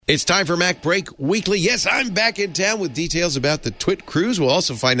It's time for MacBreak Weekly. Yes, I'm back in town with details about the Twit cruise. We'll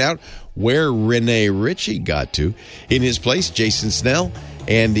also find out where Rene Ritchie got to. In his place, Jason Snell,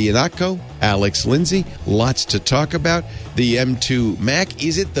 Andy Ihnatko, Alex Lindsay. Lots to talk about. The M2 Mac.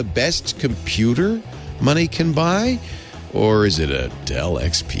 Is it the best computer money can buy? Or is it a Dell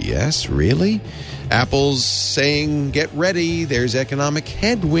XPS? Really? Apple's saying, get ready, there's economic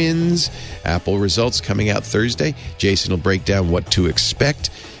headwinds. Apple results coming out Thursday. Jason will break down what to expect.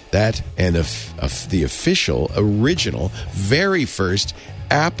 That and the official, original, very first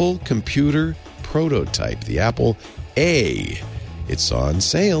Apple computer prototype, the Apple A. It's on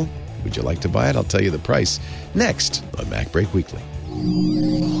sale. Would you like to buy it? I'll tell you the price next on MacBreak Weekly.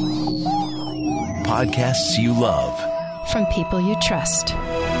 Podcasts you love. From people you trust.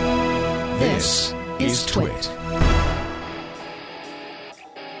 This is Twit.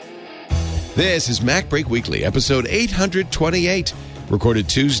 This is MacBreak Weekly, episode 828, recorded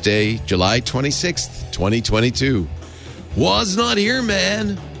Tuesday, July 26th, 2022. Was not here,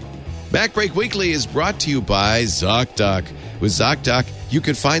 man. MacBreak Weekly is brought to you by ZocDoc. With ZocDoc, you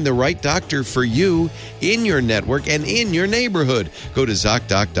can find the right doctor for you in your network and in your neighborhood. Go to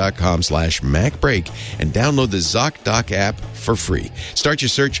ZocDoc.com/MacBreak and download the ZocDoc app for free. Start your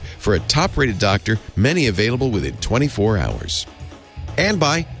search for a top-rated doctor, many available within 24 hours. And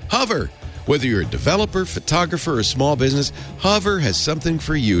by Hover. Whether you're a developer, photographer, or small business, Hover has something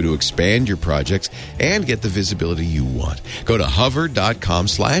for you to expand your projects and get the visibility you want. Go to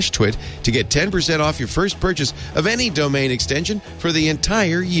hover.com/twit to get 10% off your first purchase of any domain extension for the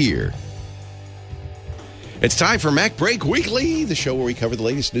entire year. It's time for MacBreak Weekly, the show where we cover the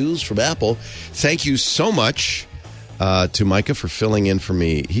latest news from Apple. Thank you so much to Micah for filling in for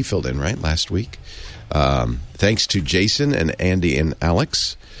me. He filled in, right, last week. Thanks to Jason and Andy and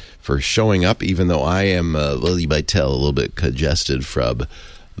Alex for showing up, even though I am, well, you might tell, a little bit congested from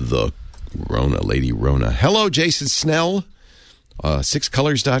the Rona, Lady Rona. Hello, Jason Snell,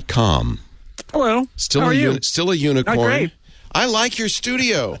 sixcolors.com. Hello. Still How are you? Still a unicorn. Not great. I like your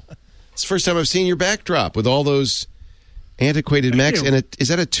studio. It's the first time I've seen your backdrop with all those antiquated Macs. And is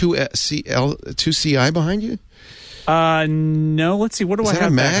that a 2CI behind you? No. Let's see. What do I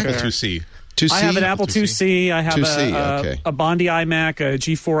have? A Mac? Back there? 2C. 2C? I have an Apple 2C. I have 2C, okay. a Bondi iMac, a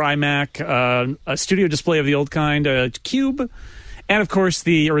G4 iMac, a studio display of the old kind, a Cube, and of course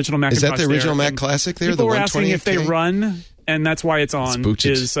the original Macintosh. Is that the original there. Mac Classic there? People the were asking if they 128K? run, and that's why it's on.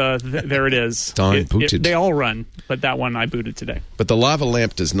 booted. There it is. Booted. They all run, but that one I booted today. But the lava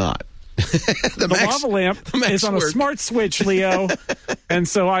lamp does not. The lava lamp is on a smart switch, Leo, and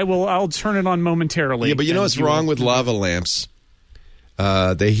so I'll turn it on momentarily. Yeah, but you know what's wrong with lava lamps?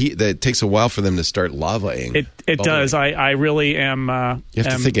 It takes a while for them to start lavaing. It does. I really am. You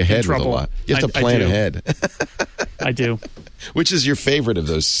have to think ahead with a lot. You have to plan ahead. I do. Which is your favorite of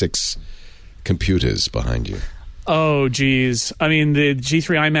those 6 computers behind you? Oh, geez. I mean, the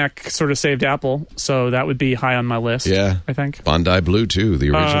G3 iMac sort of saved Apple, so that would be high on my list. Yeah, I think Bondi Blue too,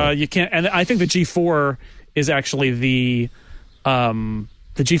 the original. You can't, and I think the G4 is actually the G4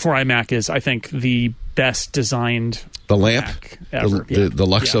 iMac is, I think, the best designed. The lamp, Mac ever. the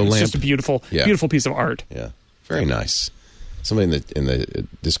Luxo lamp. It's just a beautiful piece of art. Yeah, very nice. Somebody in the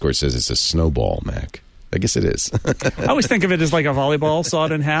Discord says it's a snowball Mac. I guess it is. I always think of it as like a volleyball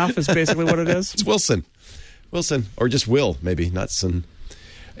sawed in half is basically what it is. It's Wilson, or just Will, maybe, not Son.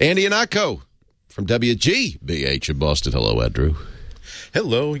 Andy Ihnatko from WGBH in Boston. Hello, Andrew.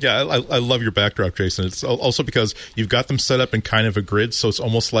 Hello. Yeah, I love your backdrop, Jason. It's also because you've got them set up in kind of a grid, so it's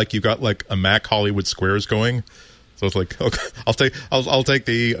almost like you've got like a Mac Hollywood Squares going. So it's like, okay, I'll take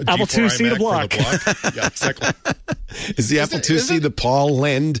the Apple G4 IIc iMac the block. for the block. Yeah, exactly. Is the Apple IIc the Paul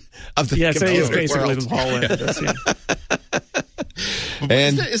end of the yes, computer it is basically world? the Paul end.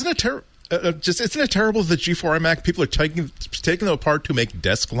 And isn't it terrible? Isn't it terrible that the G4 iMac people are taking them apart to make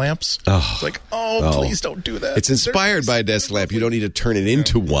desk lamps? It's like, please don't do that. It's inspired by a desk lamp. You don't need to turn it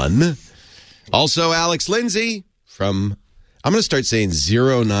into one. Also, Alex Lindsay from, I'm going to start saying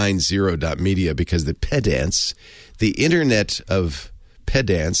 090.media because the pedants, the internet of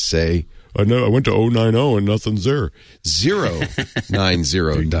pedants say, I know I went to 090 and nothing's there.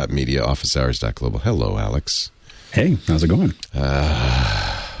 090.media, officehours.global. Hello, Alex. Hey, how's it going?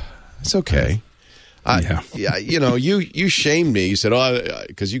 It's okay. Yeah. Yeah, you shamed me. You said,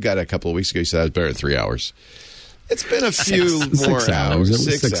 because you got a couple of weeks ago, you said I was better in 3 hours. It's been a few more 6 hours.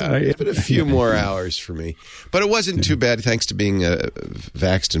 hours. 6 hours. It's been a few more hours for me. But it wasn't too bad. Thanks to being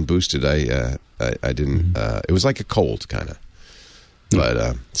vaxxed and boosted, I didn't, it was like a cold, kind of.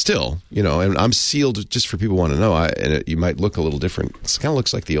 But still, and I'm sealed, just for people who want to know, you might look a little different. It kind of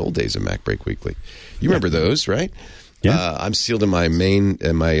looks like the old days of MacBreak Weekly. You remember those, right? Yeah. I'm sealed in my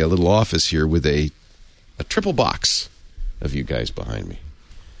little office here with a triple box of you guys behind me.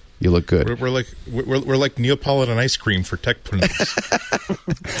 You look good. We're like Neapolitan ice cream for tech pundits.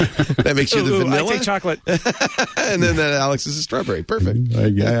 That makes you the vanilla. I take chocolate. And then that Alex is a strawberry. Perfect.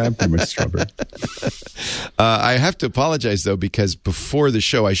 Yeah, I'm pretty much strawberry. I have to apologize though, because before the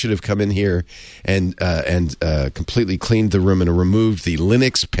show I should have come in here and completely cleaned the room and removed the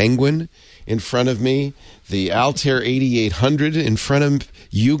Linux Penguin in front of me, the Altair 8800 in front of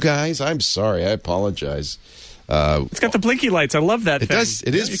you guys. I'm sorry. I apologize. It's got the blinky lights. I love that It thing. does.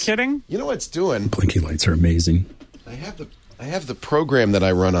 It is. Are you kidding? You know what it's doing? Blinky lights are amazing. I have the program that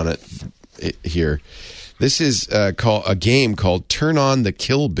I run on it here. This is called a game called Turn On the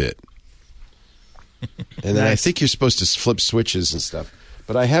Kill Bit. And then I think you're supposed to flip switches and stuff.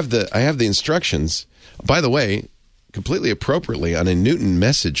 But I have the instructions. By the way, completely appropriately on a Newton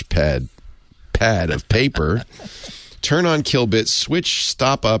message pad of paper. Turn on kill bit, switch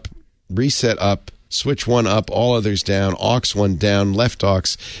stop up, reset up, switch one up, all others down, aux one down, left aux,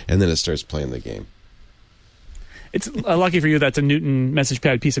 and then it starts playing the game. It's lucky for you that's a Newton message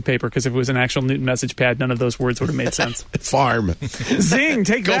pad piece of paper, because if it was an actual Newton message pad, none of those words would have made sense. Farm. Zing,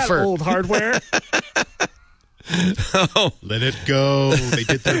 take that, Gopher. old hardware. Let it go. They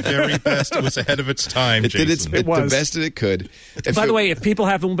did their very best. It was ahead of its time, It did Jason. the was. best that it could. By the way, if people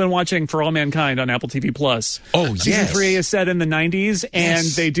haven't been watching For All Mankind on Apple TV Plus, season yes. 3 is set in the 90s, and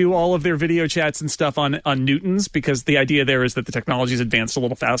Yes. they do all of their video chats and stuff on Newtons, because the idea there is that the technology is advanced a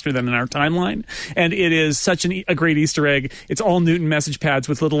little faster than in our timeline, and it is such a great Easter egg. It's all Newton message pads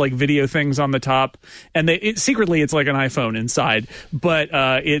with little like video things on the top, and secretly it's like an iPhone inside, but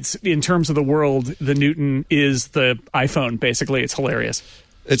it's in terms of the world, the Newton is the iPhone. Basically, it's hilarious.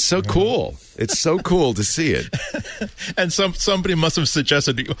 It's so cool. It's so cool to see it. And somebody must have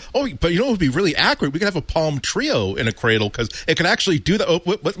suggested, but you know what would be really accurate? We could have a Palm Trio in a cradle, because it could actually do that.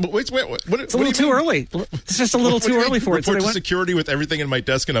 Wait. It's a little too early. It's just a little too early for it. So Report they to security with everything in my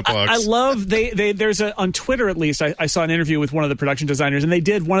desk in a box. I love there's on Twitter, at least I saw an interview with one of the production designers, and they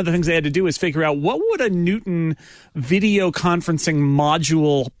did one of the things they had to do is figure out what would a Newton video conferencing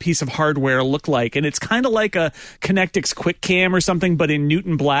module piece of hardware look like, and it's kind of like a Connectix Quick Cam or something, but in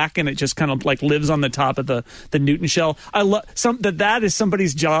Newton black, and it just kind of like lives on the top of the Newton shell. I love that is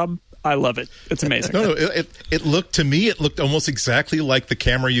somebody's job. I love it. It's amazing. No, it looked to me. It looked almost exactly like the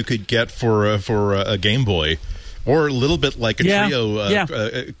camera you could get for a Game Boy, or a little bit like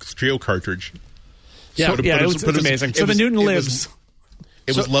a Trio cartridge. Yeah, it's amazing. So the Newton lives.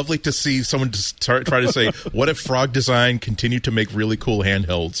 It was lovely to see someone just try to say, "What if Frog Design continued to make really cool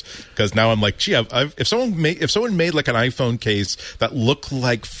handhelds?" Because now I'm like, gee, if someone made like an iPhone case that looked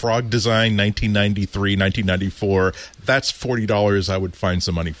like Frog Design 1993, 1994, that's $40 I would find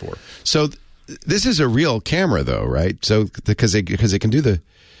some money for. So this is a real camera, though, right? So because it can do the.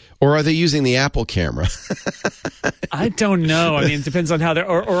 Or are they using the Apple camera? I don't know. I mean, it depends on how they're...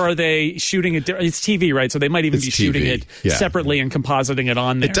 Or are they shooting it... It's TV, right? So they might even be shooting it separately and compositing it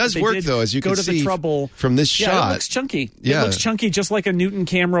on there. It does work, though, as you can see from this shot. Yeah, it looks chunky. Yeah. It looks chunky, just like a Newton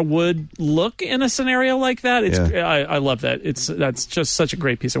camera would look in a scenario like that. I love that. That's just such a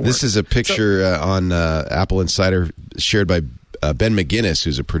great piece of work. This is a picture on Apple Insider shared by Ben McGinnis,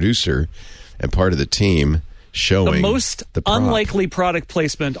 who's a producer and part of the team, showing the most unlikely product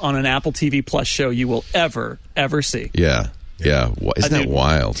placement on an Apple TV Plus show you will ever see. Yeah. Isn't that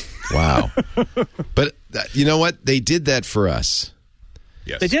wild? Wow. But you know what? They did that for us.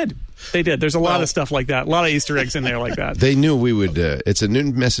 Yes. They did. There's a lot of stuff like that. A lot of Easter eggs in there like that. They knew we would. It's a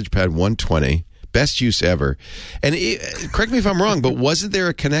Newton Message Pad 120. Best use ever. And correct me if I'm wrong, but wasn't there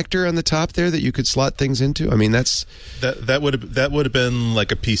a connector on the top there that you could slot things into? I mean, that would have been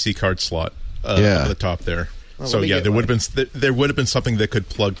like a PC card slot at the top there. Well, so yeah, there would have been something they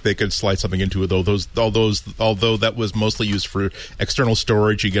could slide something into. Although that was mostly used for external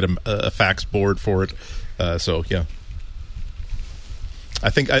storage, you get a fax board for it. So yeah,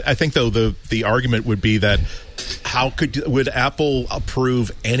 I think though the argument would be that would Apple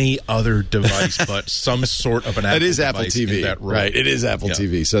approve any other device but some sort of an Apple it is device Apple TV, in that role? right? It is Apple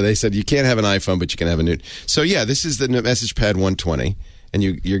TV. So they said you can't have an iPhone, but you can have a Newton. So yeah, this is the Message Pad 120, and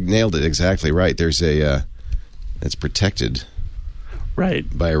you nailed it exactly right. There's it's protected, right,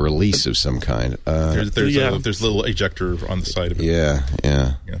 by a release of some kind. There's a little ejector on the side of it. Yeah.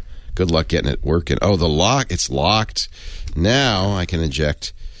 Good luck getting it working. Oh, the lock, it's locked. Now I can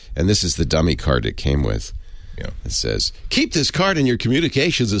eject, and this is the dummy card it came with. Yeah. It says, keep this card in your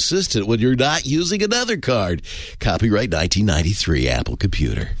communications assistant when you're not using another card. Copyright 1993 Apple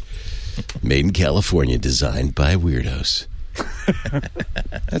computer. Made in California, designed by weirdos.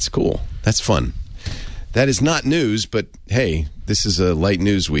 That's cool. That's fun. That is not news, but hey, this is a light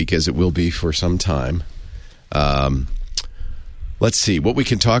news week, as it will be for some time. Let's see. What we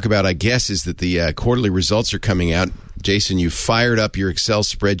can talk about, I guess, is that the quarterly results are coming out. Jason, you fired up your Excel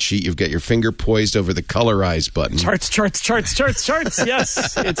spreadsheet. You've got your finger poised over the colorize button. Charts.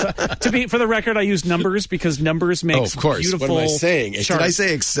 Yes. For the record, I use numbers because numbers makes beautiful. What am I saying? Charts. Did I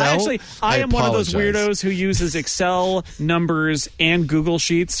say Excel? I am one of those weirdos who uses Excel, numbers, and Google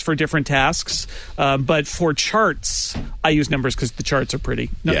Sheets for different tasks. But for charts, I use numbers because the charts are pretty.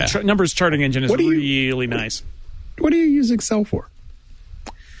 Numbers charting engine is really nice. What do you use Excel for?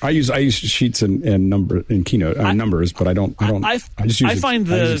 I use sheets and Keynote numbers, but I just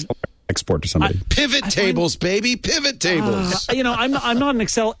use export to somebody. Pivot tables, baby. Pivot tables. I'm not an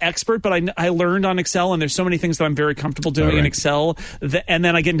Excel expert, but I learned on Excel, and there's so many things that I'm very comfortable doing in Excel. And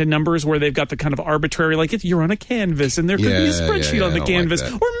then I get into numbers where they've got the kind of arbitrary, like if you're on a canvas and there could be a spreadsheet on the canvas, or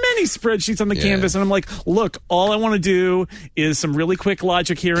many spreadsheets on the canvas. And I'm like, look, all I want to do is some really quick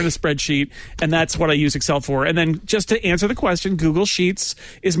logic here in a spreadsheet, and that's what I use Excel for. And then just to answer the question, Google Sheets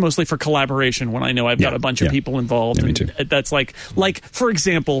is mostly for collaboration when I know I've got a bunch of people involved. Yeah, me too. That's like for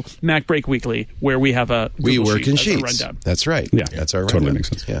example, MacBreak Weekly, where we have a Google work in sheet Sheets. Rundown. That's right. Yeah, that's our totally rundown. makes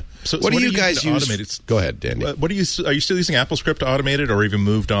sense. Yeah. So what do you guys use? Automate? Go ahead, Danny. Are you still using AppleScript to automate it, or even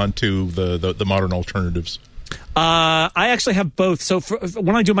moved on to the modern alternatives? I actually have both. So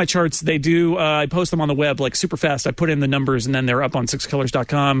when I do my charts, I post them on the web like super fast. I put in the numbers and then they're up on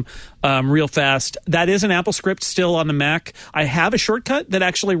sixcolors.com real fast. That is an AppleScript still on the Mac. I have a shortcut that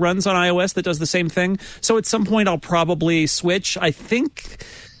actually runs on iOS that does the same thing. So at some point I'll probably switch. I think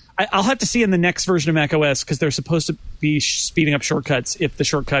I'll have to see in the next version of macOS because they're supposed to be speeding up shortcuts if the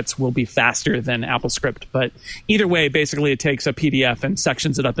shortcuts will be faster than AppleScript. But either way, basically it takes a PDF and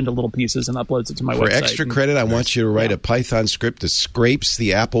sections it up into little pieces and uploads it to my website. For extra credit, I want you to write a Python script that scrapes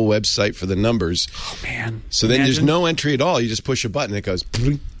the Apple website for the numbers. Oh, man. So then there's no entry at all. You just push a button, it goes...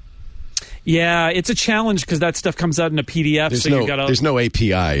 Yeah, it's a challenge because that stuff comes out in a PDF. There's no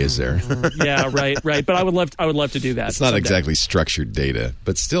API, is there? Yeah, right. But I would love to do that. It's not exactly structured data,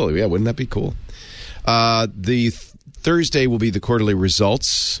 but still, yeah, wouldn't that be cool? Thursday will be the quarterly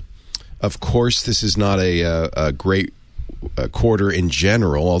results. Of course, this is not a great quarter in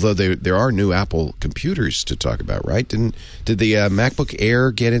general, although there are new Apple computers to talk about, right? Did the MacBook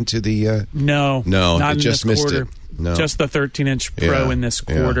Air get into the... No, not it just missed quarter. it. No. Just the 13-inch Pro in this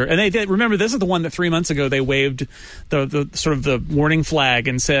quarter. And they did. Remember, this is the one that 3 months ago they waved the sort of the warning flag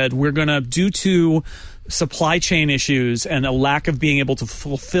and said, we're going to, due to supply chain issues and a lack of being able to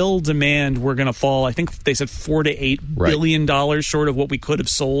fulfill demand, we're going to fall, I think they said $4 to $8 billion short of what we could have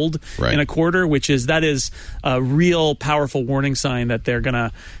sold in a quarter, that is a real powerful warning sign that they're going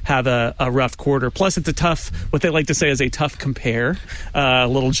to have a rough quarter. Plus, it's what they like to say is a tough compare, a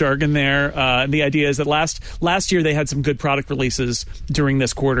little jargon there. And the idea is that last year they had some good product releases during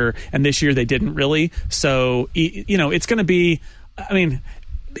this quarter, and this year they didn't really. So, it's going to be,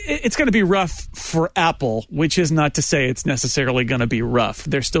 it's going to be rough for Apple, which is not to say it's necessarily going to be rough.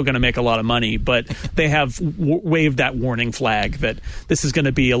 They're still going to make a lot of money, but they have waved that warning flag that this is going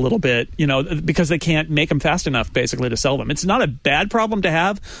to be a little bit, because they can't make them fast enough, basically, to sell them. It's not a bad problem to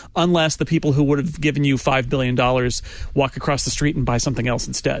have unless the people who would have given you $5 billion walk across the street and buy something else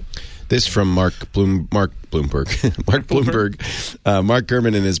instead. This from Mark Bloomberg. Mark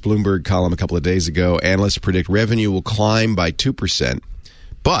Gurman in his Bloomberg column a couple of days ago. Analysts predict revenue will climb by 2%.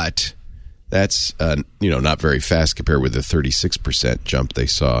 But that's not very fast compared with the 36% jump they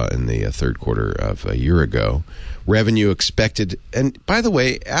saw in the third quarter of a year ago. Revenue expected, and by the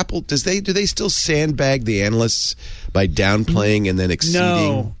way, Apple do they still sandbag the analysts by downplaying and then exceeding?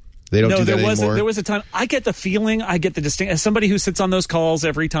 No. They don't do that anymore? There was a time, I get the distinct, as somebody who sits on those calls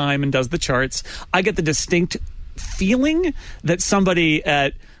every time and does the charts, I get the distinct feeling that somebody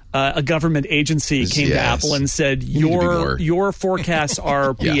at a government agency came to Apple and said, your forecasts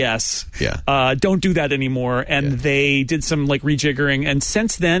are BS. Yeah. Don't do that anymore. And they did some rejiggering. And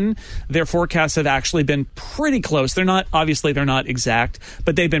since then, their forecasts have actually been pretty close. They're not exact,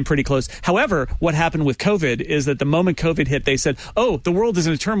 but they've been pretty close. However, what happened with COVID is that the moment COVID hit, they said, the world is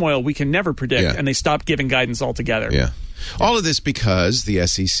in a turmoil we can never predict. Yeah. And they stopped giving guidance altogether. Yeah. All of this because the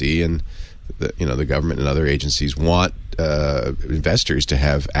SEC and the government and other agencies want investors to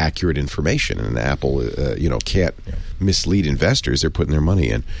have accurate information, and Apple, can't mislead investors. They're putting their money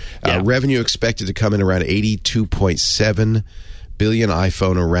in. Revenue expected to come in around $82.7 billion.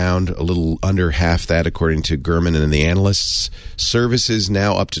 iPhone around a little under half that, according to Gurman and the analysts. Services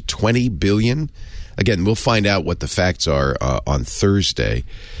now up to $20 billion. Again, we'll find out what the facts are on Thursday.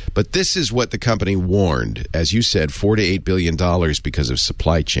 But this is what the company warned. As you said, $4 to $8 billion because of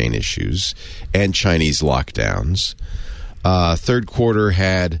supply chain issues and Chinese lockdowns. Third quarter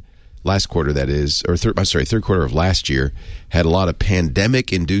of last year had a lot of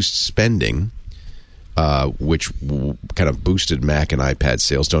pandemic-induced spending, which kind of boosted Mac and iPad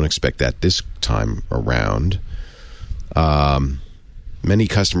sales. Don't expect that this time around. Many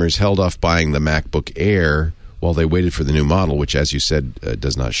customers held off buying the MacBook Air while they waited for the new model, which, as you said,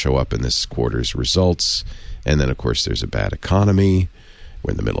 does not show up in this quarter's results. And then, of course, there's a bad economy.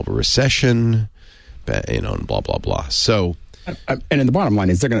 We're in the middle of a recession, and blah, blah, blah. So... and in the bottom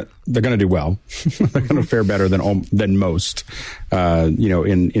line is they're gonna do well. They're gonna fare better than most.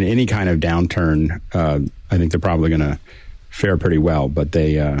 In any kind of downturn, I think they're probably gonna fare pretty well. But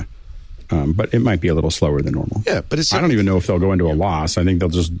but it might be a little slower than normal. Yeah, but I don't even know if they'll go into a loss. I think they'll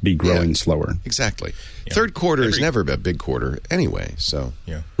just be growing slower. Exactly. Yeah. Third quarter is never a big quarter anyway. So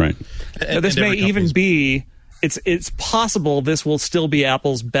right. And this may even be. It's possible this will still be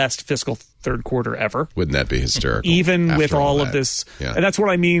Apple's best fiscal third quarter ever. Wouldn't that be hysterical? Even with all of this. Yeah. And that's what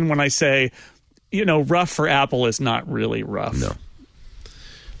I mean when I say, rough for Apple is not really rough.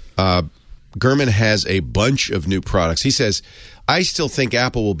 No. Gurman has a bunch of new products. He says, I still think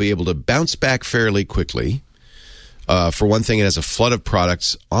Apple will be able to bounce back fairly quickly. For one thing, it has a flood of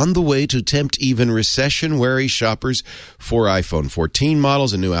products on the way to tempt even recession-wary shoppers for iPhone 14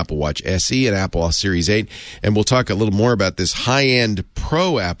 models, a new Apple Watch SE, and Apple Series 8. And we'll talk a little more about this high-end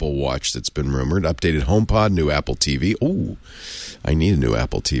Pro Apple Watch that's been rumored. Updated HomePod, new Apple TV. Ooh, I need a new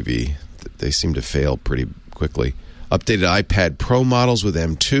Apple TV. They seem to fail pretty quickly. Updated iPad Pro models with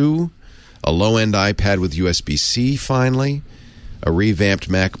M2. A low-end iPad with USB-C, finally. A revamped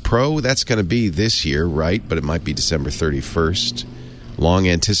Mac Pro, that's going to be this year, right? But it might be December 31st.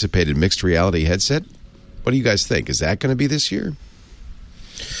 Long-anticipated mixed reality headset. What do you guys think? Is that going to be this year?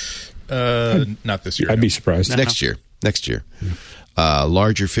 Not this year. I'd be surprised. No. Next year.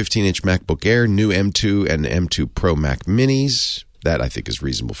 Larger 15-inch MacBook Air, new M2 and M2 Pro Mac Minis. That, I think, is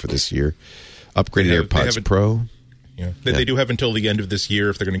reasonable for this year. Upgraded AirPods Pro. Yeah. They do have until the end of this year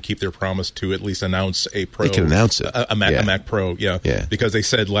if they're going to keep their promise to at least announce a Pro. They can announce it. A Mac Pro, yeah. Because they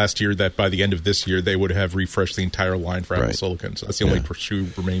said last year that by the end of this year they would have refreshed the entire line for Apple Silicon. So that's the only shoe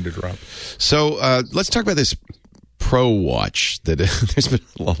remaining to drop. So let's talk about this Pro Watch that there's been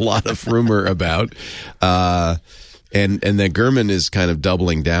a lot of rumor about. And that Gurman is kind of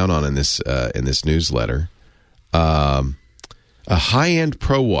doubling down on in this newsletter. A high-end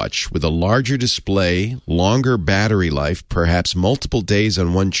Pro Watch with a larger display, longer battery life, perhaps multiple days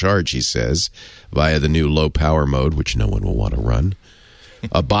on one charge, he says, via the new low-power mode, which no one will want to run.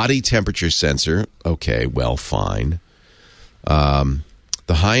 A body temperature sensor. Okay, well, fine. The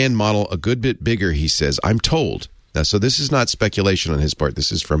high-end model, a good bit bigger, he says, I'm told. Now, so this is not speculation on his part.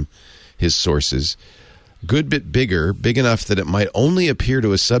 This is from his sources. Good bit bigger, big enough that it might only appear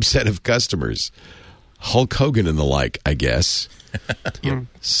to a subset of customers. Hulk Hogan and the like, I guess.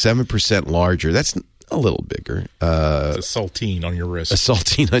 7% larger. That's a little bigger. It's a saltine on your wrist. A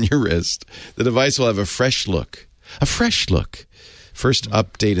saltine on your wrist. The device will have a fresh look. First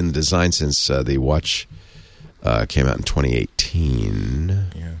update in the design since the watch came out in 2018.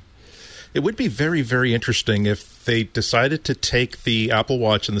 Yeah. It would be very, very interesting if they decided to take the Apple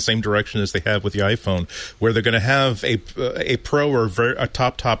Watch in the same direction as they have with the iPhone, where they're going to have a Pro or a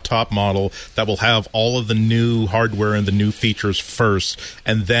top model that will have all of the new hardware and the new features first,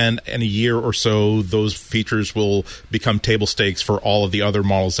 and then in a year or so, those features will become table stakes for all of the other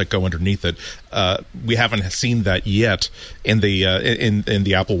models that go underneath it. We haven't seen that yet in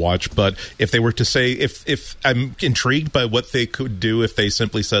the Apple Watch, but if they were to say, if I'm intrigued by what they could do if they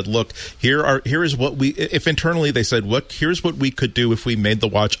simply said, look, here is what we, if internally they said, here's what we could do if we made the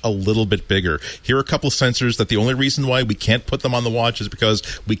watch a little bit bigger. Here are a couple of sensors that the only reason why we can't put them on the watch is because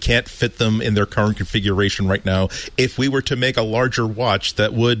we can't fit them in their current configuration right now. If we were to make a larger watch,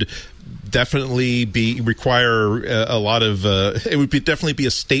 that would definitely require a lot of it would definitely be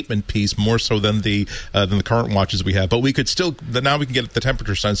a statement piece more so than the current watches we have. But we could still, now we can get the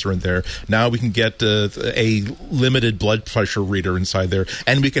temperature sensor in there. Now we can get a limited blood pressure reader inside there,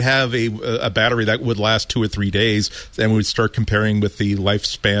 and we could have a battery that would last 2 or 3 days. And we would start comparing with the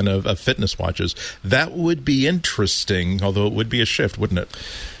lifespan of fitness watches. That would be interesting, although it would be a shift, wouldn't it?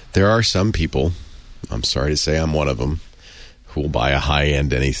 There are some people, I'm sorry to say I'm one of them, who will buy a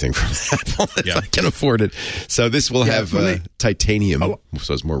high-end anything from Apple if I can afford it. So this will have titanium,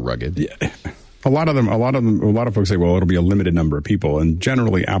 so it's more rugged. Yeah. A lot of folks say, well, it'll be a limited number of people. And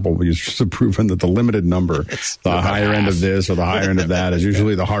generally, Apple has just proven that the limited number, the higher end of this or the higher end of that is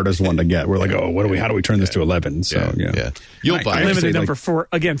usually the hardest one to get. We're like, oh, how do we turn this to 11? So, yeah. You'll buy limited number for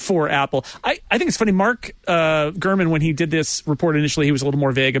Apple. I think it's funny. Mark Gurman, when he did this report initially, he was a little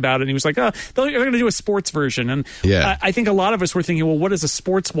more vague about it. And he was like, oh, they're going to do a sports version. And I think a lot of us were thinking, well, what does a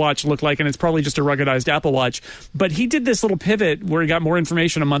sports watch look like? And it's probably just a ruggedized Apple Watch. But he did this little pivot where he got more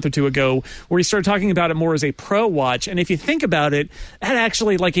information a month or two ago, where he started talking about it more as a Pro watch. And if you think about it, that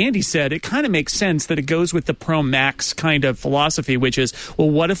actually, like Andy said, it kind of makes sense that it goes with the Pro Max kind of philosophy, which is, well,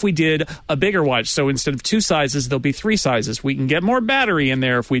 what if we did a bigger watch? So instead of 2 sizes, there'll be 3 sizes. We can get more battery in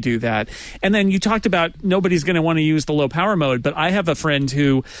there if we do that. And then you talked about nobody's going to want to use the low power mode, but I have a friend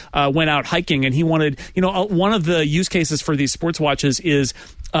who went out hiking and he wanted, one of the use cases for these sports watches is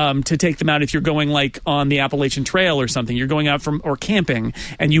to take them out if you're going like on the Appalachian Trail or something. You're going out or camping,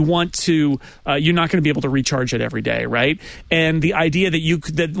 and you want to. You're not going to be able to recharge it every day, right? And the idea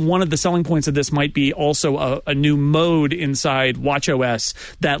that one of the selling points of this might be also a new mode inside watchOS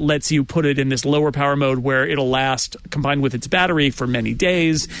that lets you put it in this lower power mode where it'll last combined with its battery for many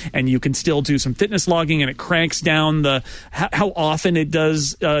days, and you can still do some fitness logging, and it cranks down how often it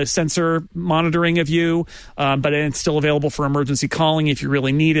does sensor monitoring of you, but it's still available for emergency calling if you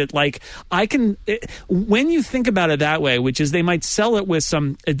really need it. Like when you think about it that way, which is they might sell it with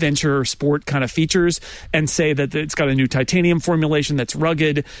some adventure or sport kind of features and say that it's got a new titanium formulation that's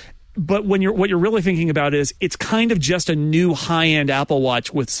rugged. But what you're really thinking about is it's kind of just a new high-end Apple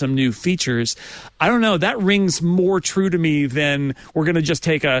Watch with some new features. I don't know. That rings more true to me than we're going to just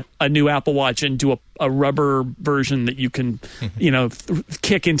take a new Apple Watch and do a rubber version that you can,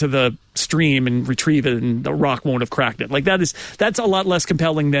 kick into the stream and retrieve it, and the rock won't have cracked it. Like that's a lot less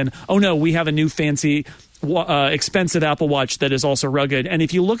compelling than, oh no, we have a new fancy expensive Apple Watch that is also rugged. And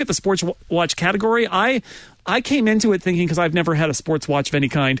if you look at the sports watch category, I came into it thinking, because I've never had a sports watch of any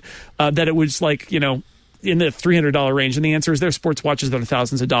kind, that it was like, in the $300 range. And the answer is there's sports watches that are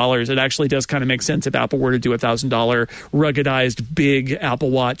thousands of dollars. It actually does kind of make sense if Apple were to do $1,000 ruggedized big Apple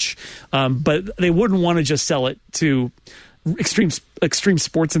Watch. But they wouldn't want to just sell it to extreme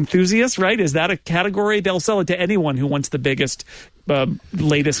sports enthusiasts, right? Is that a category? They'll sell it to anyone who wants the biggest,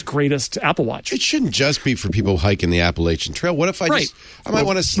 latest, greatest Apple Watch. It shouldn't just be for people hiking the Appalachian Trail. What if I might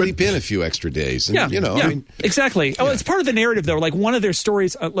want to sleep in a few extra days? And, exactly. Oh, it's part of the narrative, though. Like one of their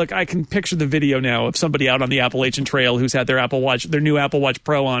stories. Look, I can picture the video now of somebody out on the Appalachian Trail who's had their new Apple Watch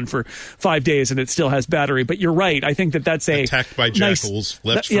Pro on for 5 days, and it still has battery. But you're right. I think that's attacked by jackals.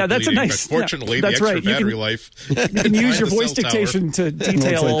 That's a nice. Fortunately, that's the extra right. battery life. You can use your voice dictation to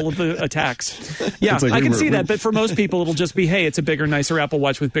detail all of the attacks. Yeah, I can see that. But for most people, it'll just be, hey, it's a bigger, nicer Apple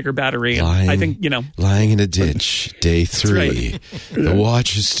Watch with bigger battery. And I think, lying in a ditch, day 3. Right. The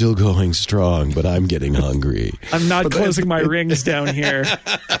watch is still going strong, but I'm getting hungry. I'm not closing my rings down here.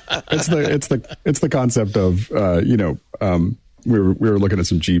 It's the concept of we were looking at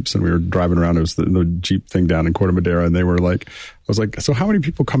some Jeeps and we were driving around. It was the Jeep thing down in Corte Madera, and I was like, so how many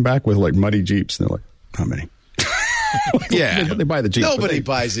people come back with like muddy Jeeps? And they're like, how many? Yeah, they buy the Jeep. Nobody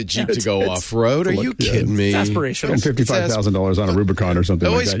buys a Jeep to go off road. Are you kidding me? It's aspirational. $55,000 on a Rubicon or something.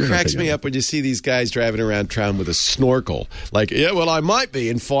 It always like that. cracks me up when you see these guys driving around town with a snorkel. Like, I might be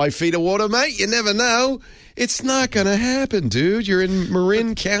in 5 feet of water, mate. You never know. It's not going to happen, dude. You're in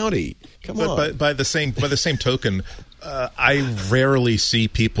Marin County. Come on. But by the same token, I rarely see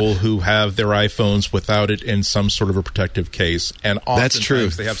people who have their iPhones without it in some sort of a protective case, and that's true.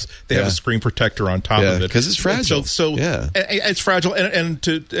 They have a screen protector on top of it because it's fragile. So it's fragile. And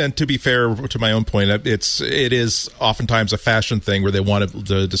to be fair to my own point, it is oftentimes a fashion thing where they want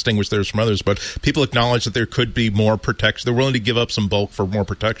to distinguish theirs from others. But people acknowledge that there could be more protection. They're willing to give up some bulk for more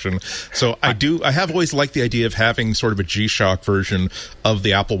protection. So I have always liked the idea of having sort of a G-Shock version of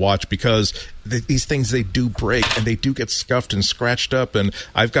the Apple Watch, because these things, they do break and they do get scuffed and scratched up. And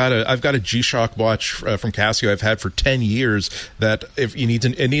I've got a G-Shock watch from Casio I've had for 10 years that it needs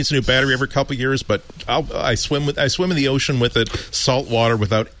a new battery every couple of years, but I swim in the ocean with it, salt water,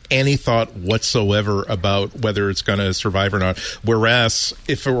 without any thought whatsoever about whether it's going to survive or not. Whereas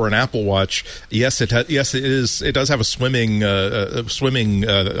if it were an Apple Watch, it does have a swimming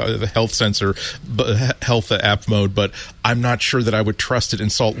health sensor, health app mode, but I'm not sure that I would trust it in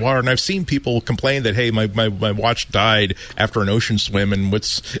salt water. And I've seen people complain that, hey, my watch died after an ocean swim, and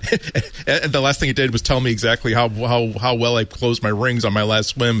the last thing it did was tell me exactly how well I closed my rings on my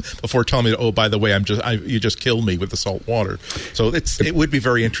last swim before telling me, oh, by the way, you just killed me with the salt water. So it would be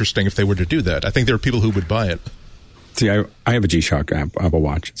very interesting if they were to do that. I think there are people who would buy it. See, I have a G-Shock Apple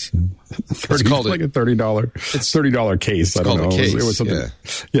Watch. It's like a $30. It's $30 case. I don't know. Case. It was something.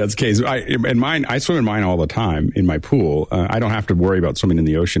 Yeah, it's a case. And mine, I swim in mine all the time in my pool. I don't have to worry about swimming in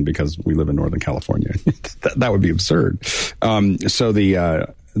the ocean because we live in Northern California. that would be absurd. But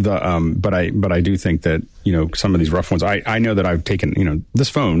I do think that, some of these rough ones, I know that I've taken, this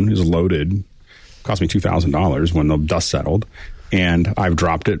phone is loaded, cost me $2,000 when the dust settled, and I've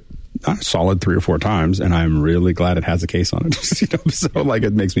dropped it a solid 3 or 4 times, and I'm really glad it has a case on it. So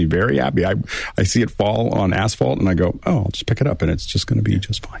it makes me very happy. I see it fall on asphalt, and I go, I'll just pick it up, and it's just going to be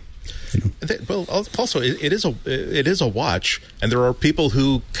just fine. Well, also, it is a watch, and there are people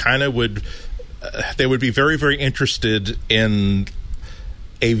who kind of would be very, very interested in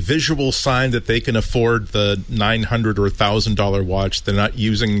a visual sign that they can afford the $900 or $1,000 watch. They're not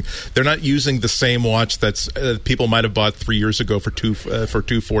using the same watch that's people might have bought 3 years ago for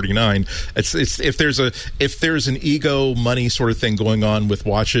 $249. It's if there's an ego money sort of thing going on with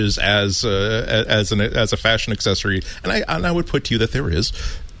watches as a fashion accessory, and I would put to you that there is.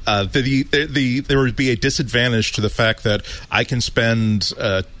 There would be a disadvantage to the fact that I can spend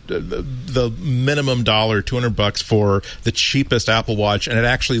the minimum $200 for the cheapest Apple Watch, and it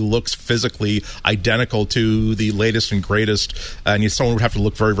actually looks physically identical to the latest and greatest. And someone would have to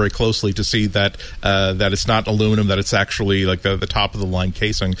look very, very closely to see that it's not aluminum, that it's actually like the top of the line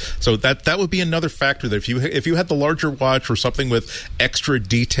casing. So that would be another factor. That if you had the larger watch or something with extra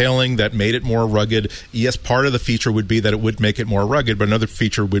detailing that made it more rugged, yes, part of the feature would be that it would make it more rugged, but another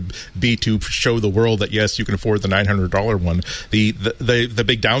feature would be to show the world that yes, you can afford the $900 one. The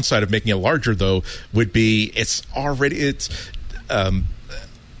big downside of making it larger, though, would be a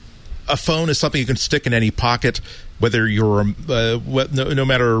phone is something you can stick in any pocket, whether you're no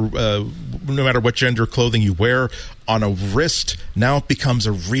matter what gender clothing you wear. On a wrist, now it becomes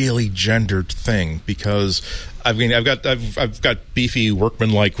a really gendered thing because I've got beefy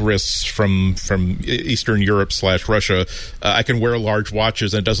workman-like wrists from Eastern Europe / Russia. I can wear large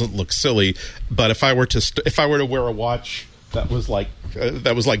watches and it doesn't look silly. But if I were to wear a watch that was like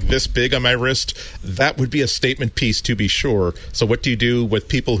this big on my wrist, that would be a statement piece to be sure. So what do you do with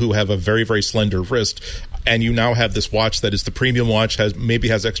people who have a very, very slender wrist? And you now have this watch that is the premium watch, maybe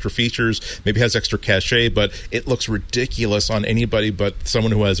has extra features, maybe has extra cachet, but it looks ridiculous on anybody but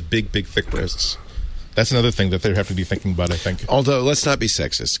someone who has big, big, thick wrists. That's another thing that they have to be thinking about, I think. Although, let's not be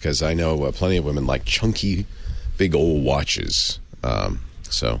sexist, because I know plenty of women like chunky, big old watches.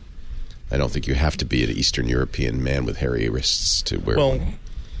 So I don't think you have to be an Eastern European man with hairy wrists to wear one.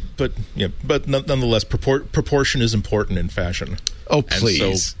 But nonetheless, proportion is important in fashion. Oh,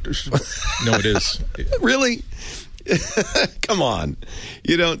 please! No, it is. Really? Come on!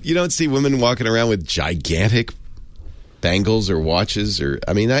 You don't see women walking around with gigantic bangles or watches, or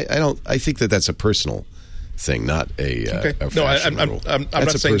I think that's a personal thing, not a fashion rule. I'm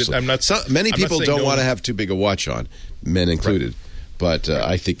not saying that. I'm not. Many people don't want to have too big a watch on, men included. Right. But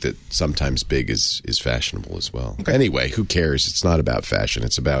I think that sometimes big is fashionable as well. Okay. Anyway, who cares? It's not about fashion.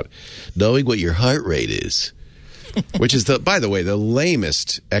 It's about knowing what your heart rate is, which is, by the way, the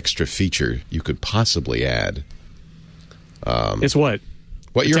lamest extra feature you could possibly add. Is what?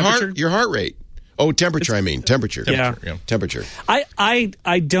 What your heart rate? Oh, temperature. Temperature. Yeah. Temperature.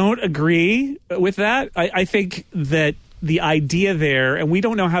 I don't agree with that. I think that the idea there, and we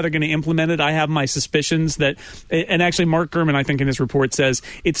don't know how they're going to implement it. I have my suspicions that, and actually Mark Gurman, I think in his report says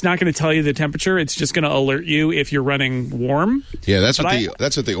it's not going to tell you the temperature. It's just going to alert you if you're running warm. Yeah, that's what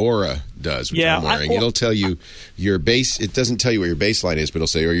the Aura does, which I'm wearing. It'll tell you your base. It doesn't tell you what your baseline is, but it'll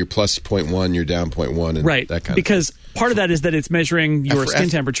say, you're plus 0.1, you're down 0.1, and right. that kind because of thing. Part of that is that it's measuring your skin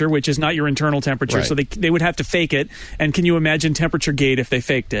temperature, which is not your internal temperature. Right. So they would have to fake it. And can you imagine temperature gate if they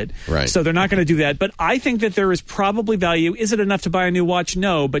faked it? Right. So they're not going to do that. But I think that there is probably value. Is it enough to buy a new watch?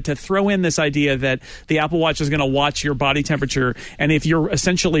 No. But to throw in this idea that the Apple Watch is going to watch your body temperature, and if you're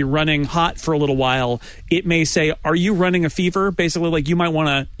essentially running hot for a little while, it may say, "Are you running a fever?" Basically, like you might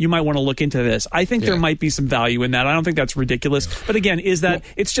want to look into this. I think there might be some value in that. I don't think that's ridiculous. But again,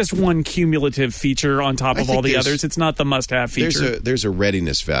 it's just one cumulative feature on top of all the others. It's not the must-have feature. There's a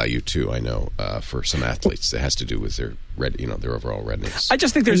readiness value too. I know for some athletes that has to do with their overall readiness. I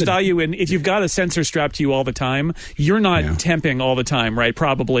just think there's value in if you've got a sensor strapped to you all the time. You're not temping all the time, right?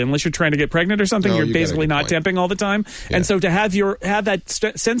 Probably, unless you're trying to get pregnant or something. You're basically not temping all the time. Yeah. And so to have that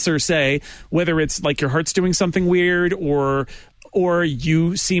sensor say whether it's like your heart's doing something weird or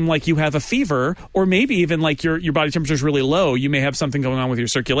you seem like you have a fever, or maybe even like your body temperature is really low. You may have something going on with your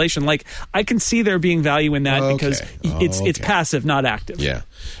circulation. Like I can see there being value in that because it's passive, not active. Yeah,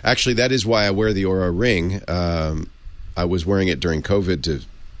 actually, that is why I wear the Oura Ring. I was wearing it during COVID to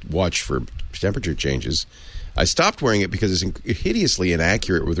watch for temperature changes. I stopped wearing it because it's hideously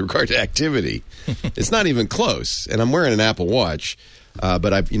inaccurate with regard to activity. It's not even close. And I'm wearing an Apple Watch,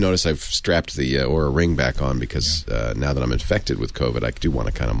 but you notice I've strapped the Oura Ring back on because now that I'm infected with COVID, I do want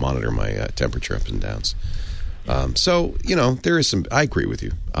to kind of monitor my temperature ups and downs. So, there is some... I agree with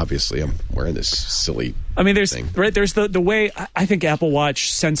you. Obviously, I'm wearing this silly there's thing. Right, there's the way... I think Apple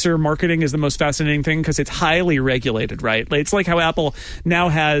Watch sensor marketing is the most fascinating thing because it's highly regulated, right? It's like how Apple now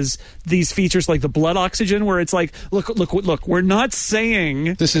has these features like the blood oxygen where it's like, look, we're not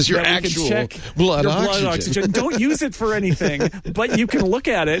saying... This is your actual blood oxygen. Don't use it for anything, but you can look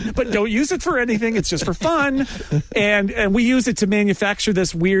at it, but don't use it for anything. It's just for fun. And we use it to manufacture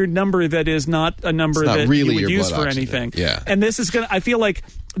this weird number that is not a number that really you would use for oxygen. anything. Yeah. And this is going to... I feel like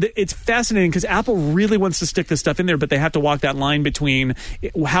it's fascinating because Apple really wants to stick this stuff in there, but they have to walk that line between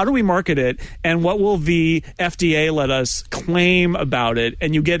how do we market it and what will the FDA let us claim about it.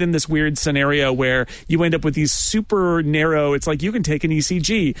 And you get in this weird scenario where you end up with these super narrow, it's like you can take an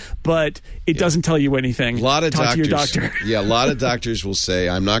ECG, but it doesn't tell you anything. A lot of Talk doctors, to your doctor. Yeah, a lot of doctors will say,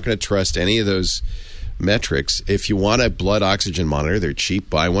 I'm not going to trust any of those metrics. If you want a blood oxygen monitor, they're cheap.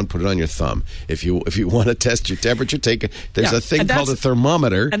 Buy one, put it on your thumb. If you want to test your temperature, there's a thing called a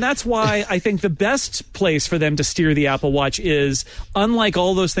thermometer. And that's why I think the best place for them to steer the Apple Watch is, unlike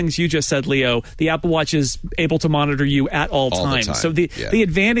all those things you just said, Leo, the Apple Watch is able to monitor you at all times. The time. So the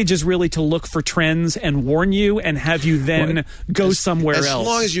advantage is really to look for trends and warn you and have you then go somewhere else. As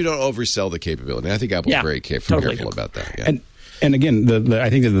long as you don't oversell the capability. I think Apple's very careful about that. Yeah. And again, I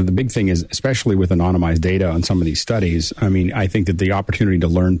think that the big thing is, especially with anonymized data on some of these studies, I think that the opportunity to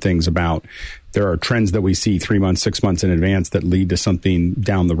learn things about, there are trends that we see 3 months, 6 months in advance that lead to something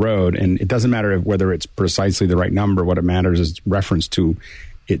down the road. And it doesn't matter whether it's precisely the right number. What it matters is reference to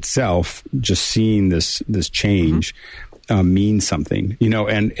itself, just seeing this change. Means something,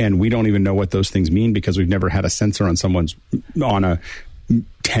 and we don't even know what those things mean because we've never had a sensor on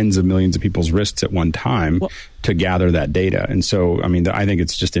tens of millions of people's wrists at one time to gather that data. And so, I think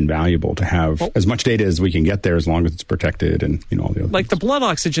it's just invaluable to have as much data as we can get there as long as it's protected and, all the other like things. The blood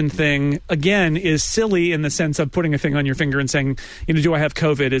oxygen thing, again, is silly in the sense of putting a thing on your finger and saying, do I have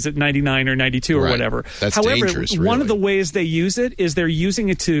COVID? Is it 99 or 92 or whatever? That's However, dangerous, one of the ways they use it is they're using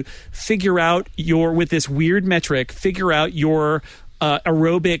it to figure out with this weird metric, figure out your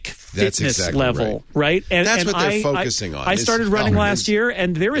aerobic fitness level, right? And that's what they're focusing on. I started running last year,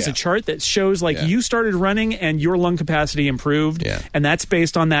 and there is a chart that shows you started running and your lung capacity improved, and that's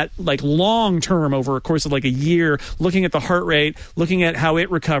based on that long term over a course of a year, looking at the heart rate, looking at how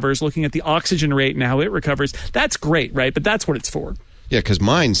it recovers, looking at the oxygen rate and how it recovers. That's great, right? But that's what it's for. Yeah, because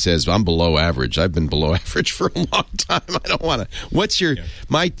mine says I'm below average. I've been below average for a long time. I don't want to. What's your?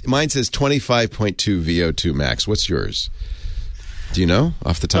 Mine says 25.2 VO2 max. What's yours? Do you know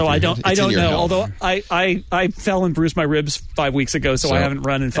off the top of your head? I don't know. Health. Although I fell and bruised my ribs 5 weeks ago, so I haven't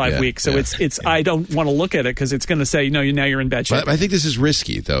run in 5 weeks. So it's I don't want to look at it because it's going to say now you're in bad shape. But I think this is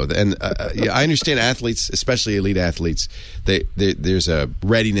risky though, and I understand athletes, especially elite athletes. There's a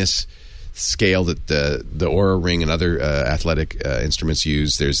readiness scale that the Oura Ring and other athletic instruments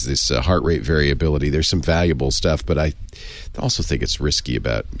use. There's this heart rate variability. There's some valuable stuff, but I also think it's risky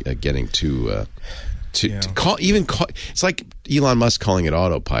about getting too. To call, it's like Elon Musk calling it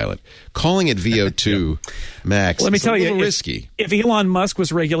autopilot, calling it VO2 max. Let me tell you, risky. If Elon Musk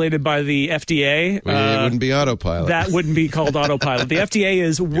was regulated by the FDA, it wouldn't be autopilot. That wouldn't be called autopilot. The FDA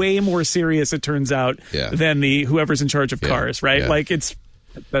is way more serious, it turns out, than whoever's in charge of cars, right? Yeah.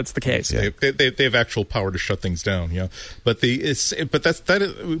 That's the case. Yeah. They have actual power to shut things down. Yeah, but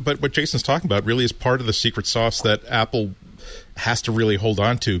what Jason's talking about really is part of the secret sauce that Apple has to really hold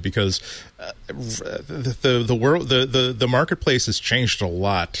on to, because the marketplace has changed a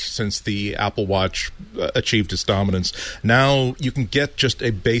lot since the Apple Watch achieved its dominance. Now you can get just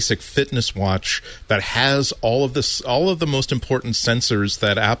a basic fitness watch that has all of the most important sensors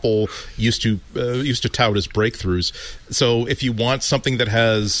that Apple used to tout as breakthroughs. So if you want something that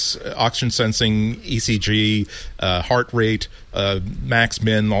has oxygen sensing, ECG, heart rate, max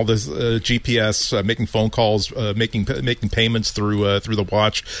min, all this GPS, making phone calls, making payments through the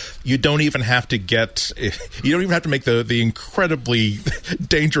watch, you don't even have to make the incredibly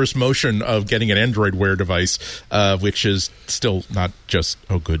dangerous motion of getting an Android Wear device, which is still not just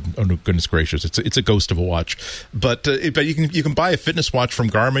goodness gracious, it's a ghost of a watch. But you can buy a fitness watch from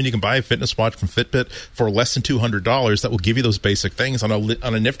Garmin, you can buy a fitness watch from Fitbit for less than $200 that will give you those basic things on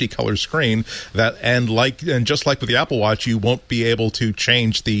a nifty color screen. And just like with the Apple Watch, you won't be able to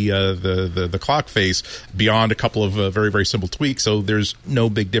change the clock face beyond a couple of very, very simple tweak, so there's no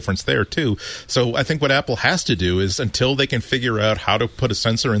big difference there too. So I think what Apple has to do is, until they can figure out how to put a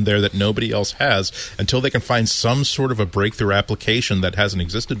sensor in there that nobody else has, until they can find some sort of a breakthrough application that hasn't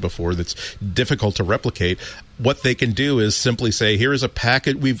existed before that's difficult to replicate, what they can do is simply say, here is a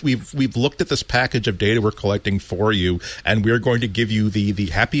packet. We've looked at this package of data we're collecting for you, and we're going to give you the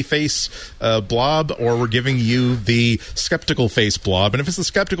happy face blob, or we're giving you the skeptical face blob. And if it's the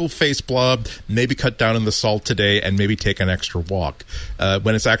skeptical face blob, maybe cut down on the salt today and maybe take an extra walk.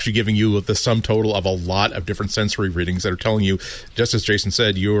 When it's actually giving you the sum total of a lot of different sensory readings that are telling you, just as Jason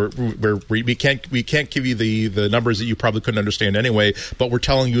said, we can't give you the numbers that you probably couldn't understand anyway, but we're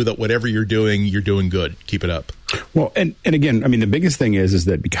telling you that whatever you're doing good. Keep it up. Well, and again, I mean, the biggest thing is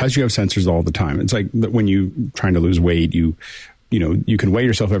that because you have sensors all the time, it's like when you trying to lose weight, you can weigh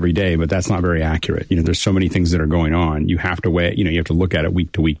yourself every day, but that's not very accurate. There's so many things that are going on. You have to weigh, you have to look at it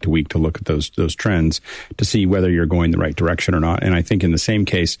week to week to week to look at those trends to see whether you're going the right direction or not. And I think in the same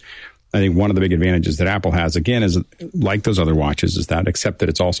case, I think one of the big advantages that Apple has, again, is like those other watches, is that except that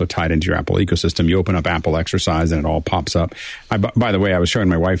it's also tied into your Apple ecosystem. You open up Apple Exercise and it all pops up. By the way, I was showing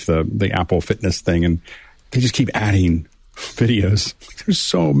my wife the Apple Fitness thing, and they just keep adding videos. There's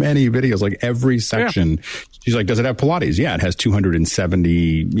so many videos, like every section. Yeah. She's like, does it have Pilates? Yeah, it has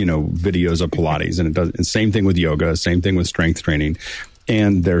 270, videos of Pilates. And it does. And same thing with yoga, same thing with strength training.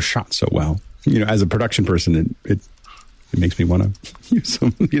 And they're shot so well. As a production person, it makes me want to use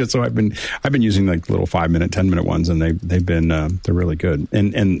them. So I've been using like little 5-minute, 10-minute ones, and they've been they're really good.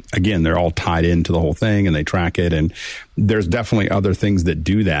 And again, they're all tied into the whole thing, and they track it. And there's definitely other things that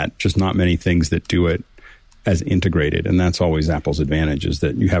do that, just not many things that do it as integrated. And that's always Apple's advantage, is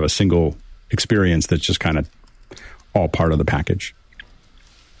that you have a single experience that's just kind of all part of the package.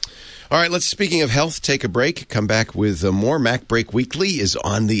 All right, speaking of health, take a break. Come back with more. MacBreak Weekly is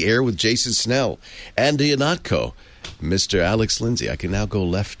on the air with Jason Snell, Andy Ihnatko, Mr. Alex Lindsay. I can now go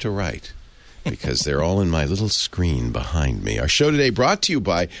left to right because they're all in my little screen behind me. Our show today brought to you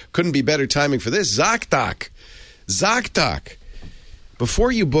by, couldn't be better timing for this, ZocDoc. ZocDoc.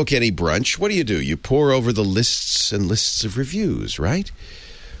 Before you book any brunch, what do? You pore over the lists and lists of reviews, right?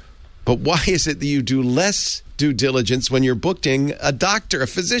 But why is it that you do less due diligence when you're booking a doctor, a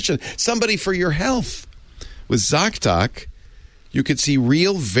physician, somebody for your health? With ZocDoc, you could see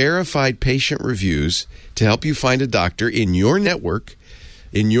real verified patient reviews to help you find a doctor in your network,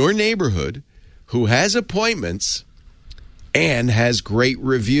 in your neighborhood, who has appointments and has great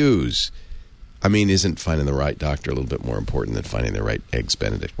reviews. I mean, isn't finding the right doctor a little bit more important than finding the right Eggs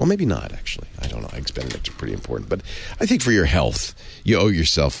Benedict? Well, maybe not, actually. I don't know. Eggs Benedict are pretty important. But I think for your health, you owe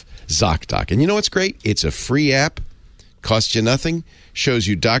yourself ZocDoc. And you know what's great? It's a free app, costs you nothing, shows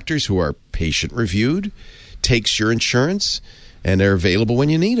you doctors who are patient-reviewed, takes your insurance, and they're available when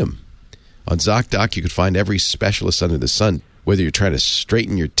you need them. On ZocDoc, you can find every specialist under the sun, whether you're trying to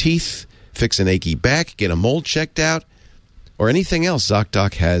straighten your teeth, fix an achy back, get a mole checked out, or anything else.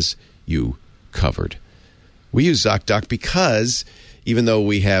 ZocDoc has you covered. We use ZocDoc because even though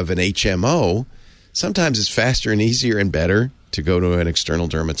we have an HMO, sometimes it's faster and easier and better to go to an external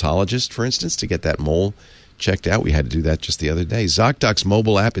dermatologist, for instance, to get that mole checked out. We had to do that just the other day. ZocDoc's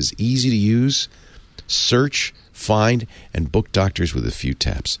mobile app is easy to use. Search, find, and book doctors with a few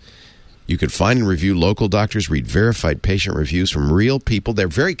taps. You can find and review local doctors, read verified patient reviews from real people. They're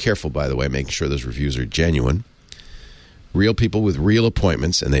very careful, by the way, making sure those reviews are genuine. Real people with real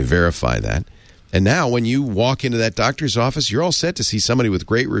appointments, and they verify that. And now when you walk into that doctor's office, you're all set to see somebody with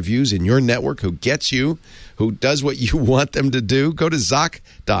great reviews in your network who gets you, who does what you want them to do. Go to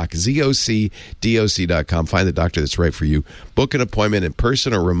ZocDoc, ZocDoc.com. Find the doctor that's right for you. Book an appointment in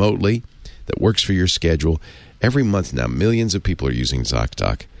person or remotely that works for your schedule. Every month now, millions of people are using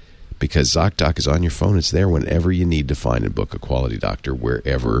ZocDoc because ZocDoc is on your phone. It's there whenever you need to find and book a quality doctor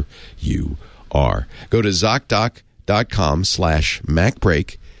wherever you are. Go to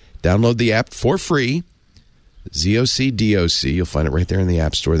ZocDoc.com/MacBreak. Download the app for free, ZocDoc. You'll find it right there in the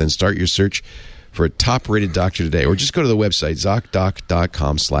App Store. Then start your search for a top-rated doctor today. Or just go to the website,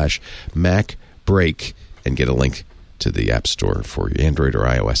 ZocDoc.com/MacBreak, and get a link to the App Store for Android or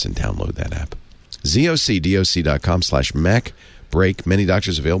iOS and download that app. ZocDoc.com/MacBreak. Many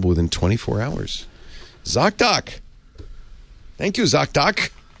doctors available within 24 hours. ZocDoc. Thank you, ZocDoc.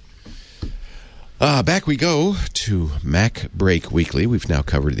 Back we go to MacBreak Weekly. We've now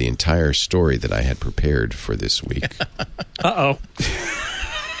covered the entire story that I had prepared for this week. Uh-oh.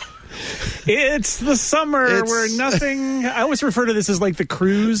 It's the summer where nothing. I always refer to this as like the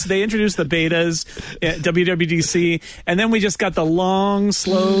cruise. They introduced the betas at WWDC, and then we just got the long,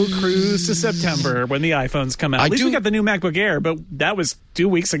 slow cruise to September when the iPhones come out. At least we got the new MacBook Air, but that was 2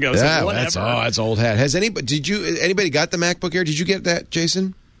 weeks ago. So Yeah, whatever. that's old hat. Has anybody got the MacBook Air? Did you get that,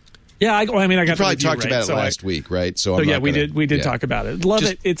 Jason? Yeah, I got. You probably the review, talked about it last week, right? So I'm not we did talk about it. Love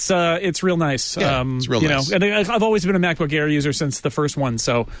it. It's real nice. Yeah, it's real nice. And I've always been a MacBook Air user since the first one,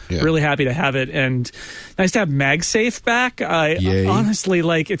 so really happy to have it, and nice to have MagSafe back. Honestly,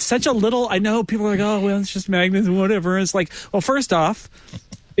 like, it's such a little. I know people are like, oh well, it's just magnets and whatever. It's like, well, first off,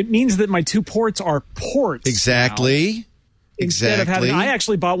 it means that my 2 ports are ports exactly. Now. Instead of having, I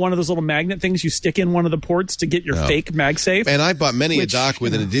actually bought one of those little magnet things you stick in one of the ports to get your fake MagSafe. And I bought many a dock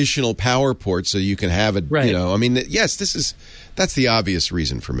with an additional power port so you can have it. Right. You know, I mean, yes, that's the obvious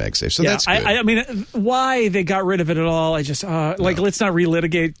reason for MagSafe. So that's good. I mean, why they got rid of it at all? I just let's not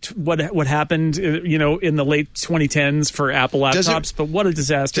relitigate what happened. In the late 2010s for Apple laptops. But what a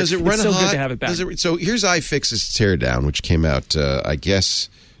disaster! Does it run it's so hot? Good to have it back. So here's iFix's Teardown, which came out, I guess,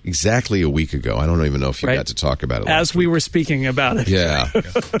 exactly a week ago. I don't even know if you got to talk about it as we were speaking about it. Yeah.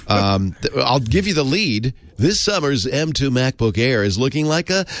 I'll give you the lead. This summer's M2 MacBook Air is looking like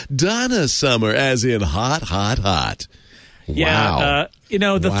a Donna summer, as in hot, hot, hot. Yeah,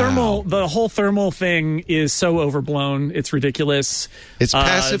 wow. The whole thermal thing is so overblown. It's ridiculous. It's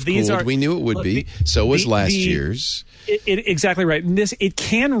passive cooled. We knew it would be. So was last year's. Exactly right. And it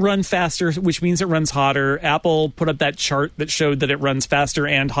can run faster, which means it runs hotter. Apple put up that chart that showed that it runs faster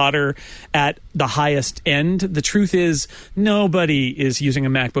and hotter at the highest end. The truth is, nobody is using a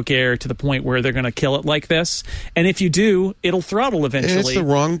MacBook Air to the point where they're going to kill it like this. And if you do, it'll throttle eventually. And it's the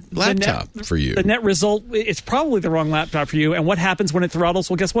wrong laptop for you. The net result, it's probably the wrong laptop for you. And what happens when it throttles?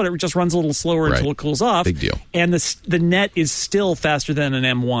 Well, guess what? It just runs a little slower until it cools off. Big deal. And the net is still faster than an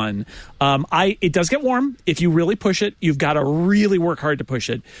M1. It does get warm if you really push it. You've got to really work hard to push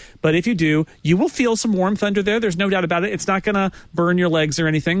it. But if you do, you will feel some warmth under there. There's no doubt about it. It's not going to burn your legs or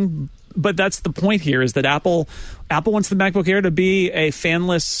anything. But that's the point here, is that Apple wants the MacBook Air to be a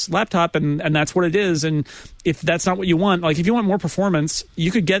fanless laptop, and that's what it is. And if that's not what you want, like if you want more performance,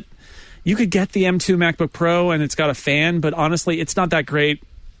 you could get the M2 MacBook Pro, and it's got a fan. But honestly, it's not that great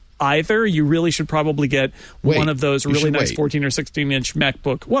either. You really should probably get one of those really nice 14 or 16-inch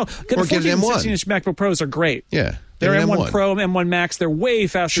MacBook. Well, the 14 and 16-inch MacBook Pros are great. Yeah. They're M1 Pro, M1 Max. They're way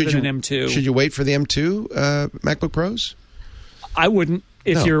faster than an M2. Should you wait for the M2 MacBook Pros? I wouldn't.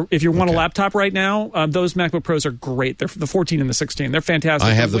 If you want a laptop right now, those MacBook Pros are great. They're the 14 and the 16. They're fantastic.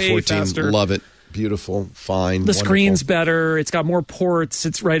 I have the 14. Faster. Love it. Beautiful. Fine. The screen's better. It's got more ports.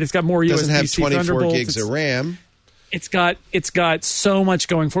 It's got more USB-C. Doesn't have 24 Thunderbolt. gigs of RAM. It's got so much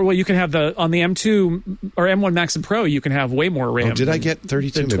going for it. Well, you can have on the M2 or M1 Max and Pro, you can have way more RAM. Oh, did I get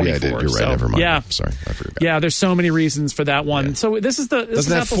 32? Maybe I did. You're right. Never mind. Yeah. Sorry, I forgot. Yeah, there's so many reasons for that one. Yeah. So this is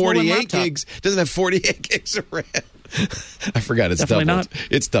doesn't have 48 gigs. Doesn't have 48 gigs of RAM. I forgot. It's Definitely doubled. Not.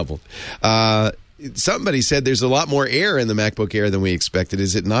 It's doubled. Somebody said there's a lot more air in the MacBook Air than we expected.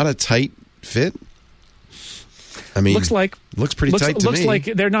 Is it not a tight fit? I mean, looks pretty tight to me. Looks like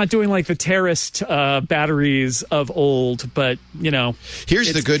they're not doing like the Terraced batteries of old, but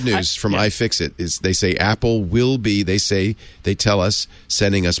Here's the good news from iFixit is they say Apple will be. They tell us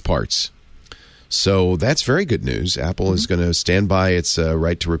sending us parts. So that's very good news. Apple is going to stand by its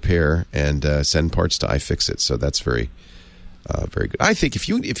right to repair and send parts to iFixit. So that's very good. I think if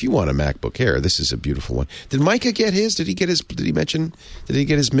you want a MacBook Air, this is a beautiful one. Did Micah get his? Did he get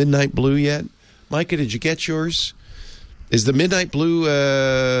his Midnight Blue yet? Micah, did you get yours? Is the Midnight Blue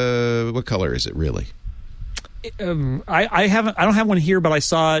what color is it really? I don't have one here, but I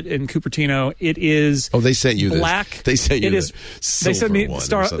saw it in Cupertino. It is. Oh, they sent you black. They sent you. It is. They sent me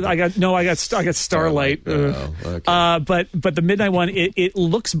Star. I got Starlight. Oh, okay. But the Midnight one, it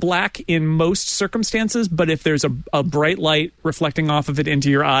looks black in most circumstances. But if there's a bright light reflecting off of it into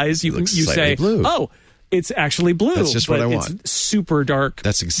your eyes, you say, blue. Oh. It's actually blue. That's just what I want. It's super dark.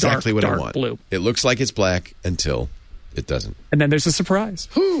 That's exactly what I want. Blue. It looks like it's black until it doesn't. And then there's a surprise.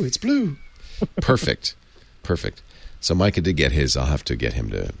 Ooh, it's blue. Perfect. So Micah did get his. I'll have to get him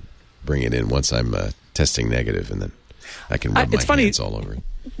to bring it in once I'm testing negative, and then I can rub my hands all over it.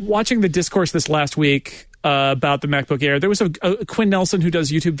 Watching the discourse this last week about the MacBook Air, there was a Quinn Nelson who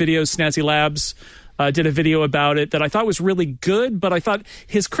does YouTube videos, Snazzy Labs, did a video about it that I thought was really good, but I thought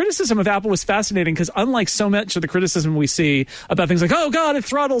his criticism of Apple was fascinating because unlike so much of the criticism we see about things like, oh, God, it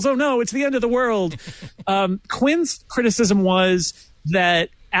throttles, oh, no, it's the end of the world, Quinn's criticism was that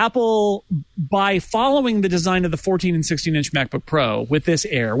Apple, by following the design of the 14 and 16-inch MacBook Pro with this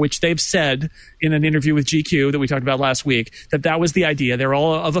Air, which they've said in an interview with GQ that we talked about last week, that was the idea. They're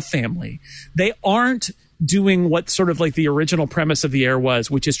all of a family. They aren't doing what sort of like the original premise of the Air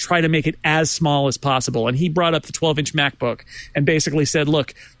was, which is try to make it as small as possible. And he brought up the 12-inch MacBook and basically said,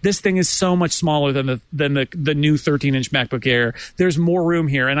 look, this thing is so much smaller than the new 13-inch MacBook Air. There's more room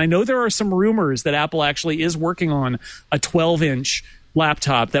here. And I know there are some rumors that Apple actually is working on a 12-inch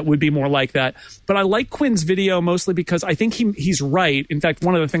laptop that would be more like that. But I like Quinn's video mostly because I think he's right. In fact,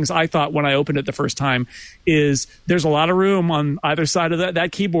 one of the things I thought when I opened it the first time is there's a lot of room on either side of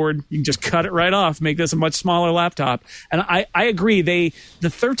that keyboard. You can just cut it right off, make this a much smaller laptop. And I agree. The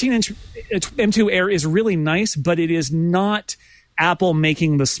 13-inch M2 Air is really nice, but it is not Apple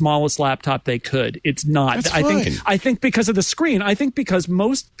making the smallest laptop they could. It's not. That's fine. I think because of the screen. I think because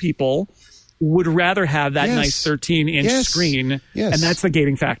most people would rather have that nice 13-inch screen, and that's the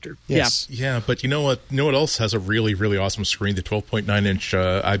gating factor. Yes. Yeah, but you know what? You know what else has a really, really awesome screen? The 12.9-inch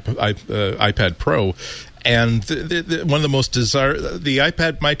iPad Pro. And one of the most the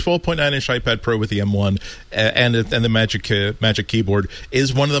iPad, my 12.9-inch iPad Pro with the M1 and the Magic Keyboard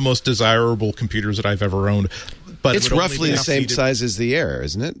is one of the most desirable computers that I've ever owned. But it's roughly the same size as the Air,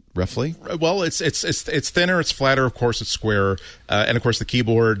 isn't it? Roughly. Well, it's thinner, it's flatter. Of course, it's square, and of course, the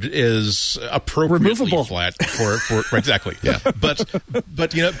keyboard is appropriately removable. Flat for exactly. Yeah.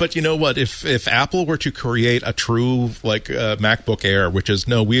 But you know what? If Apple were to create a true MacBook Air, which is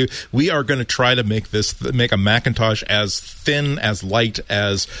we are going to try to make a Macintosh as thin, as light,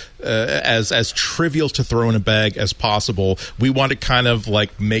 as trivial to throw in a bag as possible. We want to kind of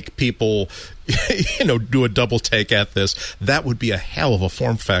make people do a double take at this. That would be a hell of a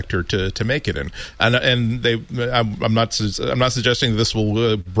form factor to make it in. And I'm not suggesting this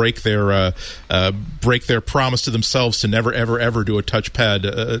will break their promise to themselves to never ever do a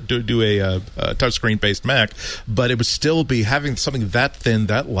touchpad do a touchscreen based Mac, but it would still be having something that thin,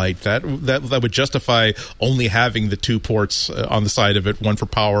 that light, that would justify only having the two ports on the side of it, one for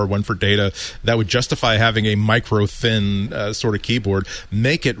power, one for data. That would justify having a micro thin sort of keyboard.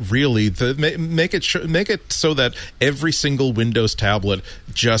 Make it really make it so that every single Windows tablet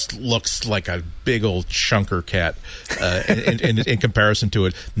just looks like a big old chunker cat in comparison to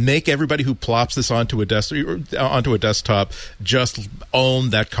it. Make everybody who plops this onto a desktop just own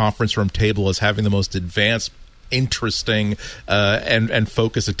that conference room table as having the most advanced, interesting and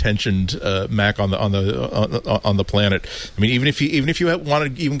focused attentioned Mac on the planet. I mean, even if you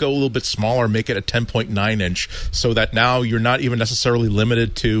want to even go a little bit smaller, make it a 10.9-inch, so that now you're not even necessarily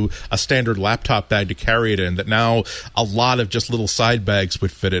limited to a standard laptop bag to carry it in. That now a lot of just little side bags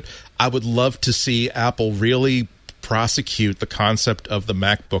would fit it. I would love to see Apple really prosecute the concept of the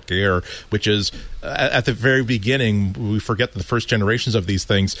MacBook Air, which is at the very beginning, we forget the first generations of these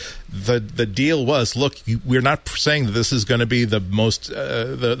things. The deal was, look, we're not saying that this is going to be the most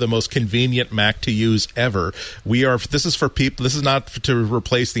convenient Mac to use ever. This is for people. This is not to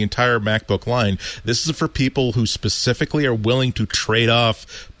replace the entire MacBook line. This is for people who specifically are willing to trade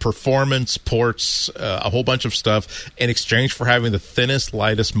off performance, ports, a whole bunch of stuff in exchange for having the thinnest,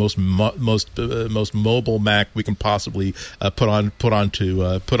 lightest, most mobile Mac we can possibly put onto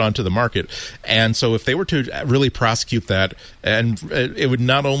the market. And so if they were to really prosecute that, and it would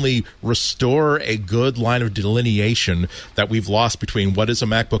not only restore a good line of delineation that we've lost between what is a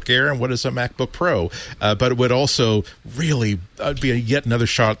MacBook Air and what is a MacBook Pro, but it would also really be yet another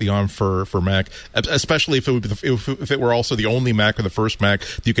shot at the arm for Mac, especially if it were also the only Mac or the first Mac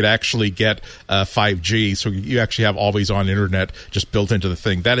you could actually get 5G, so you actually have always-on internet just built into the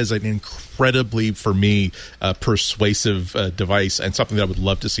thing. That is an incredibly, for me, persuasive device, and something that I would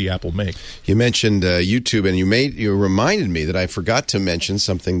love to see Apple make. You mentioned YouTube, and you reminded me that I forgot to mention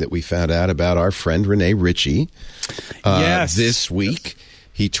something that we found out about our friend Rene Ritchie this week.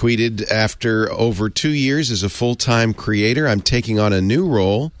 He tweeted, after over 2 years as a full-time creator, I'm taking on a new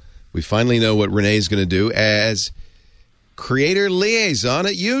role. We finally know what Rene is going to do as creator liaison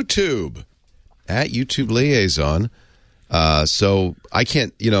at YouTube. At YouTube liaison. So I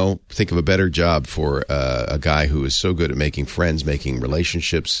can't, think of a better job for a guy who is so good at making friends, making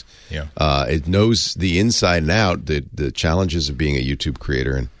relationships. Yeah. It knows the inside and out, the challenges of being a YouTube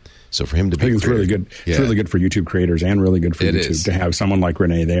creator. And so for him to be, I think it's really good. Yeah. It's really good for YouTube creators and really good for It YouTube is. to have someone like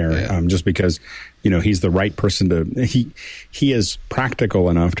Rene there. Yeah. Just because, he's the right person to. He is practical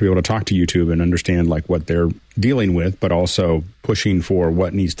enough to be able to talk to YouTube and understand what they're dealing with, but also pushing for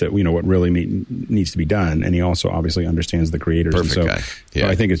what needs to, what really needs to be done. And he also obviously understands the creators. Perfect and so, guy. Yeah. So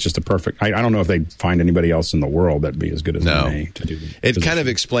I think it's just a perfect. I don't know if they find anybody else in the world that'd be as good as Renee to do the It kind of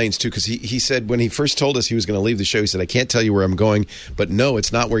explains too, because he said when he first told us he was going to leave the show, he said, "I can't tell you where I'm going, but no,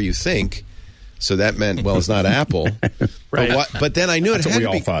 it's not where you think." So that meant, well, it's not Apple. Right. But then I knew it That's had what to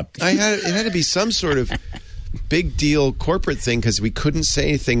we be. all thought. It had to be some sort of big deal corporate thing, because we couldn't say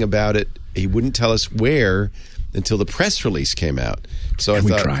anything about it. He wouldn't tell us where until the press release came out. So And I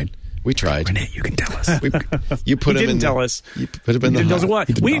we thought tried. We tried. Renee, you can tell us. You put He him in. didn't tell us. You put him in the. Doesn't hot- what?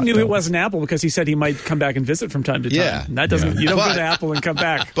 He did We not knew tell it wasn't Apple because he said he might come back and visit from time to time. Yeah. And that doesn't. You don't go But- to Apple and come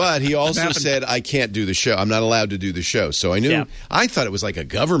back. But he also happened. said, "I can't do the show. I'm not allowed to do the show." So I knew. Yeah. I thought it was like a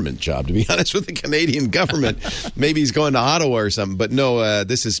government job, to be honest with the Canadian government. Maybe he's going to Ottawa or something. But no,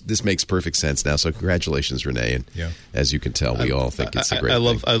 this makes perfect sense now. So congratulations, Renee. And as you can tell, we all think it's a great. I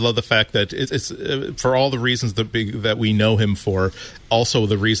love the fact that it's for all the reasons that we know him for. Also,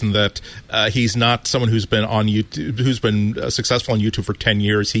 the reason that he's not someone who's been on YouTube, who's been successful on YouTube for 10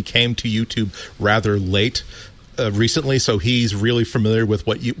 years. He came to YouTube rather late. Recently, so he's really familiar with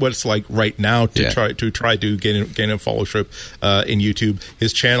what it's like right now to try to gain a followership in YouTube.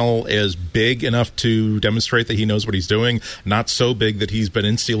 His channel is big enough to demonstrate that he knows what he's doing. Not so big that he's been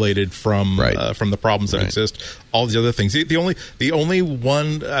insulated from the problems that exist. All the other things. The only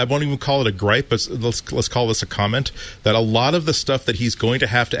one, I won't even call it a gripe, but let's call this a comment, that a lot of the stuff that he's going to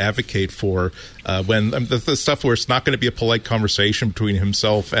have to advocate for when the stuff where it's not going to be a polite conversation between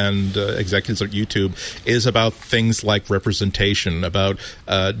himself and executives at YouTube is about things like representation, about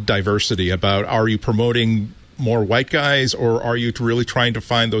diversity, about are you promoting more white guys, or are you really trying to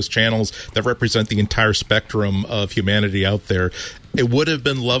find those channels that represent the entire spectrum of humanity out there? It would have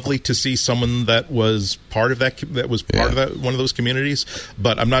been lovely to see someone that was part of that one of those communities.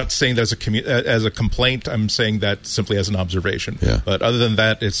 But I'm not saying that as a complaint. I'm saying that simply as an observation. Yeah. But other than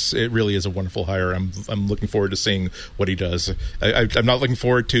that, it really is a wonderful hire. I'm looking forward to seeing what he does. I'm not looking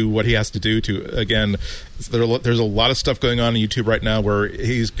forward to what he has to do to, again, there's a lot of stuff going on YouTube right now where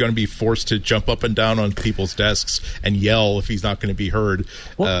he's going to be forced to jump up and down on people's desks and yell if he's not going to be heard,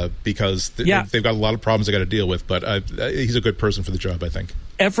 because they've got a lot of problems they got to deal with. But he's a good person for the job, I think.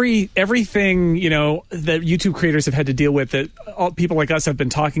 Everything that YouTube creators have had to deal with, that people like us have been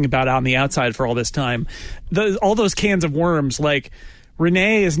talking about out on the outside for all this time, all those cans of worms, like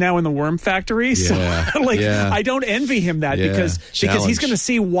Renee is now in the worm factory. So I don't envy him that because he's going to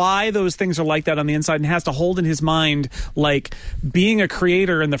see why those things are like that on the inside and has to hold in his mind like being a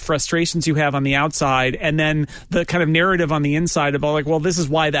creator and the frustrations you have on the outside, and then the kind of narrative on the inside about like, well, this is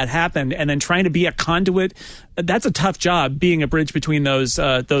why that happened, and then trying to be a conduit. That's a tough job, being a bridge between those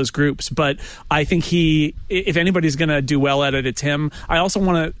groups. But I think if anybody's going to do well at it, it's him. I also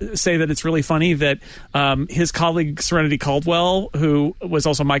want to say that it's really funny that his colleague Serenity Caldwell, who was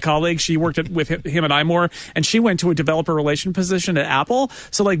also my colleague, she worked with him at iMore, and she went to a developer relation position at Apple.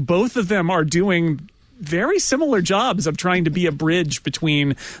 So like both of them are doing very similar jobs of trying to be a bridge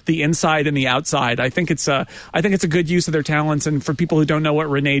between the inside and the outside. I think it's a good use of their talents. And for people who don't know what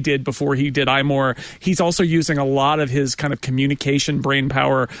Renee did before he did iMore, he's also using a lot of his kind of communication brain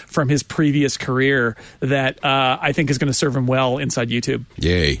power from his previous career that I think is going to serve him well inside YouTube.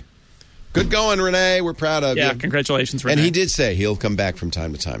 Yay. Good going, Renee. We're proud of you. Yeah, congratulations, Renee. And he did say he'll come back from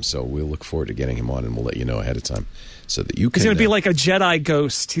time to time, so we'll look forward to getting him on, and we'll let you know ahead of time so that you can. He's going to be like a Jedi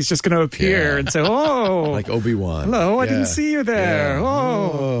ghost. He's just going to appear and say, "Oh, like Obi-Wan. Hello, I didn't see you there." Yeah.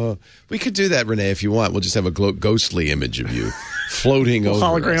 Oh, we could do that, Renee, if you want. We'll just have a ghostly image of you floating over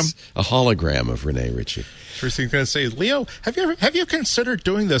hologram. us. A hologram of Renee Ritchie. First thing I'm going to say, Leo, have you considered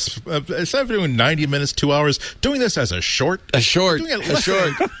doing this instead of doing 90 minutes, 2 hours, doing this as a short? A short.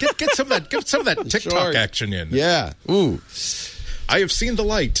 Get some of that TikTok action in. Yeah. Ooh. I have seen the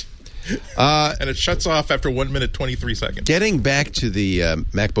light. And it shuts off after 1 minute, 23 seconds. Getting back to the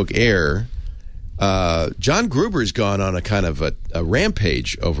MacBook Air, John Gruber's gone on a kind of a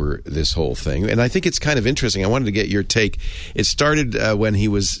rampage over this whole thing, and I think it's kind of interesting. I wanted to get your take. It started when he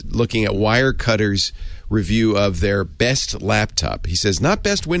was looking at Wirecutter's review of their best laptop. He says, not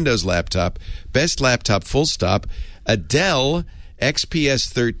best Windows laptop, best laptop, full stop, a Dell XPS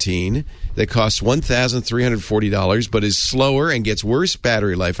 13 that costs $1,340 but is slower and gets worse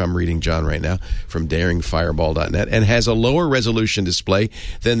battery life. I'm reading John right now from daringfireball.net, and has a lower resolution display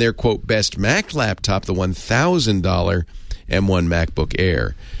than their, quote, best Mac laptop, the $1,000 M1 MacBook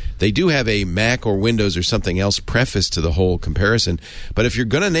Air. They do have a Mac or Windows or something else preface to the whole comparison, but if you're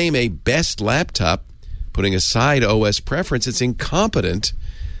going to name a best laptop, putting aside OS preference, it's incompetent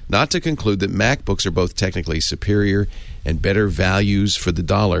not to conclude that MacBooks are both technically superior and better values for the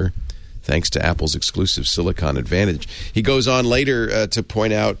dollar thanks to Apple's exclusive silicon advantage. He goes on later to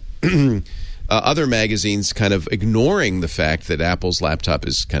point out other magazines kind of ignoring the fact that Apple's laptop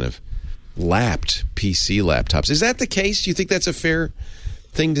is kind of lapped PC laptops. Is that the case? Do you think that's a fair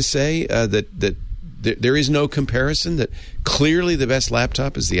thing to say, that there is no comparison, that clearly the best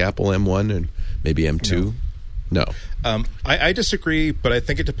laptop is the Apple M1 and maybe M2? No. I disagree, but I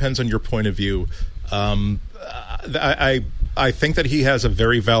think it depends on your point of view. I think that he has a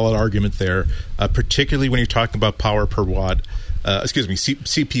very valid argument there, particularly when you're talking about power per watt.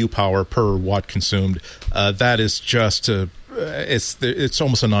 CPU power per watt consumed. That is just it's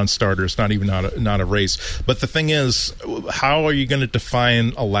almost a non-starter. It's not even not a race. But the thing is, how are you going to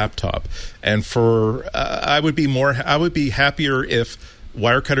define a laptop? And I would be happier if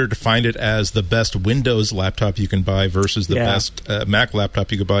Wirecutter defined it as the best Windows laptop you can buy versus the best Mac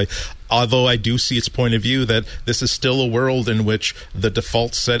laptop you could buy. Although I do see its point of view that this is still a world in which the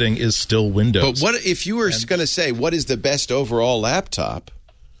default setting is still Windows. But what if you were going to say what is the best overall laptop?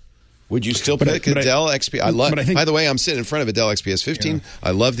 Would you still pick a Dell XPS? By the way, I'm sitting in front of a Dell XPS 15. Yeah.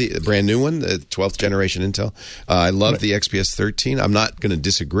 I love the brand new one, the 12th generation Intel. I love the XPS 13. I'm not going to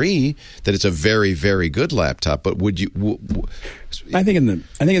disagree that it's a very, very good laptop. But would you? I think in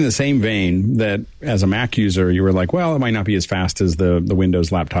the same vein that as a Mac user, you were like, well, it might not be as fast as the Windows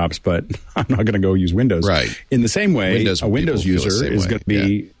laptops, but I'm not going to go use Windows. Right. In the same way, a Windows user is going to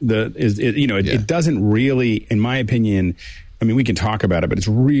be it doesn't really, in my opinion. I mean, we can talk about it, but it's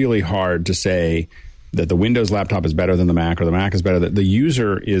really hard to say that the Windows laptop is better than the Mac or the Mac is better. The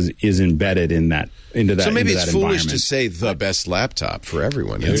user is embedded into that. So maybe it's foolish to say the best laptop for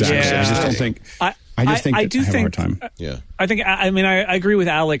everyone. Exactly. Yeah. I just don't think. I have a hard time. Yeah. I agree with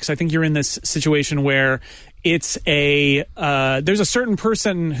Alex. I think you're in this situation where it's there's a certain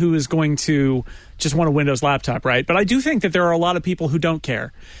person who is going to just want a Windows laptop, right? But I do think that there are a lot of people who don't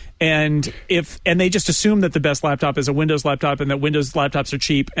care. And they just assume that the best laptop is a Windows laptop and that Windows laptops are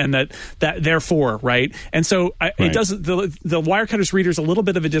cheap and that therefore, right? And so it does the Wirecutter's readers a little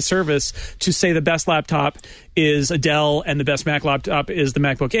bit of a disservice to say the best laptop is a Dell and the best Mac laptop is the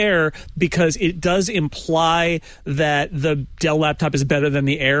MacBook Air, because it does imply that the Dell laptop is better than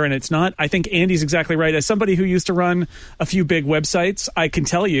the Air, and it's not. I think Andy's exactly right. As somebody who used to run a few big websites, I can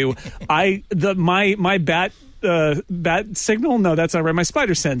tell you, my bat signal? No, that's not right. My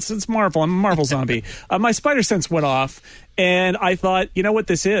spider sense. It's Marvel. I'm a Marvel zombie. My spider sense went off, and I thought, you know what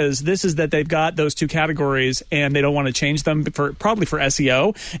this is? This is that they've got those two categories, and they don't want to change them probably for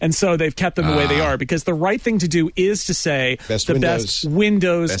SEO, and so they've kept them the way they are, because the right thing to do is to say best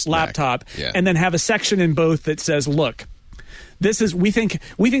Windows laptop, and then have a section in both that says, look, this is we think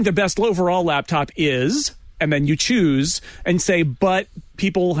the best overall laptop is. And then you choose and say, but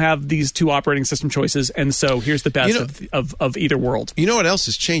people have these two operating system choices, and so here's the best of either world. You know what else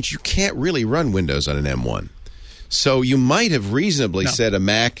has changed? You can't really run Windows on an M1. So you might have reasonably said a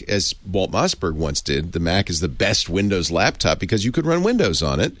Mac, as Walt Mossberg once did, the Mac is the best Windows laptop because you could run Windows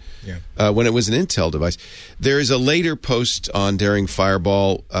on it when it was an Intel device. There is a later post on Daring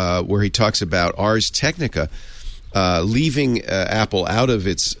Fireball where he talks about Ars Technica leaving Apple out of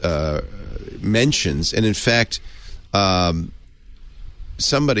its mentions, and in fact he's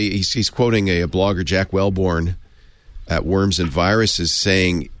quoting a blogger, Jack Wellborn at Worms and Viruses,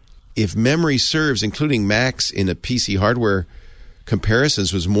 saying if memory serves, including Macs in a PC hardware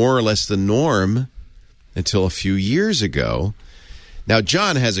comparisons was more or less the norm until a few years ago. Now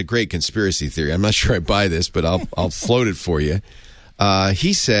John has a great conspiracy theory. I'm not sure I buy this, but I'll float it for you.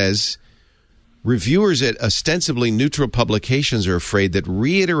 He says reviewers at ostensibly neutral publications are afraid that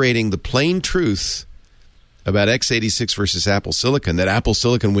reiterating the plain truth about x86 versus Apple Silicon, that Apple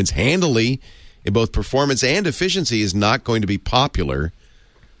Silicon wins handily in both performance and efficiency, is not going to be popular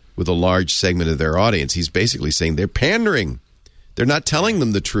with a large segment of their audience. He's basically saying they're pandering. They're not telling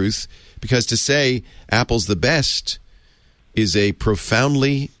them the truth, because to say Apple's the best is a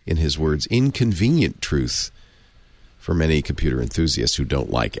profoundly, in his words, inconvenient truth for many computer enthusiasts who don't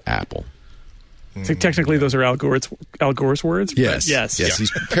like Apple. So technically, those are Al Gore's words. Yes. He's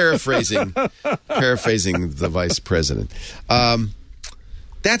paraphrasing the vice president.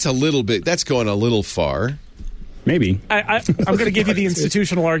 That's going a little far. Maybe. I'm going to give you the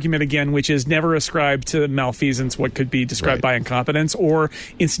institutional argument again, which is never ascribe to malfeasance what could be described by incompetence, or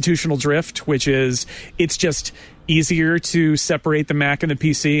institutional drift, which is it's just easier to separate the Mac and the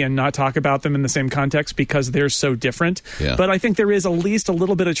PC and not talk about them in the same context because they're so different. Yeah. But I think there is at least a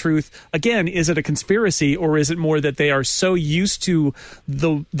little bit of truth. Again, is it a conspiracy, or is it more that they are so used to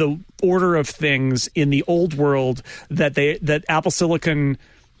the order of things in the old world that Apple Silicon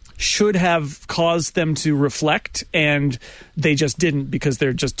should have caused them to reflect, and they just didn't because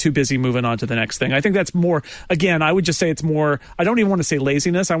they're just too busy moving on to the next thing. I think that's more, again, I would just say it's more, I don't even want to say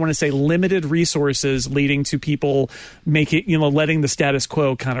laziness. I want to say limited resources leading to people letting the status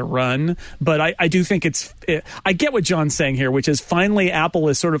quo kind of run. But I do think I get what John's saying here, which is finally Apple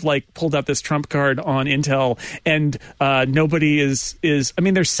is sort of like pulled out this trump card on Intel, and nobody is I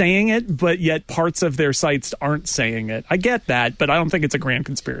mean, they're saying it, but yet parts of their sites aren't saying it. I get that, but I don't think it's a grand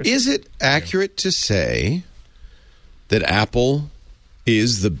conspiracy. Is it accurate to say that Apple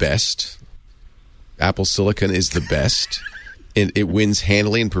is the best? Apple Silicon is the best, and it wins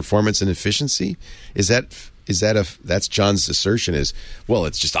handily in performance and efficiency? That's John's assertion is, well,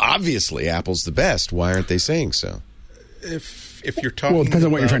 it's just obviously Apple's the best. Why aren't they saying so? If you're talking, well, it depends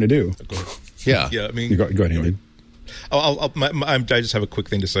on what you're trying to do. Yeah. I mean, go ahead, Andy. I just have a quick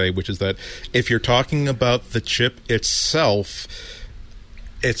thing to say, which is that if you're talking about the chip itself,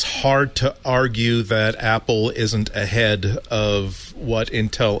 it's hard to argue that Apple isn't ahead of what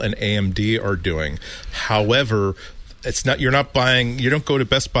Intel and AMD are doing. However, you don't go to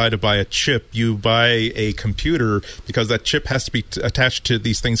Best Buy to buy a chip. You buy a computer because that chip has to be attached to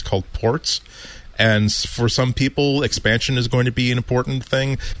these things called ports. And for some people, expansion is going to be an important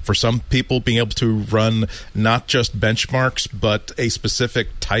thing. For some people, being able to run not just benchmarks, but a specific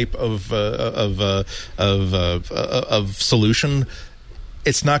type of solution.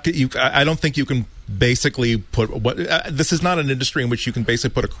 It's not. I don't think you can basically put this is not an industry in which you can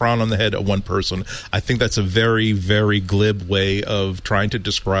basically put a crown on the head of one person. I think that's a very, very glib way of trying to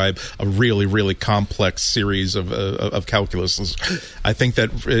describe a really, really complex series of calculuses. I think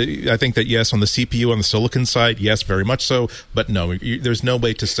that yes, on the CPU, on the silicon side, yes, very much so. But no, there's no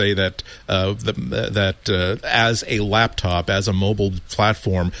way to say that as a laptop, as a mobile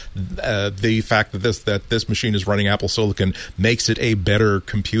platform, the fact that this machine is running Apple Silicon makes it a better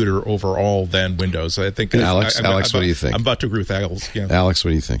computer overall than Windows. I think. Alex, what do you think? I'm about to agree with Alex. Yeah. Alex, what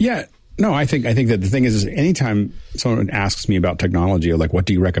do you think? Yeah. No, I think that the thing is anytime someone asks me about technology, or like, what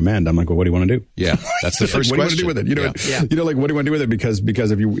do you recommend? I'm like, well, what do you want to do? Yeah, that's the first what question. What do you want to do with it? Like, what do you want to do with it?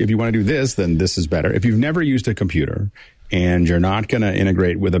 Because if you want to do this, then this is better. If you've never used a computer and you're not going to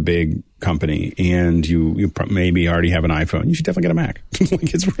integrate with a big company, and you maybe already have an iPhone, you should definitely get a Mac.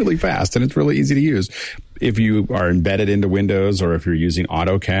 Like, it's really fast and it's really easy to use. If you are embedded into Windows, or if you're using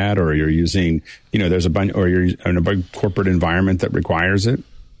AutoCAD, or you're using, there's a bunch, or you're in a big corporate environment that requires it,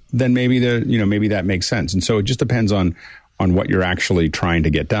 then maybe that makes sense. And so it just depends on what you're actually trying to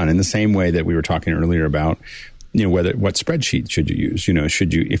get done. In the same way that we were talking earlier about, what spreadsheet should you use?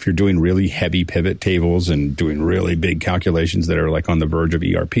 If you're doing really heavy pivot tables and doing really big calculations that are like on the verge of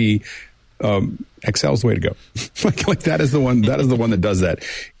ERP, Excel's the way to go. like that is the one that does that.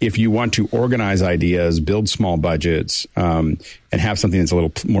 If you want to organize ideas, build small budgets, and have something that's a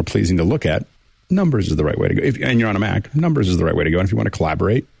little more pleasing to look at, Numbers is the right way to go. And you're on a Mac, Numbers is the right way to go. And if you want to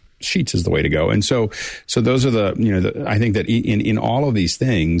collaborate, Sheets is the way to go. And so those are I think that in all of these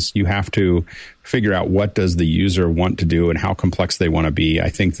things, you have to figure out what does the user want to do and how complex they want to be. I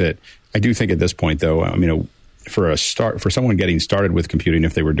do think at this point, though, for someone getting started with computing,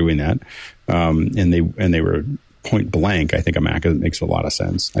 if they were doing that, and they were point blank, I think a Mac makes a lot of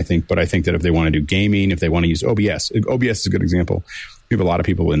sense. I think that if they want to do gaming, if they want to use OBS is a good example. We have a lot of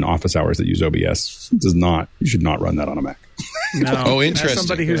people in office hours that use OBS. You should not run that on a Mac. No. Oh, interesting. As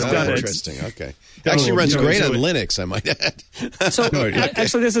somebody who's done it. Interesting. Okay. It actually runs great on Linux, I might add. So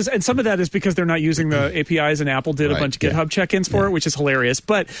actually, and some of that is because they're not using the APIs, and Apple did a bunch of GitHub check-ins for it, which is hilarious.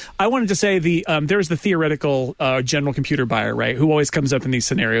 But I wanted to say there's the theoretical general computer buyer, right, who always comes up in these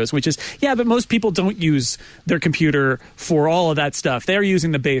scenarios, which is, but most people don't use their computer for all of that stuff. They're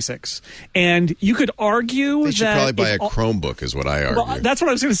using the basics. And you could argue they should probably buy a Chromebook is what I argue. Well, that's what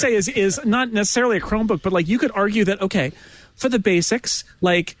I was going to say is not necessarily a Chromebook, but like you could argue that, okay, for the basics,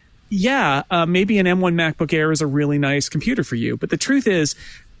 like, maybe an M1 MacBook Air is a really nice computer for you. But the truth is,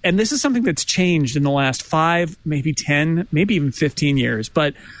 and this is something that's changed in the last 5, maybe 10, maybe even 15 years,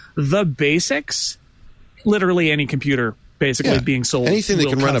 but the basics, literally any computer basically being sold. Anything that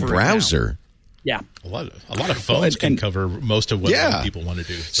can run a browser. Yeah. A lot of phones can cover most of what people want to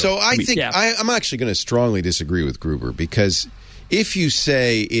do. So I think I'm actually going to strongly disagree with Gruber, because if you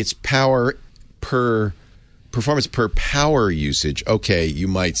say it's performance per power usage, okay, you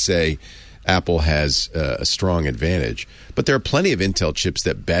might say Apple has a strong advantage, but there are plenty of Intel chips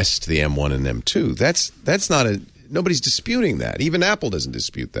that best the M1 and M2. That's not nobody's disputing that. Even Apple doesn't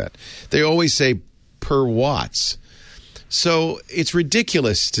dispute that. They always say per watts. So it's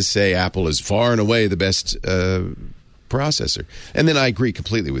ridiculous to say Apple is far and away the best processor. And then I agree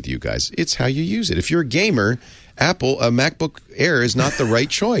completely with you guys. It's how you use it. If you're a gamer, Apple, a MacBook Air is not the right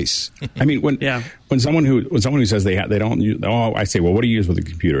choice. I mean, when someone who says they don't use, I say, well, what do you use with a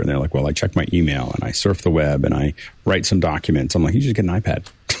computer? And they're like, well, I check my email and I surf the web and I write some documents. I'm like, you just get an iPad.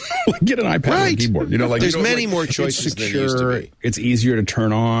 Get an iPad and a keyboard. There's many more choices than there used to be. It's easier to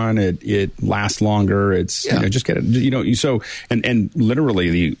turn on. It lasts longer. It's just get it. And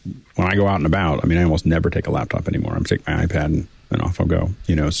literally when I go out and about, I mean, I almost never take a laptop anymore. I'm taking my iPad and off I'll go.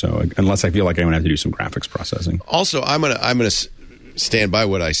 So unless I feel like I'm going to have to do some graphics processing. Also, I'm gonna stand by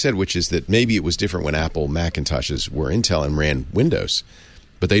what I said, which is that maybe it was different when Apple Macintoshes were Intel and ran Windows,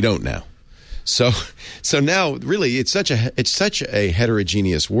 but they don't now. So now, really, it's such a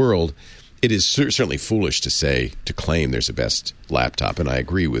heterogeneous world. It is certainly foolish to claim there's a best laptop, and I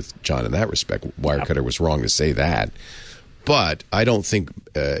agree with John in that respect. Wirecutter was wrong to say that, but I don't think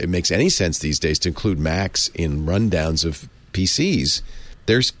it makes any sense these days to include Macs in rundowns of PCs.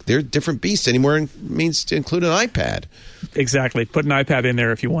 They're different beasts anymore. It means to include an iPad. Exactly. Put an iPad in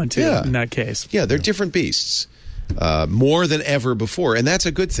there if you want to. In that case, they're different beasts. More than ever before. And that's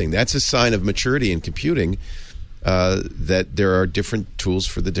a good thing. That's a sign of maturity in computing, that there are different tools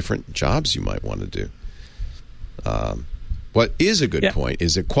for the different jobs you might want to do. What is a good point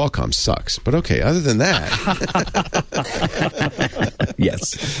is that Qualcomm sucks. But okay, other than that...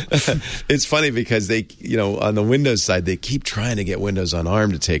 Yes. It's funny because they, on the Windows side, they keep trying to get Windows on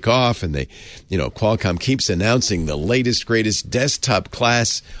ARM to take off. And Qualcomm keeps announcing the latest, greatest desktop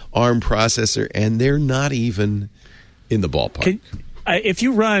class ARM processor. And they're not even in the ballpark. If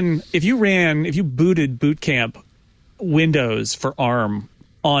you booted Boot Camp Windows for ARM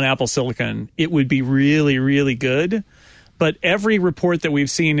on Apple Silicon, it would be really, really good. But every report that we've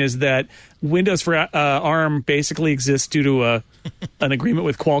seen is that Windows for ARM basically exists due to an agreement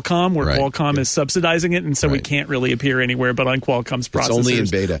with Qualcomm, where Qualcomm is subsidizing it, and so we can't really appear anywhere but on Qualcomm's processors. It's only in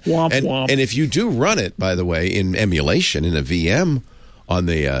beta. Womp. And if you do run it, by the way, in emulation, in a VM on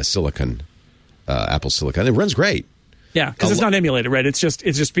the Apple Silicon, it runs great. Yeah, because it's not emulated, right? It's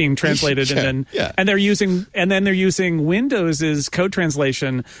just being translated, and they're using Windows's code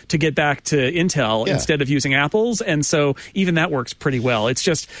translation to get back to Intel instead of using Apple's, and so even that works pretty well. It's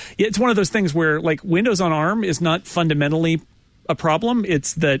one of those things where Windows on ARM is not fundamentally a problem.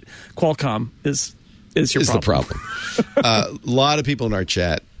 It's that Qualcomm is your problem. The problem. A lot of people in our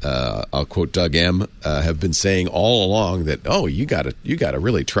chat, I'll quote Doug M, have been saying all along that you got to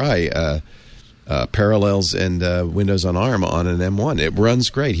really try. Parallels and Windows on ARM on an M1. It runs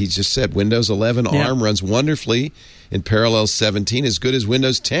great. He just said Windows 11 ARM runs wonderfully in Parallels 17, as good as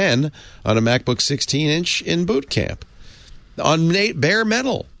Windows 10 on a MacBook 16-inch in Boot Camp on bare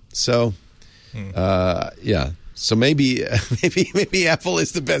metal. So, So maybe Apple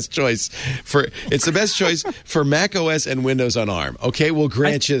is the best choice for Mac OS and Windows on ARM. Okay, we'll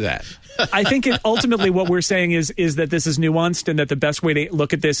grant you that. I think ultimately what we're saying is that this is nuanced, and that the best way to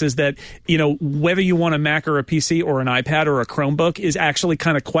look at this is that, whether you want a Mac or a PC or an iPad or a Chromebook is actually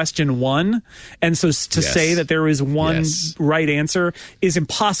kind of question one. And so to say that there is one right answer is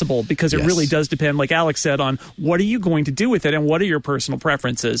impossible, because it really does depend, like Alex said, on what are you going to do with it and what are your personal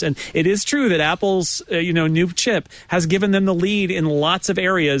preferences. And it is true that Apple's new chip has given them the lead in lots of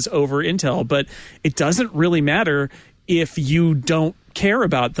areas over Intel, but it doesn't really matter if you don't care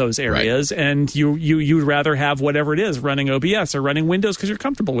about those areas, and you'd rather have whatever it is running OBS or running Windows because you're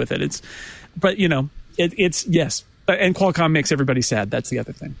comfortable with it. It's yes. And Qualcomm makes everybody sad. That's the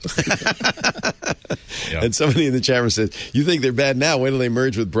other thing. And somebody in the chat room says, you think they're bad now, wait till they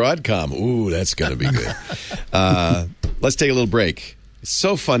merge with Broadcom. Ooh, that's going to be good. Let's take a little break. It's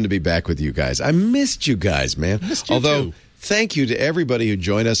so fun to be back with you guys. I missed you guys, man. Although, thank you to everybody who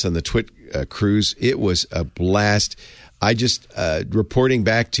joined us on the Twit cruise. It was a blast. I just, reporting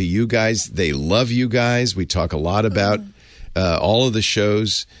back to you guys, they love you guys. We talk a lot about all of the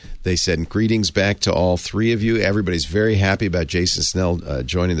shows. They send greetings back to all three of you. Everybody's very happy about Jason Snell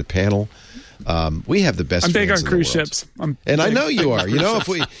joining the panel. We have the best. I'm big on fans in cruise the world. ships, and I know you are.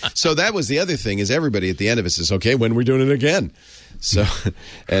 So that was the other thing, is everybody at the end of it says, "Okay, when are we doing it again?" So,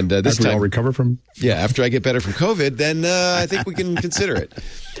 and this after time, we all recover from after I get better from COVID, then I think we can consider it.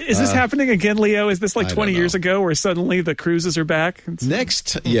 Is this happening again, Leo? Is this like 20 years ago, where suddenly the cruises are back?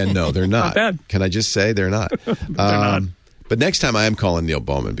 No, they're not. Not bad. Can I just say they're not? They're not. But next time I am calling Neil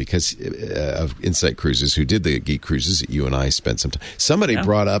Bowman, because of Insight Cruises, who did the Geek Cruises that you and I spent some time. Somebody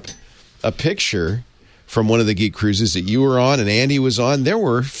brought up a picture from one of the Geek Cruises that you were on and Andy was on. There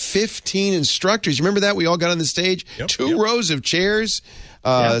were 15 instructors. You remember that? We all got on the stage. Two rows of chairs.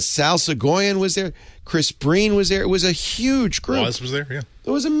 Sal Segoyan was there. Chris Breen was there. It was a huge group. Woz was there, yeah. It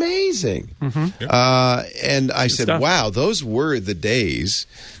was amazing. Mm-hmm. And I said, wow, those were the days.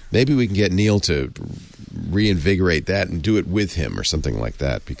 Maybe we can get Neil to reinvigorate that and do it with him or something like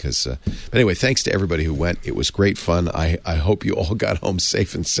that. Because but anyway, thanks to everybody who went. It was great fun. I hope you all got home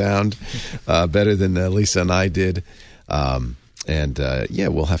safe and sound, better than Lisa and I did.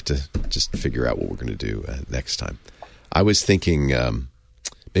 We'll have to just figure out what we're going to do next time. I was thinking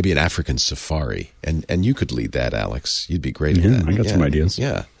maybe an African safari, and you could lead that, Alex. You'd be great at that. I got some ideas.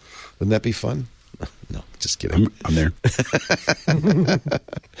 Yeah. Wouldn't that be fun? No, just kidding. I'm there.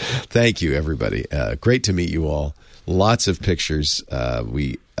 Thank you, everybody. Great to meet you all. Lots of pictures. I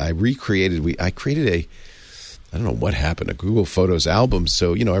created I don't know what happened, a Google Photos album,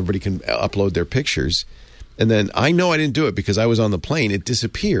 so everybody can upload their pictures. And then I know I didn't do it because I was on the plane. It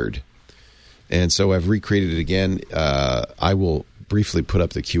disappeared. And so I've recreated it again. I will briefly put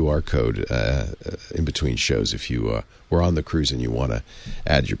up the QR code in between shows if you were on the cruise and you want to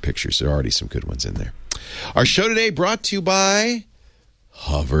add your pictures. There are already some good ones in there. Our show today brought to you by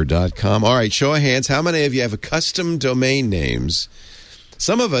Hover.com. All right, show of hands. How many of you have custom domain names?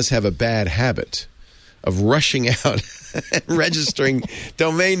 Some of us have a bad habit of rushing out and registering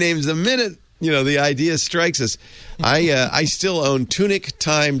domain names the minute the idea strikes us. I still own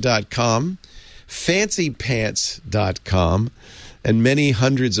tunictime.com, fancypants.com, and many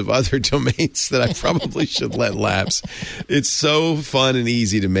hundreds of other domains that I probably should let lapse. It's so fun and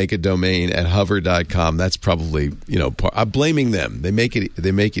easy to make a domain at hover.com. That's probably, I'm blaming them. They make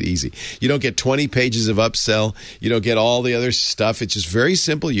it easy. You don't get 20 pages of upsell. You don't get all the other stuff. It's just very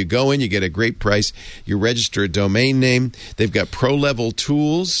simple. You go in, you get a great price. You register a domain name. They've got pro-level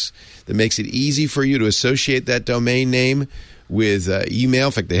tools that makes it easy for you to associate that domain name with email.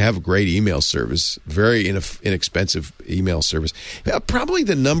 In fact, they have a great email service, very inexpensive email service. Probably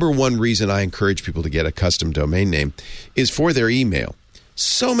the number one reason I encourage people to get a custom domain name is for their email.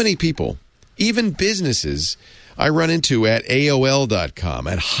 So many people, even businesses, I run into at AOL.com,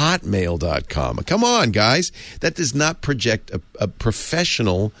 at Hotmail.com. Come on, guys. That does not project a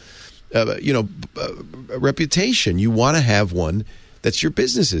professional reputation. You want to have one that's your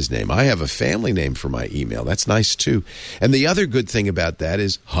business's name. I have a family name for my email. That's nice, too. And the other good thing about that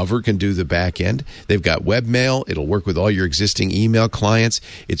is Hover can do the back end. They've got webmail. It'll work with all your existing email clients.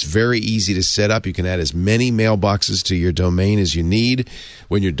 It's very easy to set up. You can add as many mailboxes to your domain as you need.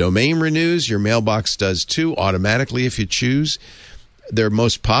 When your domain renews, your mailbox does, too, automatically if you choose. Their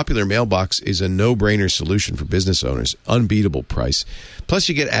most popular mailbox is a no-brainer solution for business owners. Unbeatable price. Plus,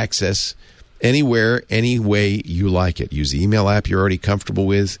 you get access anywhere, any way you like it. Use the email app you're already comfortable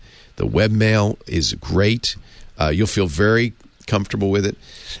with. The webmail is great. You'll feel very comfortable with it.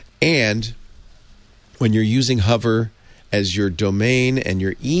 And when you're using Hover as your domain and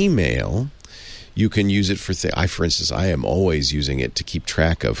your email, you can use it for for instance, I am always using it to keep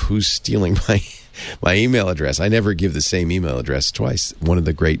track of who's stealing my email address. I never give the same email address twice. One of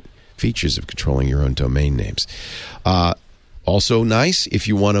the great features of controlling your own domain names. Also nice, if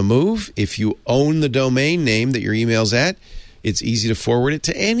you want to move, if you own the domain name that your email's at, it's easy to forward it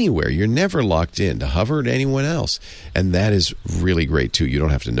to anywhere. You're never locked in to Hover or to anyone else. And that is really great, too. You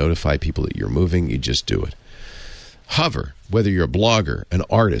don't have to notify people that you're moving. You just do it. Hover, whether you're a blogger, an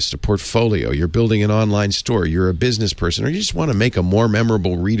artist, a portfolio, you're building an online store, you're a business person, or you just want to make a more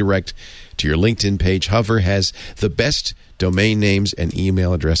memorable redirect to your LinkedIn page, Hover has the best domain names and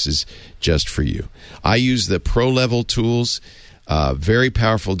email addresses just for you. I use the pro-level tools, very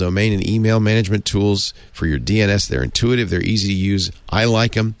powerful domain and email management tools for your DNS. They're intuitive. They're easy to use. I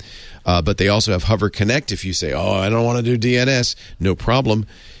like them. But they also have Hover Connect. If you say, I don't want to do DNS, no problem.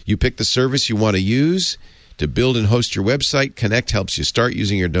 You pick the service you want to use to build and host your website. Connect helps you start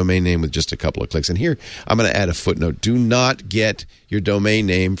using your domain name with just a couple of clicks. And here, I'm going to add a footnote. Do not get your domain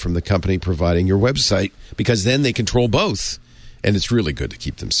name from the company providing your website, because then they control both. And it's really good to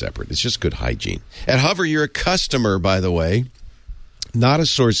keep them separate. It's just good hygiene. At Hover, you're a customer, by the way, not a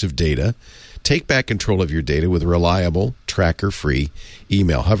source of data. Take back control of your data with reliable, tracker-free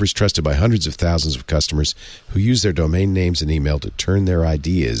email. Hover's trusted by hundreds of thousands of customers who use their domain names and email to turn their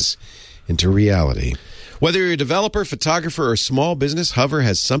ideas into reality. Whether you're a developer, photographer, or small business, Hover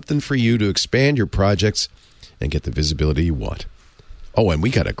has something for you to expand your projects and get the visibility you want. Oh, and we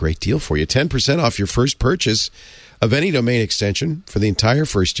got a great deal for you. 10% off your first purchase of any domain extension for the entire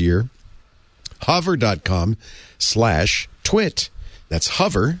first year. Hover.com/twit. That's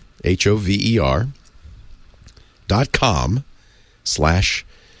Hover,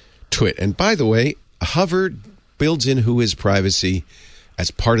 HOVER.com/twit. And by the way, Hover builds in Whois privacy as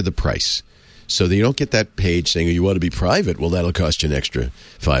part of the price. So that you don't get that page saying, you want to be private? Well, that'll cost you an extra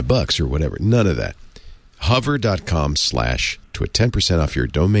 $5 or whatever. None of that. Hover.com/twit. 10% off your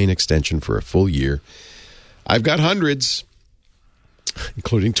domain extension for a full year. I've got hundreds.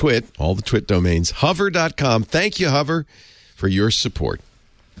 including Twit, all the Twit domains. Hover.com. Thank you, Hover, for your support.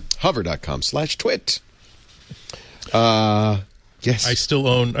 Hover.com/twit. Yes. I still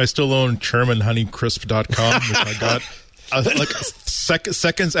own ChermanHoneyCrisp.com, which I got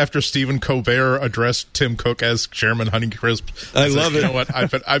seconds after Stephen Colbert addressed Tim Cook as Chairman Honeycrisp. I love it. You know what? I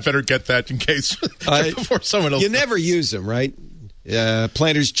better get that in case before someone else. You never use them, right?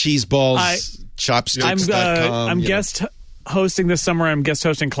 Planters, cheese balls, chopsticks.com. I'm guest hosting this summer. I'm guest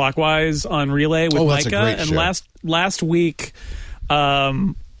hosting Clockwise on Relay with that's Micah. a great and show. last week,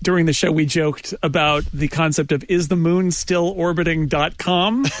 during the show, we joked about the concept of is the moon still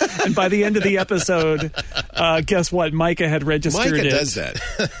orbiting.com? And by the end of the episode, guess what? Micah had registered Micah it. does that.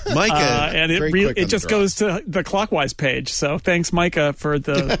 Micah, and it just goes to the Clockwise page. So thanks, Micah, for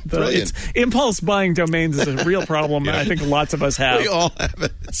the Brilliant. impulse buying domains is a real problem. I think lots of us have. We all have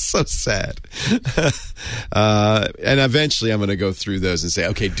it. It's so sad. And eventually I'm going to go through those and say,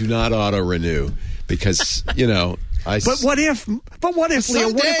 okay, do not auto-renew because, But what if, Leah, what if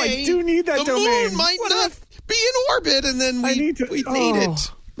I do need that domain? The moon might not be in orbit, and then we need it. We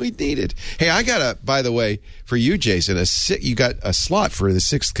need it. Hey, I got by the way, for you, Jason, you got a slot for the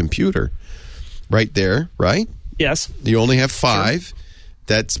 6th computer right there, right? Yes. You only have 5. Sure.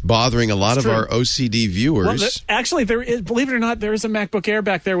 That's bothering a lot of our OCD viewers. Well, actually, there is, believe it or not, there is a MacBook Air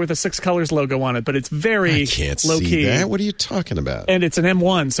back there with a 6 Colors logo on it, but it's very I can't low see key. that. What are you talking about? And it's an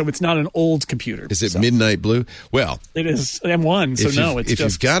M1, so it's not an old computer. Is it midnight blue? Well, it is M1, so it's if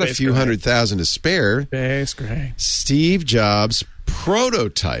just you've got a few gray. 100,000 to spare, Space gray. Steve Jobs'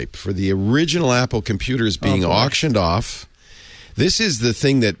 prototype for the original Apple computer is being auctioned off. This is the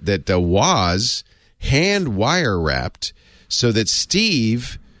thing that was hand wire wrapped so that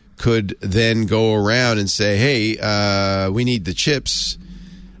Steve could then go around and say, hey, we need the chips.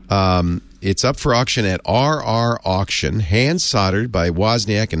 It's up for auction at RR Auction, hand soldered by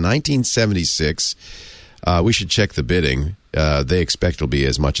Wozniak in 1976. We should check the bidding. They expect it'll be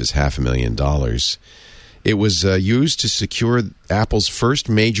as much as $500,000. It was used to secure Apple's first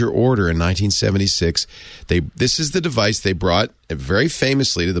major order in 1976. This is the device they brought very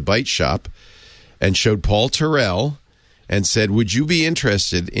famously to the Byte Shop and showed Paul Terrell and said, would you be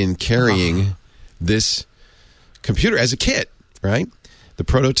interested in carrying this computer as a kit, right? The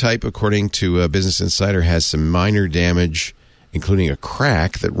prototype, according to Business Insider, has some minor damage, including a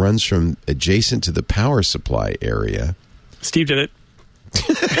crack that runs from adjacent to the power supply area. Steve did it.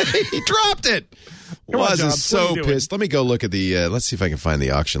 He dropped it. Woz is so pissed. Let me go look at the, let's see if I can find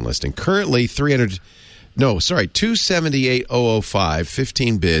the auction listing. Currently, 278,005,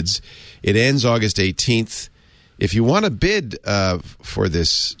 15 bids. It ends August 18th. If you want to bid for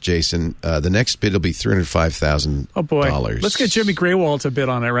this, Jason, the next bid will be $305,000. Oh, boy. Let's get Jimmy Graywall to bid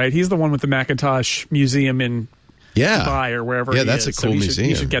on it, right? He's the one with the Macintosh Museum in Dubai or wherever. Yeah, that's a cool museum.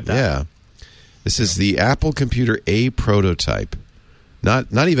 You should get that. Yeah. This is the Apple Computer A prototype.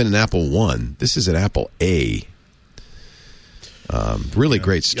 Not even an Apple I. This is an Apple A. Really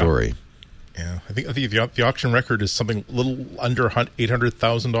great story. Yeah, I think the auction record is something a little under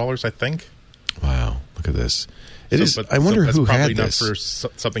 $800,000. I think. Wow, look at this! I wonder who had this. Probably not for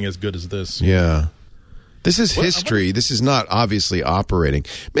something as good as this. Yeah, this is history. This is not obviously operating.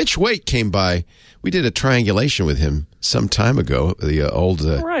 Mitch Waite came by. We did a triangulation with him some time ago. The old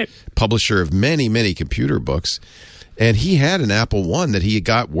publisher of many, many computer books. And he had an Apple I that he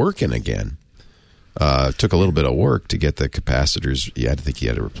got working again. Took a little bit of work to get the capacitors. Yeah, I think he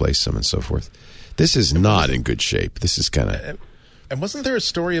had to replace some and so forth. This is not in good shape. This is kind of... And wasn't there a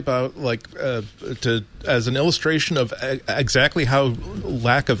story about, as an illustration of exactly how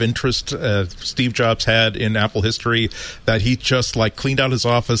lack of interest Steve Jobs had in Apple history, that he just, cleaned out his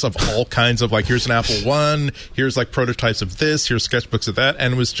office of all kinds of, here's an Apple I, here's, prototypes of this, here's sketchbooks of that,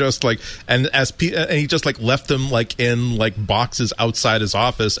 and it was just, and he just, left them, in, boxes outside his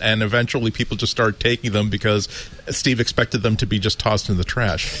office, and eventually people just started taking them because Steve expected them to be just tossed in the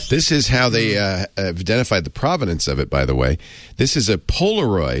trash. This is how they identified the provenance of it, by the way. This is a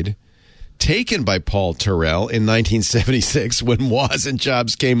Polaroid taken by Paul Terrell in 1976 when Woz and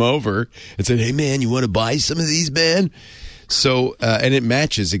Jobs came over and said, hey, man, you want to buy some of these, man? So, and it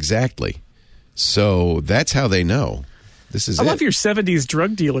matches exactly. So that's how they know. This is I love your 70s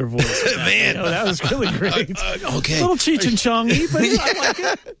drug dealer voice. Man. That was really great. Okay. A little Cheech and Chong-y, but I like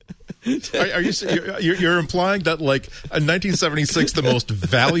it. You're implying that in 1976 the most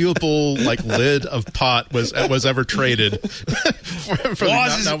valuable lid of pot was ever traded?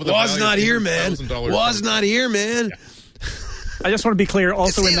 Woz not here, man. Woz not here, man. I just want to be clear.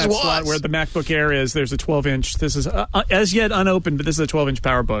 Also, in that was. slot where the MacBook Air is, there's a 12-inch. This is as yet unopened, but this is a 12-inch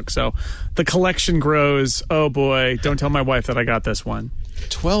PowerBook. So the collection grows. Oh boy! Don't tell my wife that I got this one.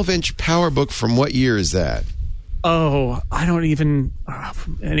 12-inch PowerBook from what year is that? Oh, I don't even.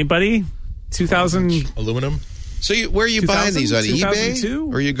 Anybody? 2000 Aluminum. So where are you buying these, on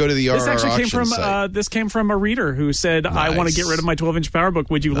eBay? Or you go to the This RR actually came auction from site? this came from a reader who said, "I want to get rid of my 12-inch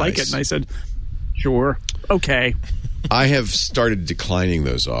PowerBook. Would you like it?" And I said, "Sure, okay." I have started declining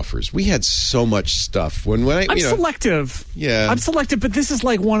those offers. We had so much stuff I'm selective. Yeah, I'm selective, but this is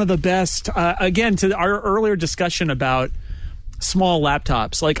like one of the best. Again, to our earlier discussion about small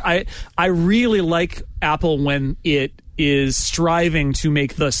laptops, like I really like Apple when it is striving to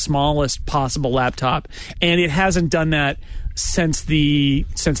make the smallest possible laptop, and it hasn't done that since the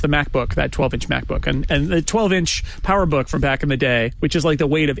MacBook, that 12-inch MacBook, and the 12-inch PowerBook from back in the day, which is like the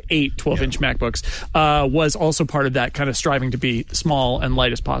weight of 8 12-inch MacBooks, was also part of that kind of striving to be small and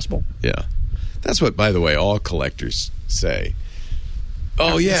light as possible. Yeah, that's what, by the way, all collectors say.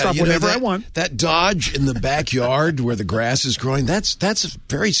 Oh yeah, whatever I want. That Dodge in the backyard where the grass is growing. That's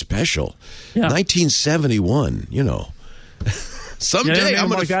very special. Yeah. 1971. Someday I'm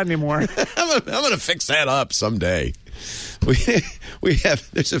like that anymore. I'm gonna fix that up someday.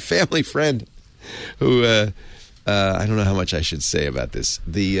 There's a family friend who I don't know how much I should say about this.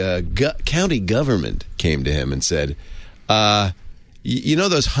 The county government came to him and said, you know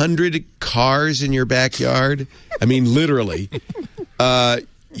those 100 cars in your backyard? I mean, literally.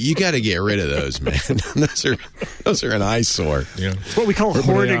 You got to get rid of those, man. those are an eyesore. Yeah. It's what we call a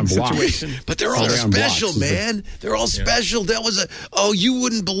hoarding situation. But they're all special, man. They're all special. That was you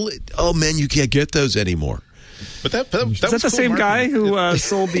wouldn't believe. Oh man, you can't get those anymore. But that is that the same guy who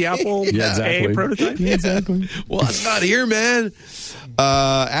sold the Apple A prototype? Yeah, exactly. Well, it's not here, man.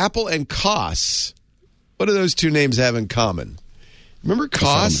 Apple and Koss. What do those two names have in common? Remember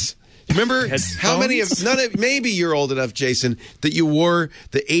Koss? Remember how many of maybe you're old enough, Jason, that you wore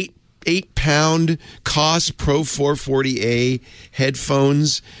the 8-pound Koss Pro 440A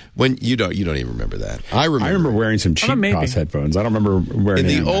headphones when you don't even remember that. I remember wearing some cheap Koss headphones. I don't remember wearing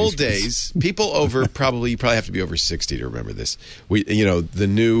in the old days. People you probably have to be over 60 to remember this. The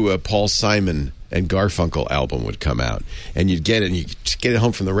new Paul Simon and Garfunkel album would come out, and you'd get it, and you'd get it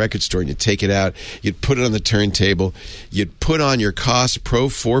home from the record store, and you'd take it out, you'd put it on the turntable, you'd put on your Koss Pro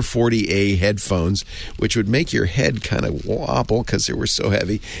 440A headphones, which would make your head kind of wobble because they were so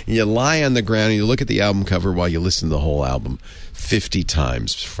heavy, and you lie on the ground, and you look at the album cover while you listen to the whole album 50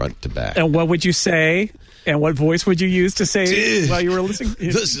 times front to back. And what would you say, and what voice would you use to say while you were listening?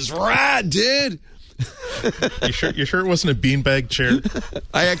 This is rad, dude! You sure it wasn't a beanbag chair?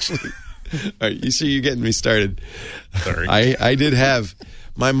 I actually... All right, you see, you're getting me started. Sorry. I did have...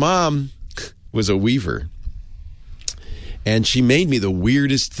 My mom was a weaver, and she made me the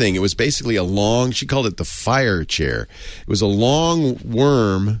weirdest thing. It was basically she called it the fire chair. It was a long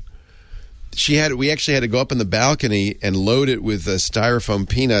worm. We actually had to go up in the balcony and load it with styrofoam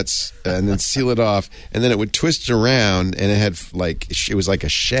peanuts and then seal it off, and then it would twist around, and it was like a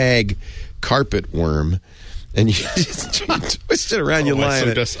shag carpet worm. And you just twist it around, you lie in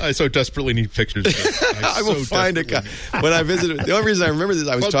it. I so desperately need pictures of this. I will find it. When I visited, the only reason I remember this,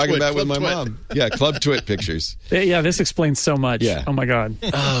 I was talking about it with my mom. Yeah, Club Twit pictures. Yeah, this explains so much. Yeah. Oh, my God.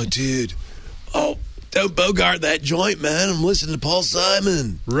 Oh, dude. Oh, don't bogart that joint, man. I'm listening to Paul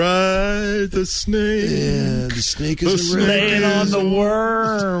Simon. Ride the snake. Yeah, the snake is laying on the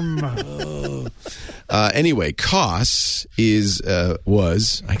worm. Anyway, Koss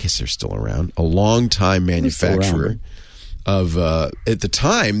was, I guess they're still around, a long-time manufacturer of, at the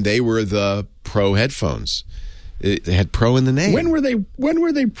time, they were the Pro headphones. They had Pro in the name. When were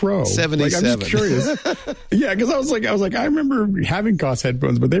they Pro? 77. I'm just curious. Yeah, because I was like, I remember having Koss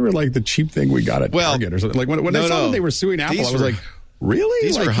headphones, but they were like the cheap thing we got at Target or something. Like when I saw that they were suing Apple, I was like, really?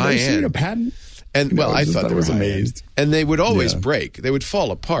 These were high end. A patent? And I thought they was were amazed. And they would always break. They would fall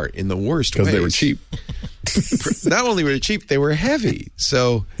apart in the worst ways. Because they were cheap. Not only were they cheap, they were heavy.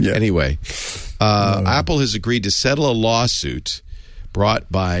 So anyway, Apple has agreed to settle a lawsuit brought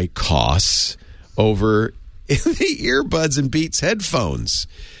by Koss over the earbuds and Beats headphones.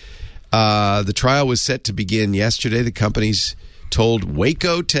 The trial was set to begin yesterday. The companies told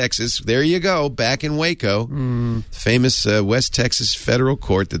Waco, Texas, there you go, back in Waco, famous West Texas federal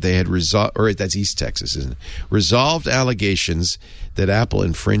court, that they had resolved, or that's East Texas, isn't it? Resolved allegations that Apple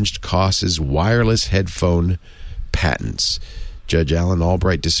infringed Koss's wireless headphone patents. Judge Alan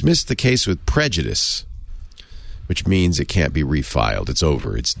Albright dismissed the case with prejudice, which means it can't be refiled. It's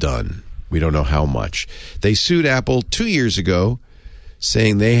over. It's done. We don't know how much. They sued Apple 2 years ago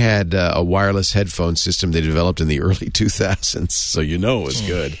saying they had a wireless headphone system they developed in the early 2000s, so it was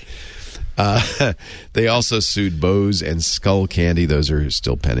good. They also sued Bose and Skullcandy. Those are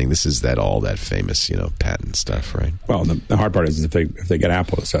still pending. This is all that famous, patent stuff, right? Well, the hard part is if they get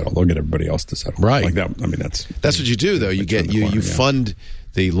Apple to settle, they'll get everybody else to settle, right? Like that. I mean, that's what you do, though. You get you fund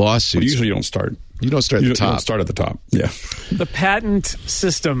the lawsuits. But usually, you don't start. You don't start at the top. You don't start at the top. Yeah. The patent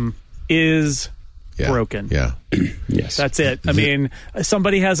system is broken. Yeah. Yes. That's it. I mean,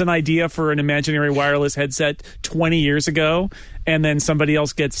 somebody has an idea for an imaginary wireless headset 20 years ago, and then somebody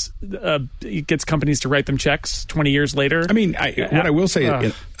else gets companies to write them checks 20 years later. I mean, what I will say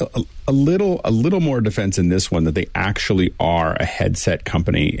is a little more defense in this one that they actually are a headset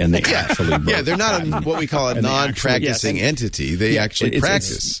company and they actually they're not what we call a non-practicing entity. They actually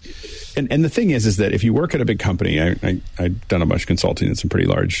practice. And the thing is that if you work at a big company, I've done a bunch of consulting in some pretty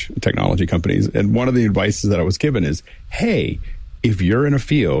large technology companies, and one of the advices that I was given is, hey, if you're in a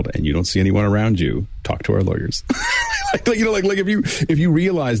field and you don't see anyone around you, talk to our lawyers. like if you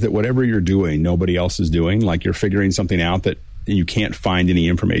realize that whatever you're doing, nobody else is doing, like you're figuring something out that you can't find any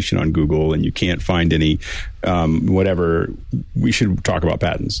information on Google and you can't find any whatever, we should talk about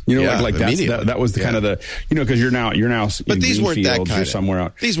patents. That was the kind of the, because you're now but these weren't that kind you're somewhere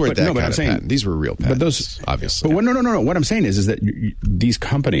out. These weren't that kind of patent. These were real patents. But those, obviously. But no. What I'm saying is that these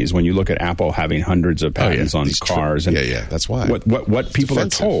companies, when you look at Apple having hundreds of patents on cars, and that's why. What people are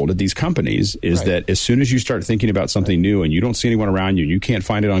told at these companies is that as soon as you start thinking about something new and you don't see anyone around you, you can't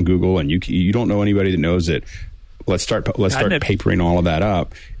find it on Google, and you don't know anybody that knows it, let's start papering all of that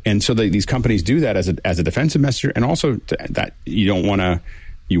up. And so these companies do that as a defensive measure, and also that you want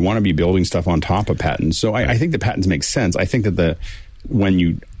to be building stuff on top of patents. So I think the patents make sense. I think that when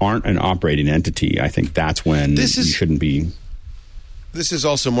you aren't an operating entity, I think that's when you shouldn't be. This is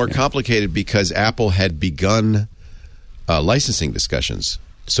also more complicated because Apple had begun licensing discussions.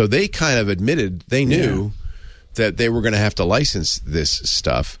 So they kind of admitted they knew that they were going to have to license this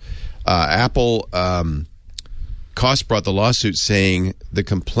stuff. Apple Koss brought the lawsuit saying the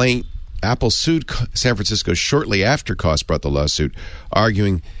complaint. Apple sued San Francisco shortly after Koss brought the lawsuit,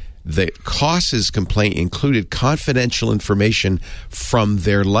 arguing that Koss's complaint included confidential information from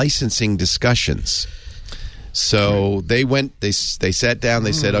their licensing discussions. So they sat down,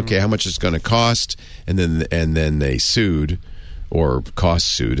 they said, okay, how much is it going to cost? And then they sued, or Koss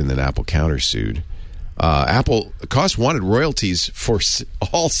sued, and then Apple countersued. Koss wanted royalties for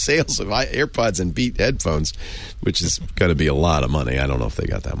all sales of AirPods and Beat headphones, which is going to be a lot of money. I don't know if they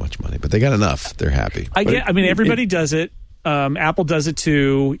got that much money, but they got enough. They're happy. Everybody does it. Apple does it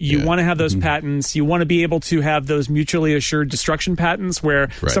too. You want to have those patents. You want to be able to have those mutually assured destruction patents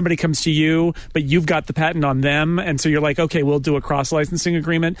where somebody comes to you, but you've got the patent on them. And so you're like, okay, we'll do a cross-licensing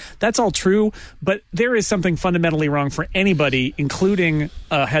agreement. That's all true. But there is something fundamentally wrong for anybody, including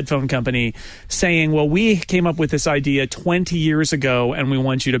a headphone company, saying, well, we came up with this idea 20 years ago and we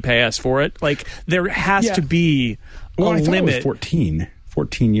want you to pay us for it. Like, there has to be a limit. It was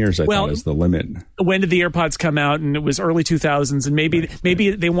 14 years, I thought, is the limit. When did the AirPods come out? And it was early 2000s. And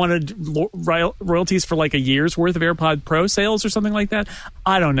maybe they wanted royalties for like a year's worth of AirPod Pro sales or something like that.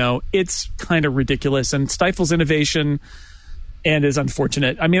 I don't know. It's kind of ridiculous and stifles innovation and is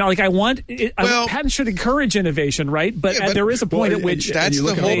unfortunate. I mean, patents should encourage innovation, right? But there is a point at which that's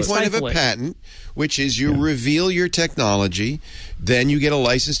the whole point of a patent, which is you reveal your technology, then you get a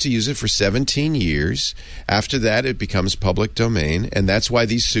license to use it for 17 years. After that, it becomes public domain, and that's why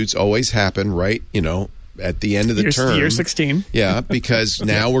these suits always happen right, at the end of the term. Year 16. Yeah, because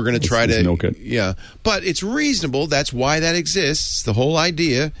now we're going to try to milk it. Yeah, but it's reasonable. That's why that exists. The whole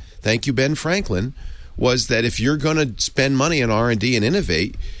idea, thank you, Ben Franklin, was that if you're going to spend money on R&D and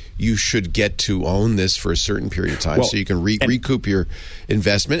innovate, you should get to own this for a certain period of time so you can recoup your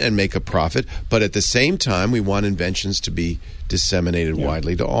investment and make a profit. But at the same time, we want inventions to be disseminated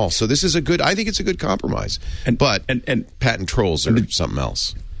widely to all. So this is I think it's a good compromise. But patent trolls are something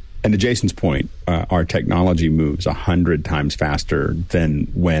else. And to Jason's point, our technology moves 100 times faster than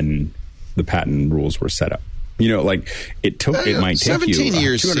when the patent rules were set up. It might take 17 you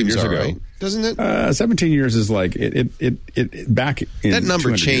years 200 years ago. Right, doesn't it? 17 years is like it back in that number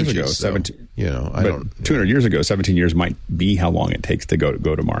 200 changes. Years ago, 17, I don't. 200 years ago, 17 years might be how long it takes to go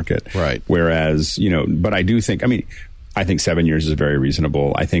to market. Right. Whereas, but I do think, I think 7 years is very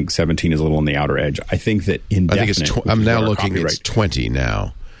reasonable. I think 17 is a little on the outer edge. I think that indefinite. I'm now looking. It's 20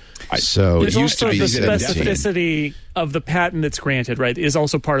 now. So it used to be the specificity of the patent that's granted, right, is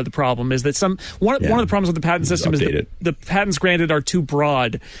also part of the problem. Is that one of the problems with the patent system is that the patents granted are too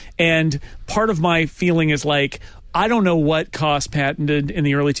broad, and part of my feeling is like, I don't know what Koss patented in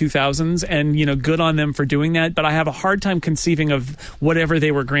the early 2000s, and, good on them for doing that, but I have a hard time conceiving of whatever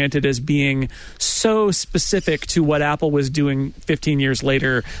they were granted as being so specific to what Apple was doing 15 years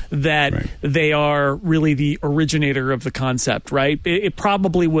later that they are really the originator of the concept, right? It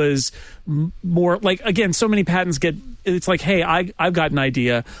probably was more like, again, so many patents it's like, hey, I've got an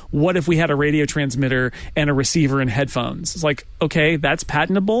idea. What if we had a radio transmitter and a receiver and headphones? It's like, okay, that's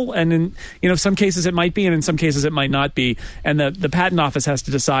patentable. And in some cases it might be, and in some cases it might not be. And the patent office has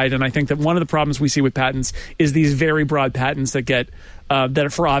to decide. And I think that one of the problems we see with patents is these very broad patents that get that are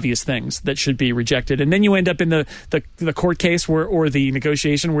for obvious things that should be rejected. And then you end up in the court case or the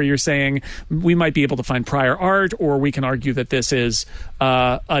negotiation where you're saying we might be able to find prior art, or we can argue that this is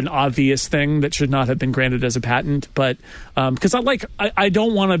an obvious thing that should not have been granted as a patent. But because I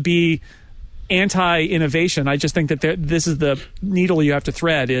don't want to be anti-innovation. I just think that this is the needle you have to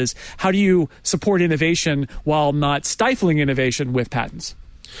thread, is how do you support innovation while not stifling innovation with patents?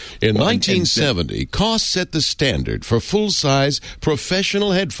 In 1970, Koss set the standard for full-size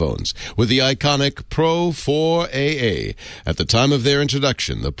professional headphones with the iconic Pro 4AA. At the time of their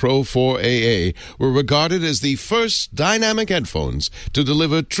introduction, the Pro 4AA were regarded as the first dynamic headphones to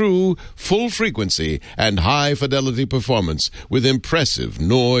deliver true full-frequency and high-fidelity performance with impressive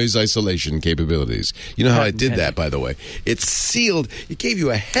noise isolation capabilities. You know how I did that, by the way? It's sealed. It gave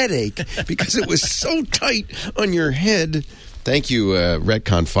you a headache because it was so tight on your head. Thank you,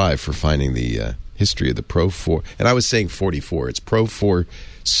 Retcon 5, for finding the history of the Pro 4. And I was saying 44. It's Pro 4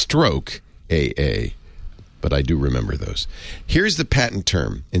 stroke AA. But I do remember those. Here's the patent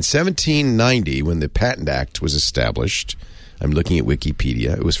term. In 1790, when the Patent Act was established, I'm looking at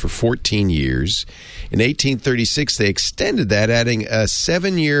Wikipedia, it was for 14 years. In 1836, they extended that, adding a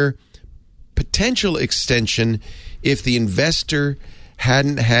 7-year potential extension if the investor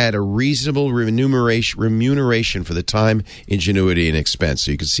hadn't had a reasonable remuneration for the time, ingenuity, and expense. So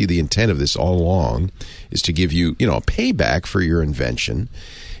you can see the intent of this all along is to give you, a payback for your invention.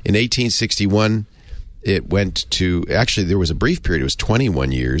 In 1861, it went to, actually there was a brief period, it was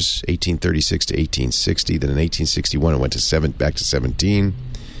 21 years, 1836 to 1860. Then in 1861, it went to back to 17.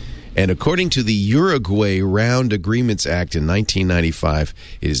 And according to the Uruguay Round Agreements Act in 1995,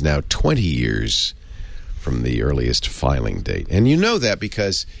 it is now 20 years from the earliest filing date. And you know that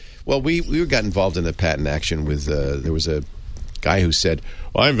because, we got involved in the patent action with, there was a guy who said,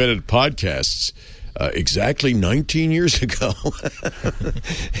 I invented podcasts exactly 19 years ago.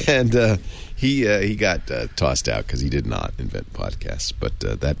 And he got tossed out because he did not invent podcasts. But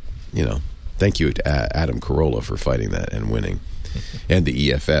thank you to Adam Carolla for fighting that and winning. And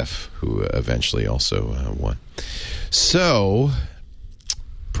the EFF, who eventually also won. So,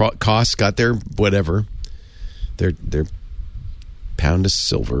 Koss got their whatever. Their pound of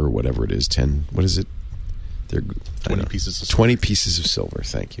silver, or whatever it is, 10, what is it? They're 20 pieces of silver. 20 pieces of silver,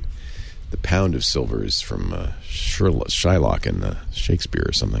 thank you. The pound of silver is from Shylock and Shakespeare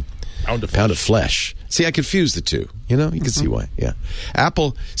or something. Pound of flesh. See, I confused the two. You can see why. Yeah.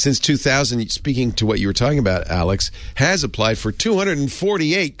 Apple, since 2000, speaking to what you were talking about, Alex, has applied for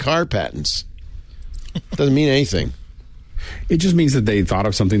 248 car patents. Doesn't mean anything. It just means that they thought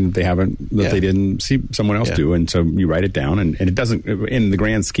of something that they didn't see someone else do, and so you write it down, and it doesn't. In the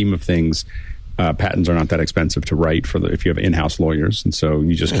grand scheme of things, patents are not that expensive to write if you have in-house lawyers, and so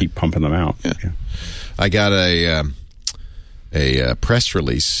you just keep pumping them out. Yeah. I got a press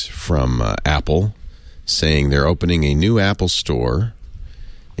release from Apple saying they're opening a new Apple store.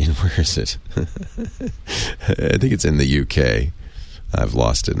 Where is it? I think it's in the UK. I've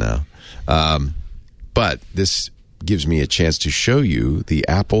lost it now, but this gives me a chance to show you the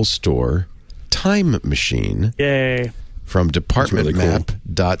Apple Store time machine. Yay. From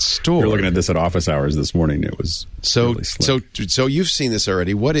departmentmap.store. We were looking at this at office hours this morning. It was really slick. So you've seen this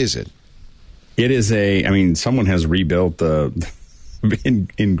already. What is it? It is someone has rebuilt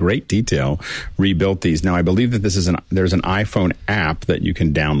in great detail, rebuilt these. Now, I believe that there's an iPhone app that you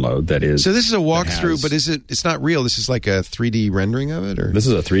can download that is... So this is a walkthrough, but it's not real. This is like a 3D rendering of it? Or this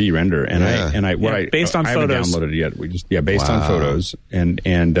is a 3D render. And based on photos. I haven't downloaded it yet. Based on photos.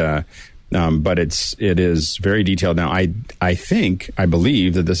 But it is very detailed. Now, I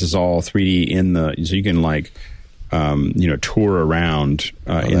believe that this is all 3D so you can tour around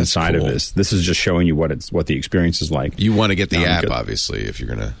inside of this. This is just showing you what the experience is like. You want to get the app, obviously, if you're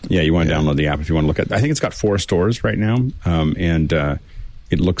going to... Yeah, you want to download the app if you want to look at... I think it's got 4 stores right now, and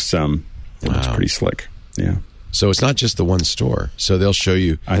it looks pretty slick. Yeah. So it's not just the one store. So they'll show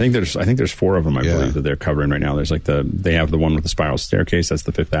you... I think there's 4 of them, I believe, that they're covering right now. There's they have the one with the spiral staircase. That's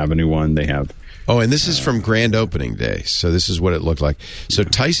the Fifth Avenue one. They have... Oh, and this is from grand opening day. So this is what it looked like. So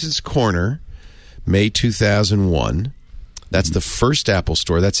Tyson's Corner... May 2001. That's the first Apple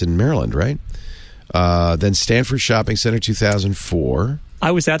store. That's in Maryland, right? Then Stanford Shopping Center, 2004.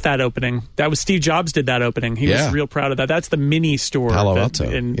 I was at that opening. That was Steve Jobs did that opening. He was real proud of that. That's the mini store. Palo Alto.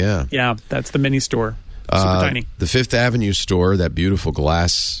 Yeah, that's the mini store. Super tiny. The Fifth Avenue store, that beautiful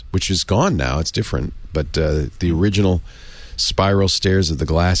glass, which is gone now. It's different. But the original spiral stairs of the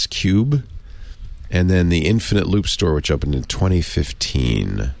glass cube. And then the Infinite Loop store, which opened in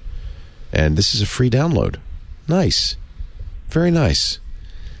 2015. And this is a free download. Nice. Very nice.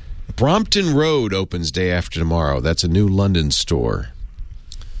 Brompton Road opens day after tomorrow. That's a new London store.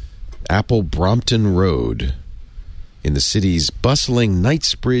 Apple Brompton Road in the city's bustling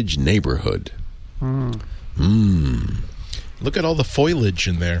Knightsbridge neighborhood. Look at all the foliage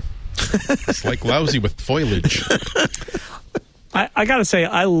in there. It's like lousy with foliage. I got to say,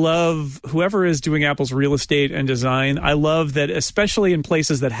 I love whoever is doing Apple's real estate and design. I love that, especially in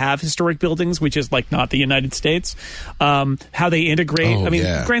places that have historic buildings, which is like not the United States, how they integrate. Oh, I mean,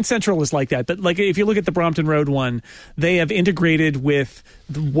 yeah. Grand Central is like that. But like if you look at the Brompton Road one, they have integrated with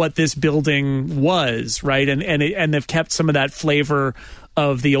what this building was, right? And they've kept some of that flavor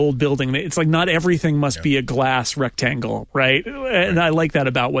of the old building. It's like not everything must be a glass rectangle, right? And I like that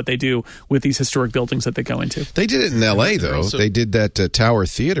about what they do with these historic buildings that they go into. They did it in L.A., though. They did that Tower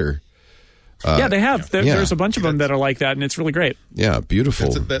Theater. Yeah, they have. There's a bunch of them that are like that, and it's really great. Yeah, beautiful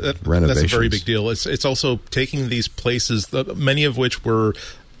renovations. That's a very big deal. It's also taking these places, many of which were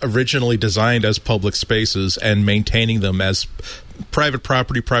originally designed as public spaces, and maintaining them as private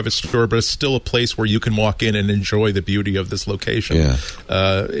property, private store, but it's still a place where you can walk in and enjoy the beauty of this location. Yeah.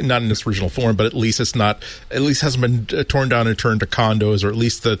 Not in its original form, but at least hasn't been torn down and turned to condos, or at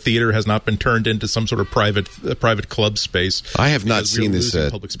least the theater has not been turned into some sort of private club space. I have not seen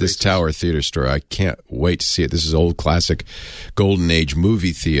this Tower Theater store. I can't wait to see it. This is old classic Golden Age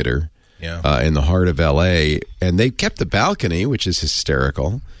movie theater in the heart of L.A., and they kept the balcony, which is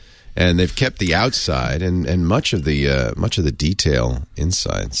hysterical. And they've kept the outside and much of the detail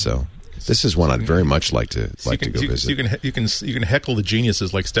inside. So this is one I'd very much like to go visit. You can heckle the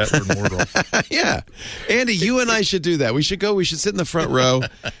geniuses like Statler and Waldorf. Yeah, Andy, you and I should do that. We should go. We should sit in the front row.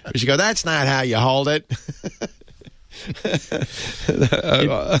 We should go. That's not how you hold it.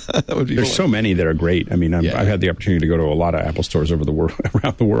 That would be There's so many that are great. I mean, I've had the opportunity to go to a lot of Apple stores over the world,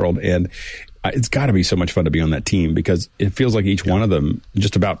 around the world, and it's got to be so much fun to be on that team, because it feels like each one of them,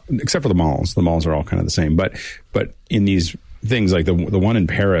 just about, except for the malls are all kind of the same. But in these things, like the one in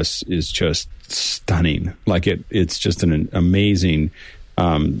Paris is just stunning. Like it's just an amazing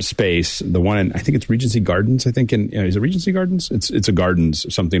space. The one in, I think it's Regency Gardens. I think is it Regency Gardens? It's a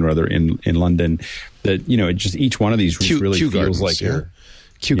Gardens something or other in London. That it just each one of these really feels Gardens, like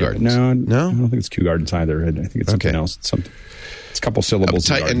Kew Gardens. No, I don't think it's Kew Gardens either. I think it's something else. It's a couple syllables.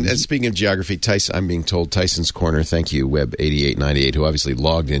 And speaking of geography, I'm being told Tyson's Corner. Thank you, Web8898, who obviously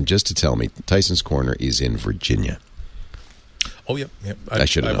logged in just to tell me Tyson's Corner is in Virginia. Oh yeah. I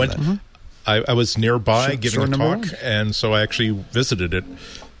should have known that. Mm-hmm. I was nearby giving a talk, and so I actually visited it.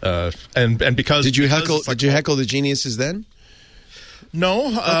 And because did you heckle the geniuses then?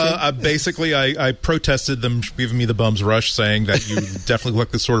 No, basically I protested them giving me the bum's rush, saying that you definitely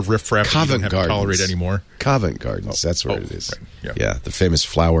look the sort of riffraff that you don't have to tolerate anymore. Covent Gardens, that's where it is. Right. Yeah, the famous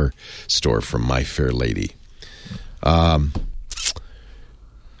flower store from My Fair Lady.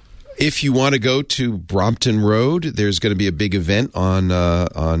 If you want to go to Brompton Road, there's going to be a big event on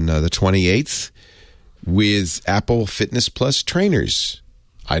the 28th with Apple Fitness Plus trainers.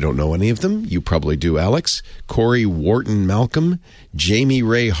 I don't know any of them. You probably do, Alex. Corey Wharton Malcolm, Jamie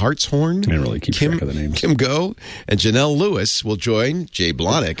Ray Hartshorn, I really keep track of the names. Kim Go, and Janelle Lewis will join Jay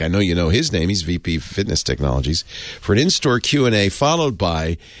Blahnik. I know you know his name. He's VP Fitness Technologies, for an in-store Q&A followed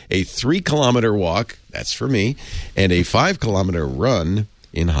by a 3-kilometer walk, that's for me, and a 5-kilometer run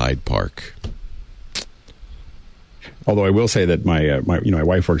in Hyde Park. Although I will say that my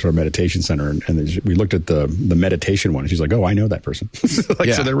wife works at a meditation center, and we looked at the meditation one, and she's like, "Oh, I know that person." So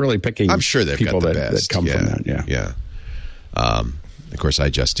they're really picking. I'm sure they've people got the that best. come from that. Yeah. Of course,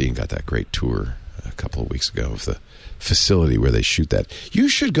 Justine got that great tour a couple of weeks ago of the facility where they shoot that. You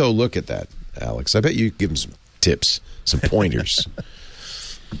should go look at that, Alex. I bet you give them some tips, some pointers.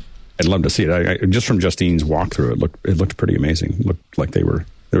 I'd love to see it. Just from Justine's walkthrough, it looked pretty amazing. It looked like there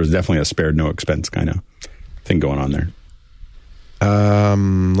was definitely a spared no expense kind of thing going on there.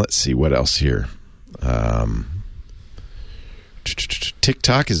 Let's see what else here.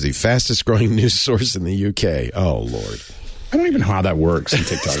 TikTok is the fastest growing news source in the UK. Oh Lord, I don't even know how that works in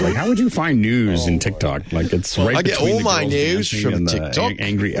TikTok. Like, how would you find news in TikTok? Like, it's right. I get all my news from TikTok.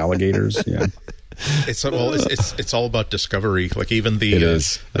 Angry alligators. Yeah. It's all about discovery. Like even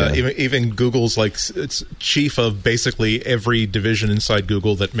even Google's like it's chief of basically every division inside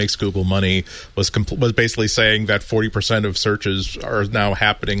Google that makes Google money was basically saying that 40% of searches are now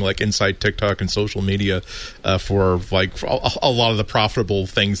happening like inside TikTok and social media for a lot of the profitable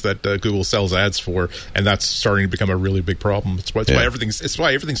things that Google sells ads for, and that's starting to become a really big problem. It's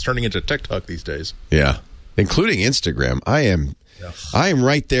why everything's turning into TikTok these days. Yeah, including Instagram. I am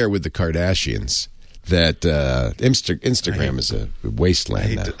right there with the Kardashians. That Instagram is a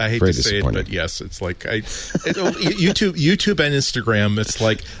wasteland. I hate to say it, but yes, it's like YouTube and Instagram. It's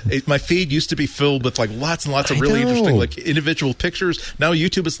like my feed used to be filled with like lots and lots of really interesting like individual pictures. Now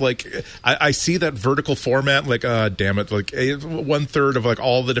YouTube is like I see that vertical format. Like damn it, like 1/3 of like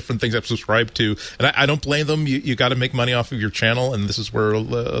all the different things I've subscribed to, and I don't blame them. You got to make money off of your channel, and this is where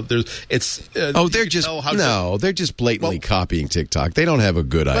they're just blatantly copying TikTok. They don't have a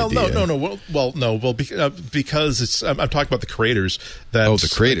good idea. No. Because it's I'm talking about the creators.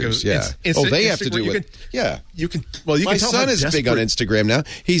 The creators, yeah. They have to do it. You can. My son is big on Instagram now.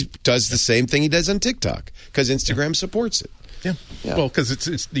 He does the same thing he does on TikTok because Instagram supports it. Yeah. Well, because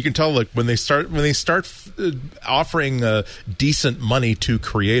it's you can tell like when they start offering decent money to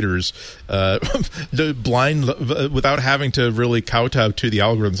creators, without having to really kowtow to the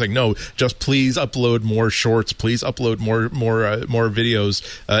algorithm, saying no, just please upload more shorts, please upload more videos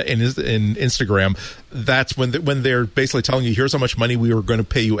in Instagram. That's when they're basically telling you, here's how much money we are going to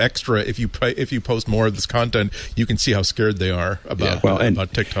pay you extra if you post more of this content. You can see how scared they are about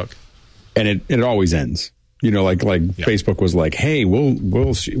TikTok, and it always ends. You know, like Facebook was like, hey,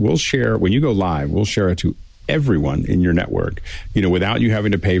 we'll share when you go live, we'll share it to everyone in your network, you know, without you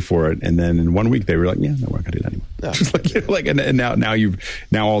having to pay for it. And then in 1 week they were like, yeah, no, we're not gonna do that anymore. No. Just like, and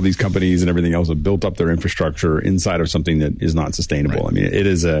now all these companies and everything else have built up their infrastructure inside of something that is not sustainable. Right. I mean, it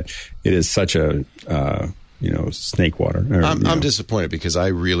is such a snake water. I'm disappointed because I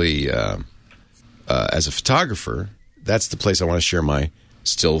really, as a photographer, that's the place I want to share my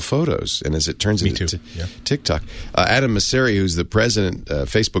still photos, and as it turns into TikTok. Adam Mosseri, who's the president,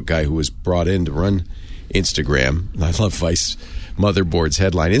 Facebook guy who was brought in to run Instagram. I love Vice Motherboard's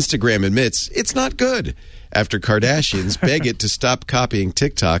headline. Instagram admits it's not good after Kardashians beg it to stop copying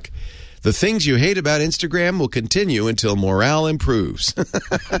TikTok. The things you hate about Instagram will continue until morale improves.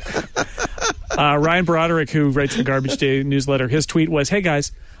 Ryan Broderick, who writes the Garbage Day newsletter, his tweet was, hey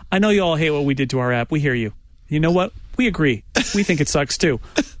guys, I know you all hate what we did to our app. We hear you. You know what? We agree. We think it sucks too.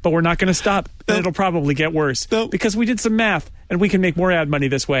 But we're not going to stop. And it'll probably get worse. Because we did some math and we can make more ad money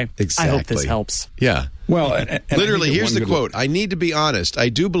this way. Exactly. I hope this helps. Yeah. Well, and literally, here's the quote. I need to be honest. I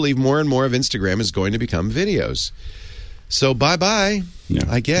do believe more and more of Instagram is going to become videos. So bye-bye,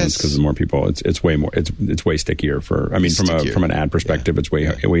 I guess. Because more people, it's way more, it's way stickier from an ad perspective, it's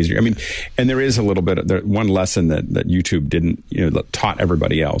way easier. I mean, and there is a little bit, one lesson that YouTube didn't, taught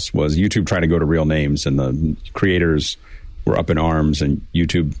everybody else was YouTube tried to go to real names and the creators were up in arms and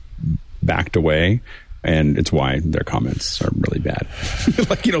YouTube backed away. And it's why their comments are really bad.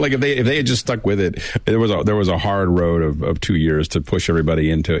 If they had just stuck with it, there was a hard road of 2 years to push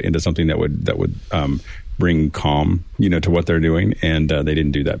everybody into something that would bring calm, to what they're doing, and they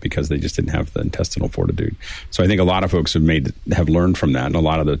didn't do that because they just didn't have the intestinal fortitude. So I think a lot of folks have learned from that, and a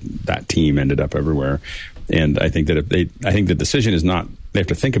lot of that team ended up everywhere. And I think that I think the decision is not they have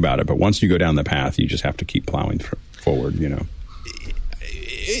to think about it, but once you go down the path, you just have to keep plowing forward.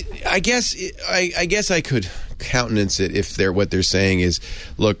 I guess I could countenance it if what they're saying is,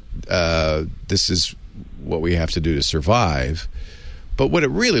 look, this is what we have to do to survive. But what it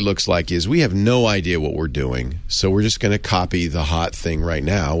really looks like is we have no idea what we're doing, so we're just going to copy the hot thing right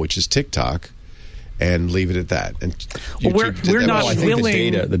now, which is TikTok, and leave it at that. And we're not I think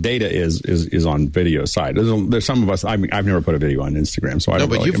willing. The data is on video side. There's some of us. I've never put a video on Instagram, so I don't.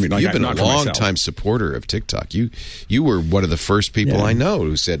 But you've been a long time supporter of TikTok. You were one of the first people I know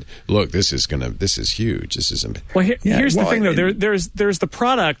who said, "Look, this is huge. This isn't." Well, here's the thing, though. There's the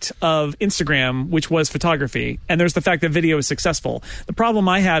product of Instagram, which was photography, and there's the fact that video is successful. The problem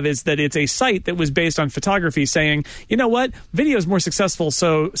I have is that it's a site that was based on photography, saying, you know what, video is more successful,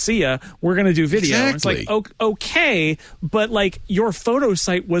 so see ya. We're going to do video. Exactly. It's like, okay, but like your photo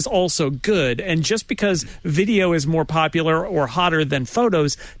site was also good. And just because video is more popular or hotter than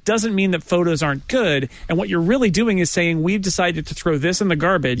photos doesn't mean that photos aren't good. And what you're really doing is saying, we've decided to throw this in the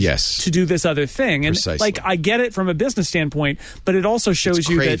garbage to do this other thing. And Precisely. I get it from a business standpoint, but it also shows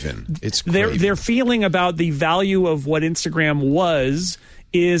you that it's their feeling about the value of what Instagram was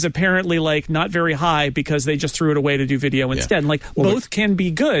is apparently like not very high because they just threw it away to do video instead. And like both can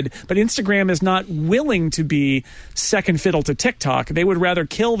be good, but Instagram is not willing to be second fiddle to TikTok. They would rather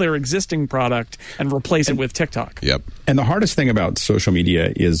kill their existing product and replace it with TikTok. Yep. And the hardest thing about social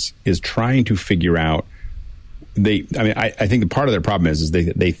media is trying to figure out. I think the part of their problem is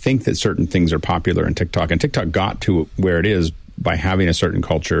they think that certain things are popular in TikTok, and TikTok got to where it is by having a certain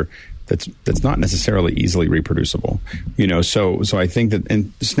culture that's not necessarily easily reproducible. So I think that,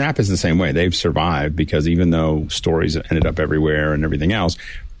 and Snap is the same way. They've survived because even though stories ended up everywhere and everything else,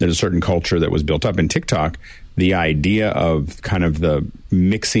 there's a certain culture that was built up in TikTok. The idea of kind of the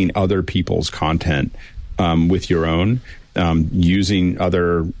mixing other people's content with your own, using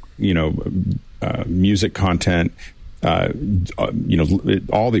other, music content,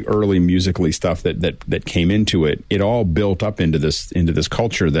 all the early Musical.ly stuff that came into it, it all built up into this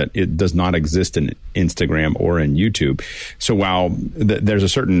culture that it does not exist in Instagram or in YouTube. So while there's a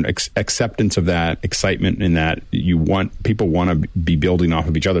certain acceptance of that, excitement in that, people want to be building off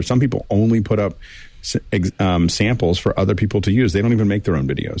of each other. Some people only put up samples for other people to use. They don't even make their own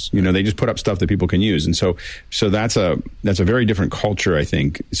videos. They just put up stuff that people can use. And so that's a very different culture, I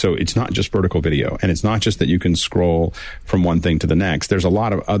think. So it's not just vertical video, and it's not just that you can scroll from one thing to the next. There's a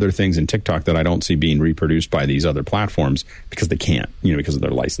lot of other things in TikTok that I don't see being reproduced by these other platforms because they can't, because of their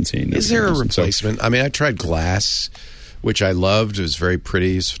licensing. Is there a replacement? I tried Glass, which I loved. It was very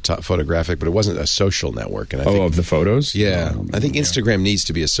pretty, photographic, but it wasn't a social network. And I think, of the photos? Yeah. I think Instagram needs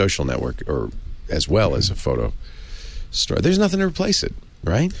to be a social network, or as well as a photo store. There's nothing to replace it,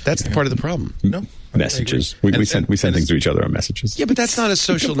 right? That's the part of the problem. No. Messages. We send things to each other on messages. Yeah, but that's not a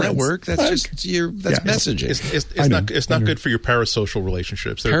social network. That's just messaging. It's not good for your parasocial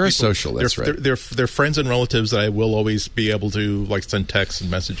relationships. Parasocial, that's right. They're friends and relatives that I will always be able to send texts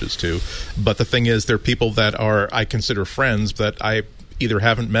and messages to. But the thing is, they're people that I consider friends that I either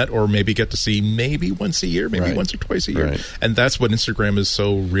haven't met or maybe get to see maybe once a year, maybe once or twice a year. Right. And that's what Instagram is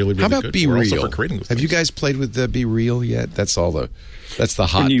so really, really good. How about Be Real? For creating those Have you guys played with Be Real yet? That's the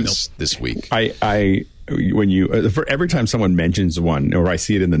hotness this week. For every time someone mentions one or I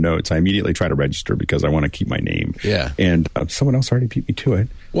see it in the notes, I immediately try to register because I want to keep my name. Yeah. And someone else already beat me to it.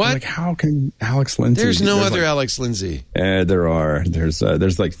 What? How can Alex Lindsay? There's no other Alex Lindsay. There are.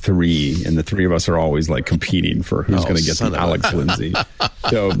 There's like three, and the three of us are always competing for who's going to get the Alex Lindsay.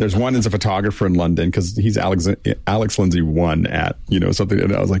 So there's one that's a photographer in London because he's Alex Lindsay won at something,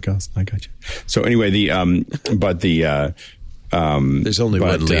 and I was like, oh, I got you. So anyway, there's only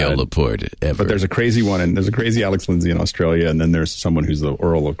one Leo Laporte ever. But there's a crazy one, and there's a crazy Alex Lindsay in Australia, and then there's someone who's the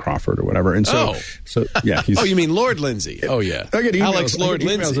Earl of Crawford or whatever. And so yeah. Oh, you mean Lord Lindsay? Oh, yeah. I get emails, Alex Lord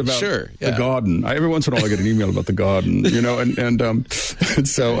Lindsay, about sure. The garden. Every once in a while I get an email about the garden,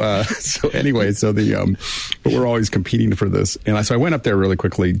 so anyway, but we're always competing for this. And so I went up there really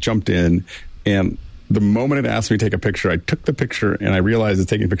quickly, jumped in, and the moment it asked me to take a picture, I took the picture, and I realized it's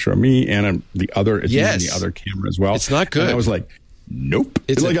taking a picture of me and using the other camera as well. It's not good. And I was like, nope.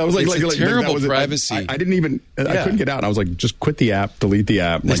 It's terrible privacy. I didn't even. I couldn't get out. And I was like, just quit the app, delete the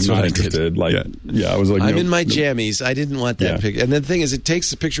app. That's not what interested. I did. I was like, I'm in my jammies. I didn't want that picture. And the thing is, it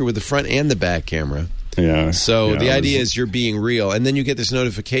takes the picture with the front and the back camera. Yeah. So the idea is you're being real, and then you get this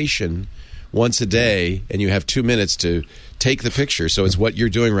notification once a day, and you have 2 minutes to take the picture. So it's what you're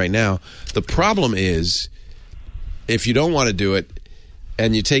doing right now. The problem is, if you don't want to do it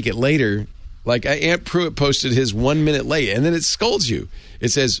and you take it later, like Aunt Pruitt posted his 1 minute late, and then it scolds you. It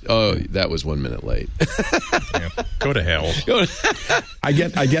says, "Oh, that was 1 minute late." Go to hell. I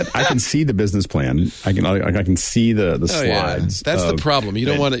can see the business plan. I can see the slides. Yeah. That's the problem. You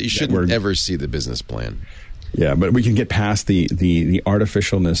don't want to. You shouldn't ever see the business plan. Yeah, but we can get past the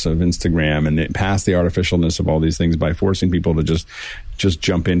artificialness of Instagram and past the artificialness of all these things by forcing people to just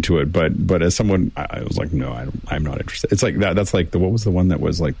jump into it. But as someone, I was like, no, I'm not interested. It's like that. That's like what was the one that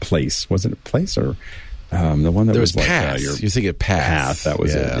was like Place? Was it Place or the one that was Path? You're thinking of Path. That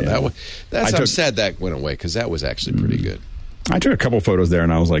was it. Yeah. I'm sad that went away because that was actually pretty good. I took a couple photos there,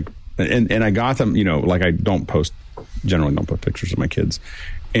 and I was like, and I got them. I generally don't put pictures of my kids,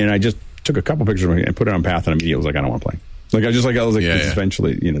 and I just took a couple pictures of me and put it on Path, and immediately was like, I don't want to play.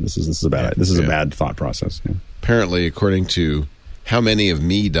 Eventually, this is a bad thought process. Yeah. Apparently, according to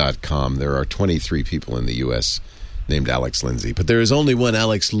howmanyofme.com, there are 23 people in the U.S. named Alex Lindsay, but there is only one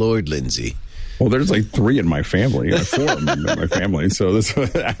Alex Lord Lindsay. Well, there's like 3 in my family, 4 in my family, so that's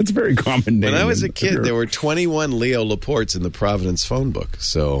a very common name. When I was a kid, there were 21 Leo Laportes in the Providence phone book,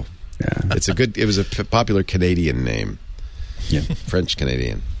 so it was a popular Canadian name, French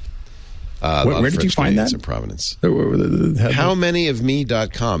Canadian. Where did you find that? In Providence.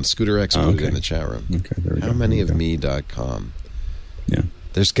 Howmanyofme.com. Scooter X put it in the chat room. Okay, there we go. Howmanyofme.com. Yeah.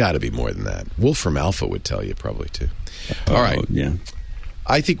 There's got to be more than that. Wolfram Alpha would tell you probably too. All right. Yeah.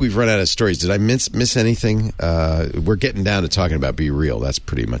 I think we've run out of stories. Did I miss anything? We're getting down to talking about Be Real. That's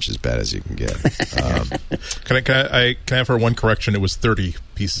pretty much as bad as you can get. Can I have for one correction? It was 30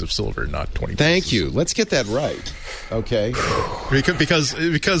 pieces of silver, not 20. Thank pieces. you. Let's get that right. Okay. Because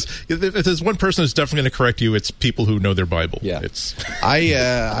if there's one person who's definitely going to correct you, it's people who know their Bible. Yeah. It's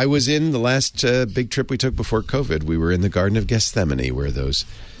I was in the last big trip we took before COVID. We were in the Garden of Gethsemane where those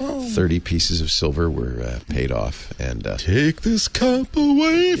 30 pieces of silver were paid off. And take this cup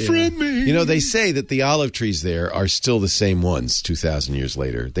away from me. You know, they say that the olive trees there are still the same ones 2,000 years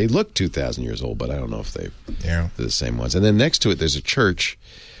later. They look 2,000 years old, but I don't know if they're the same ones. And then next to it, there's a church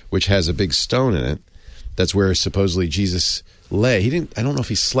which has a big stone in it. That's where supposedly Jesus lay. I don't know if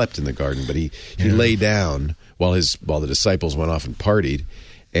he slept in the garden, but he lay down while the disciples went off and partied.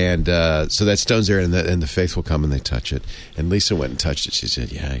 And so that stone's there, and the faithful come and they touch it. And Lisa went and touched it. She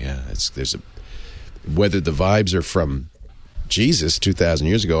said, "Yeah, whether the vibes are from Jesus 2,000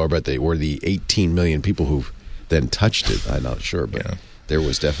 years ago, or the 18 million people who then touched it, I'm not sure, but there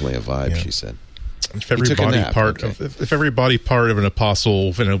was definitely a vibe." She said. If every body part of an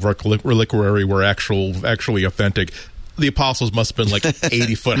apostle in a reliquary were actually authentic, the apostles must have been like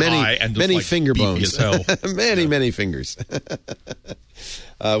 80 foot high and just many like finger beefy bones, as hell. many fingers.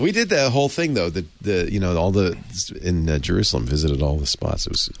 We did the whole thing though. In Jerusalem, visited all the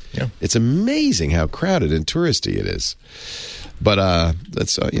spots. It's amazing how crowded and touristy it is. But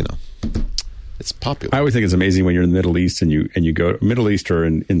that's it's popular. I always think it's amazing when you're in the Middle East and you go Middle East or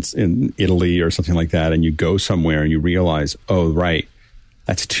in Italy or something like that, and you go somewhere and you realize, oh right,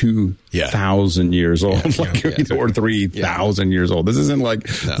 that's 2,000 years old, or 3,000 years old. This isn't like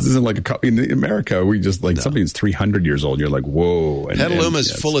in America. We just something that's 300 years old. You're like, whoa.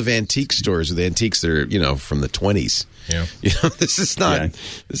 Petaluma's full of antique stores with antiques that are from the 20s. Yeah, this is not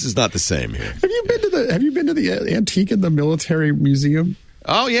the same here. Have you been to the antique in the military museum?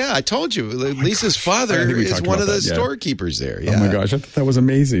 Oh yeah, I told you. Lisa's father is one of the storekeepers there. Yeah. Oh my gosh, I thought that was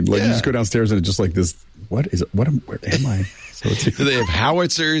amazing. You just go downstairs and it's just like this. Where am I? So they have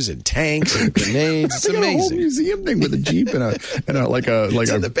howitzers and tanks and grenades. It's amazing. A whole museum thing with a jeep and a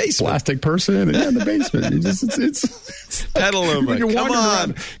in the basement. Plastic person in the basement. It's Petaluma.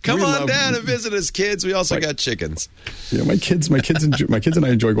 Come on down and visit us, kids. We also got chickens. Yeah, my kids and I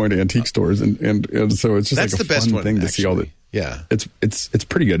enjoy going to antique stores, and so it's just that's like a the best fun one, thing actually. To see all the. Yeah, it's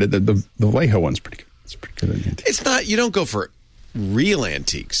pretty good. The Vallejo one's pretty good. It's pretty good. It's not. You don't go for real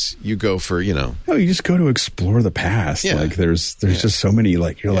antiques. You go for No, you just go to explore the past. Yeah. There's just so many.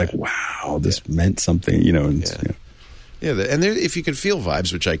 You're like, wow, this meant something. And if you could feel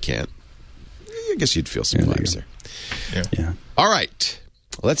vibes, which I can't, I guess you'd feel some vibes there. Yeah. All right.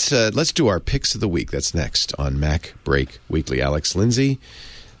 Let's do our picks of the week. That's next on MacBreak Weekly. Alex Lindsay,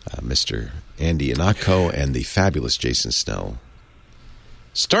 Mr. Andy Inako, and the fabulous Jason Snell.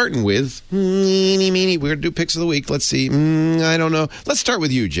 Starting with, we're going to do picks of the week. Let's see. I don't know. Let's start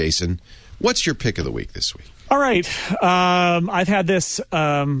with you, Jason. What's your pick of the week this week? All right. I've had this,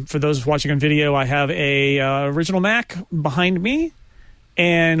 for those watching on video, I have a original Mac behind me.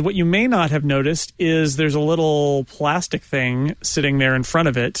 And what you may not have noticed is there's a little plastic thing sitting there in front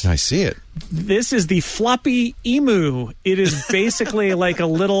of it. I see it. This is the floppy emu. It is basically like a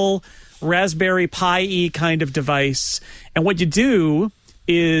little Raspberry Pi-y kind of device. And what you do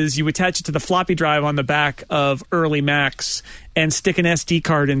is you attach it to the floppy drive on the back of early Macs and stick an SD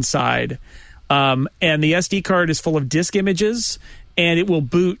card inside. And the SD card is full of disk images, and it will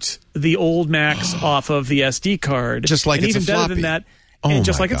boot the old Macs off of the SD card. Just like it's even a floppy. Better than that, and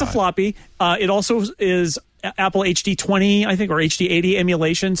just like it's a floppy. It also is Apple HD20, I think, or HD80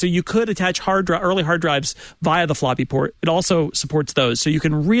 emulation. So you could attach early hard drives via the floppy port. It also supports those. So you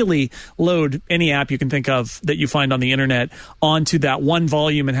can really load any app you can think of that you find on the internet onto that one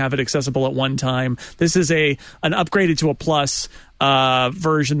volume and have it accessible at one time. This is an upgraded to a Plus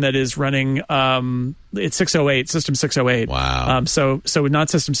version that is running it's 608, System 608. Wow. So not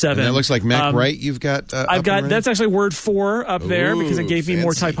System 7. And that looks like Mac Right you've got I've got that's actually Word 4 up there because it gave me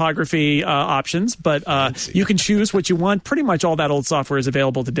more fancy. typography options, but you can choose what you want. Pretty much all that old software is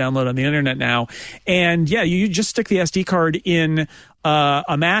available to download on the internet now. And yeah, you just stick the SD card in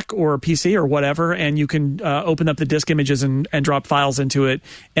a Mac or a PC or whatever, and you can open up the disk images and drop files into it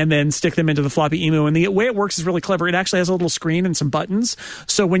and then stick them into the floppy emu. And the way it works is really clever. It actually has a little screen and some buttons.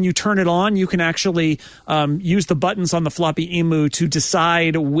 So when you turn it on, you can actually use the buttons on the floppy emu to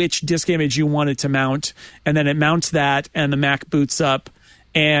decide which disk image you want it to mount. And then it mounts that, and the Mac boots up.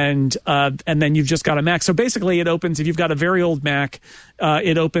 and then you've just got a Mac. So basically, it opens if you've got a very old Mac.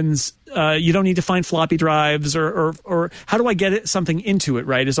 It opens. You don't need to find floppy drives or how do I get something into it?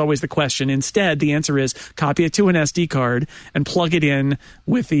 Right is always the question. Instead, the answer is copy it to an SD card and plug it in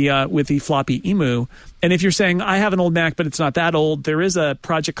with the floppy emu. And if you're saying I have an old Mac but it's not that old, there is a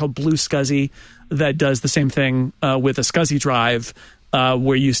project called Blue SCSI that does the same thing with a SCSI drive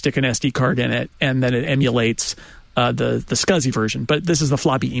where you stick an SD card in it and then it emulates the SCSI version. But this is the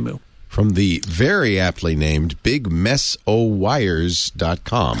floppy emu. From the very aptly named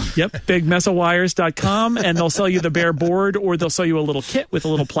BigMessOWires.com. Yep, BigMessOWires.com, and they'll sell you the bare board, or they'll sell you a little kit with a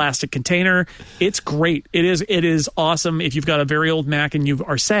little plastic container. It's great. It is awesome if you've got a very old Mac and you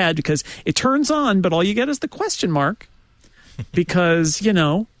are sad because it turns on, but all you get is the question mark because,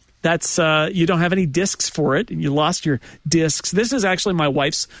 that's you don't have any discs for it, and you lost your discs. This is actually my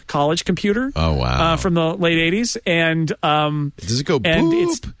wife's college computer. Oh, wow. From the late 80s, and does it go boop? And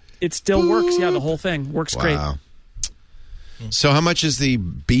it still works. Yeah, the whole thing works great. So how much is the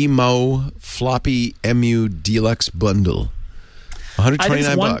BMO floppy MU Deluxe bundle?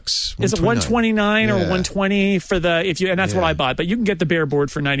 $129. Is it $129 or $120 for the and that's what I bought. But you can get the bare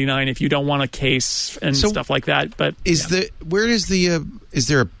board for $99 if you don't want a case and stuff like that. But is there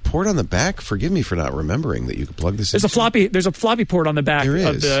a port on the back? Forgive me for not remembering that you could plug this in. There's a floppy port on the back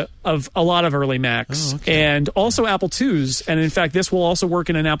of a lot of early Macs. And also Apple IIs. And in fact, this will also work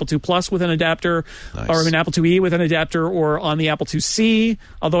in an Apple II Plus with an adapter, or an Apple IIe with an adapter, or on the Apple IIc,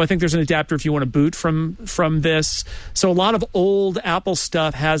 although I think there's an adapter if you want to boot from this. So a lot of old Apple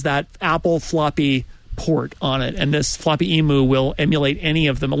stuff has that Apple floppy port on it, and this floppy emu will emulate any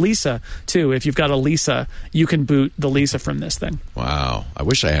of them. A Lisa too. If you've got a Lisa, you can boot the Lisa from this thing. Wow, I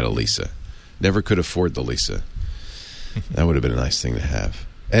wish I had a Lisa. Never could afford the Lisa. That would have been a nice thing to have.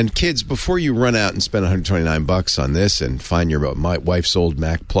 And kids, before you run out and spend $129 on this and find your wife's old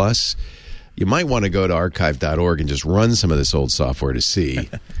Mac Plus, you might want to go to archive.org and just run some of this old software to see.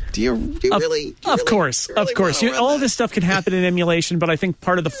 Do you really? Of course. All this stuff can happen in emulation, but I think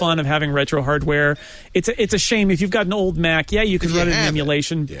part of the fun of having retro hardware, it's a shame if you've got an old Mac. Yeah, you can run it in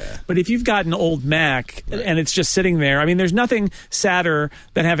emulation. Yeah. But if you've got an old Mac and it's just sitting there, I mean, there's nothing sadder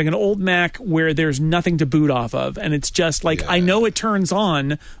than having an old Mac where there's nothing to boot off of, and it's just like I know it turns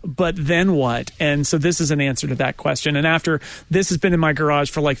on, but then what? And so this is an answer to that question. And after this has been in my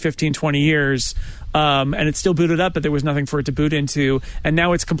garage for like 15, 20 years. And it's still booted up, but there was nothing for it to boot into. And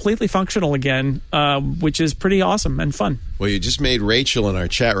now it's completely functional again, which is pretty awesome and fun. Well, you just made Rachel in our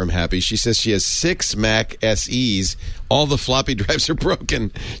chat room happy. She says she has 6 Mac SEs. All the floppy drives are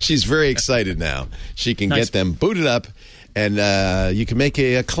broken. She's very excited now. She can get them booted up, and you can make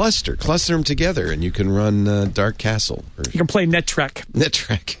a cluster them together, and you can run Dark Castle. You can play NetTrek.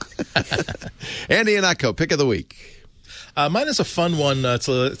 Andy Anako, pick of the week. Mine is a fun one. It's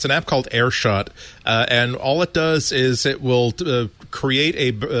an app called AirShot, and all it does is it will create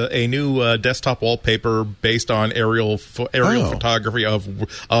a new desktop wallpaper based on aerial photography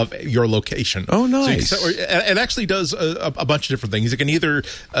of your location. Oh, nice! So it actually does a bunch of different things. You can either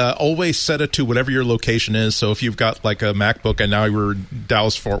always set it to whatever your location is. So if you've got like a MacBook and now you're in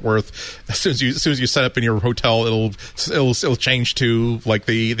Dallas Fort Worth, as soon as you set up in your hotel, it'll change to like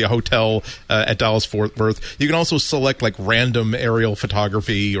the hotel at Dallas Fort Worth. You can also select like random aerial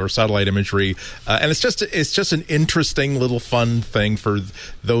photography or satellite imagery, and it's just an interesting little fun thing for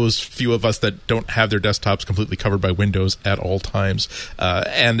those few of us that don't have their desktops completely covered by Windows at all times.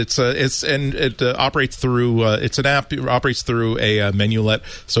 And it operates through it's an app. It operates through a menulet,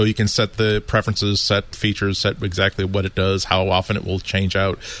 so you can set the preferences, set features, set exactly what it does, how often it will change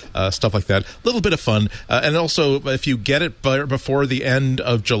out, stuff like that. A little bit of fun, and also if you get it before the end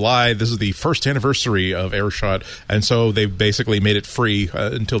of July, this is the first anniversary of AirShot, and so they've basically made it free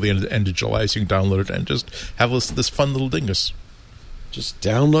until the end of July, so you can download it and just have this fun little dingus. Just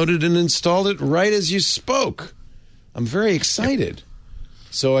downloaded and installed it right as you spoke. I'm very excited. Yep.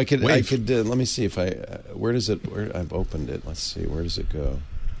 So I could let me see if where I've opened it. Let's see, where does it go?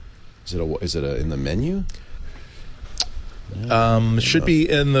 Is it in the menu? It should be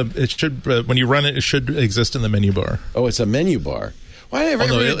in when you run it. It should exist in the menu bar. Oh, it's a menu bar. Why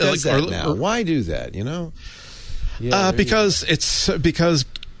everybody does that now? Why do that? Because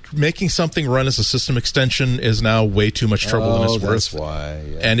making something run as a system extension is now way too much trouble than it's worth. That's why.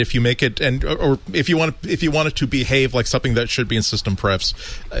 Yeah. And if you make it, or if you want it to behave like something that should be in system prefs,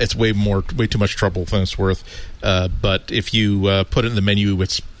 it's way too much trouble than it's worth. But if you put it in the menu,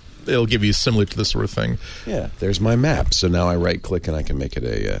 it'll give you similar to this sort of thing. Yeah, there's my map. So now I right click and I can make it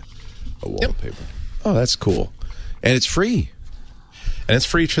a wallpaper. Yep. Oh, that's cool, and it's free. And it's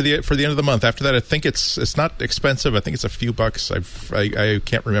free for the end of the month. After that, I think it's not expensive. I think it's a few bucks. I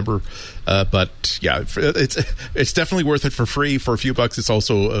can't remember, but yeah, it's definitely worth it for free. For a few bucks, it's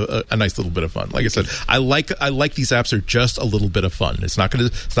also a nice little bit of fun. Like I said, I like these apps are just a little bit of fun. It's not going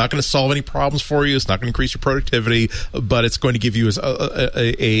to solve any problems for you. It's not going to increase your productivity, but it's going to give you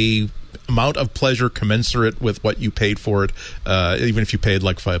a amount of pleasure commensurate with what you paid for it, even if you paid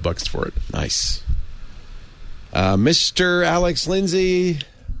like $5 for it. Nice. Mr. Alex Lindsay,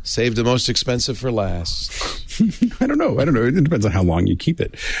 save the most expensive for last. I don't know. It depends on how long you keep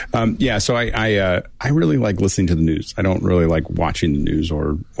it. So I really like listening to the news. I don't really like watching the news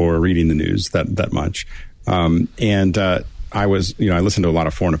or reading the news that much. I listened to a lot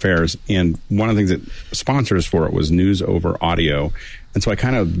of foreign affairs, and one of the things that sponsors for it was news over audio. And so I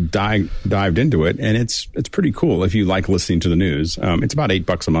kind of dived into it, and it's pretty cool if you like listening to the news. It's about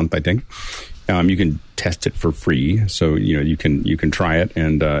 $8 a month, I think. You can test it for free, so you can try it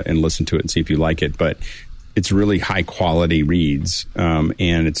and listen to it and see if you like it. But it's really high quality reads, and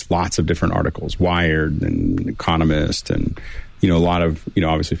it's lots of different articles, Wired and Economist, and a lot of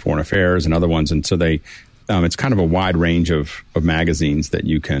obviously Foreign Affairs and other ones. And so it's kind of a wide range of magazines that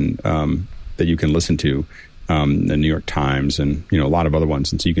you can listen to. The New York Times and a lot of other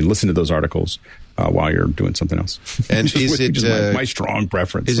ones, and so you can listen to those articles while you're doing something else. And is it my strong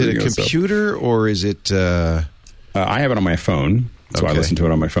preference? Is it a computer or is it? I have it on my phone, so I listen to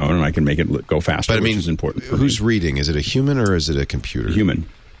it on my phone, and I can make it go faster. But which is important. Who's reading? Is it a human or is it a computer? Human.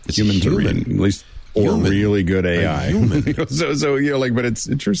 Humans are reading, at least. Or really good AI. But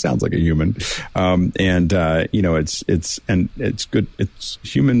it sure sounds like a human. It's good. It's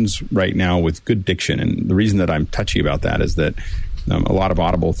humans right now with good diction. And the reason that I'm touchy about that is that a lot of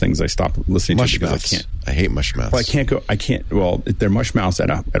Audible things I stop listening to because I can't. I hate mush mouths. Well, I can't. Well, they're mush mouths at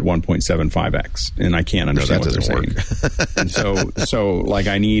 1.75x, and I can't understand what they're saying. And so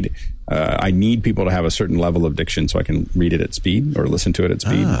I need people to have a certain level of diction so I can read it at speed or listen to it at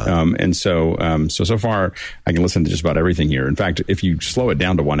speed. So far I can listen to just about everything here. In fact, if you slow it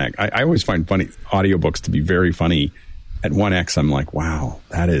down to 1x, I always find funny audiobooks to be very funny. At 1x, I'm like, wow,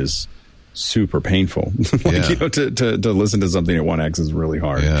 that is super painful. To listen to something at 1x is really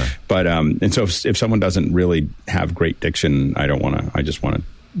hard. Yeah. But and so if someone doesn't really have great diction, I just want to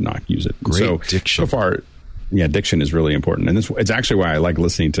not use it. Great diction. So far, diction is really important. And it's actually why I like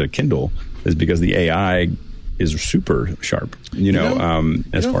listening to Kindle, is because the AI is super sharp,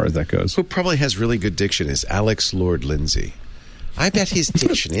 as far as that goes. Who probably has really good diction is Alex Lord Lindsay. I bet his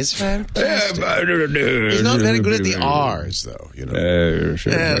diction is fantastic. He's not very good at the R's, though. Rather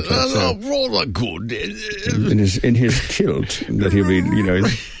good. In his kilt, that he'll be,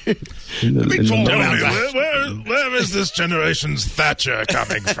 Where is this generation's Thatcher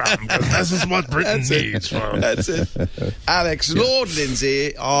coming from? Because this is what Britain needs. That's it. Alex Lord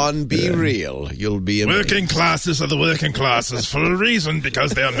Lindsay on Be Real. You'll be amazed. Working classes are the working classes for a reason,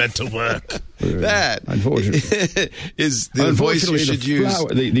 because they are meant to work. That is the voice you should use.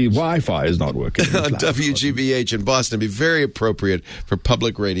 The Wi-Fi is not working. On WGBH in Boston. It'd be very appropriate for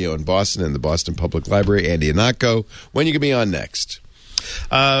public radio in Boston and the Boston Public Library. Andy Anatko, when you going to be on next?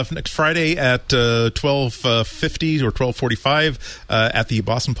 Next Friday at 12:50 or 12:45 at the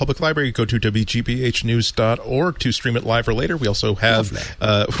Boston Public Library. Go to WGBHnews.org to stream it live or later. We also have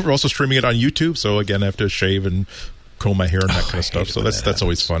we're also streaming it on YouTube. So again, I have to shave and comb my hair and that kind of stuff. So that's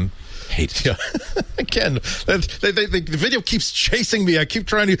always fun. Hate it. Yeah. Again, the video keeps chasing me. I keep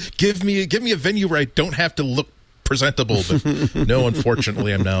trying to give me a venue where I don't have to look presentable, but no,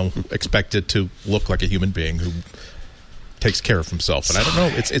 unfortunately, I'm now expected to look like a human being who takes care of himself, and I don't know.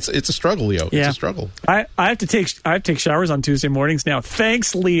 It's a struggle, Leo. Yeah. It's a struggle. I have to take showers on Tuesday mornings now.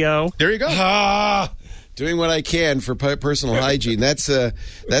 Thanks, Leo. There you go. Doing what I can for personal hygiene. That's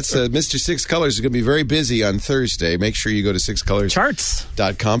Mr. Six Colors is going to be very busy on Thursday. Make sure you go to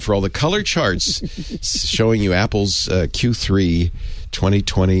sixcolors.com for all the color charts showing you Apple's Q3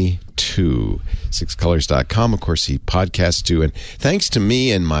 2022. Sixcolors.com. Of course, he podcasts too. And thanks to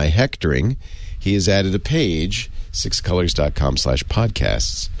me and my hectoring, he has added a page,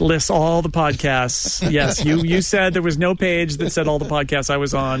 sixcolors.com/podcasts. Lists all the podcasts. Yes, you said there was no page that said all the podcasts I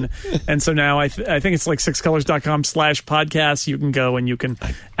was on. And so now I think it's like sixcolors.com/podcasts. You can go and you can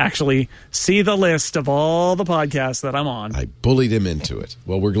actually see the list of all the podcasts that I'm on. I bullied him into it.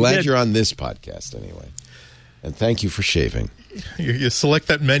 Well, we're glad you're on this podcast anyway. And thank you for shaving. You select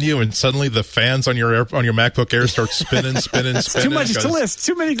that menu, and suddenly the fans on your MacBook Air start spinning. Too much to list.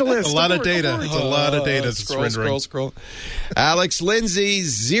 Too many to list. A lot of data. It's a lot of data. Scroll. Alex Lindsay,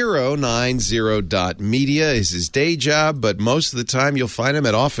 090.media is his day job, but most of the time you'll find him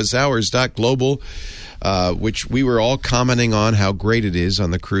at officehours.global. which we were all commenting on how great it is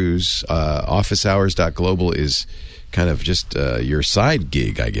on the cruise. OfficeHours.global is kind of just your side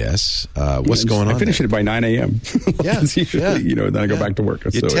gig, I guess. What's going on? I finish it by 9 a.m. Yeah, usually, then I go back to work.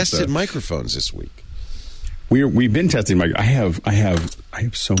 You tested microphones this week. We've been testing. I have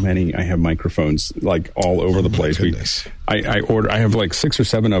so many. I have microphones like all over the place. I have like 6 or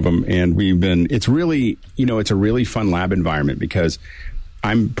 7 of them, and we've been. It's really, it's a really fun lab environment because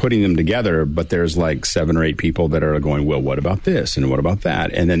I'm putting them together, but there's like 7 or 8 people that are going, well, what about this and what about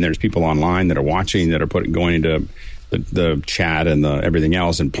that? And then there's people online that are watching that are going into the chat and everything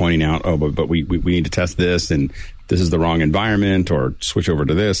else and pointing out, but we need to test this, and this is the wrong environment, or switch over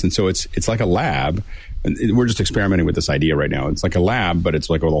to this. And so it's like a lab. And we're just experimenting with this idea right now. It's like a lab, but it's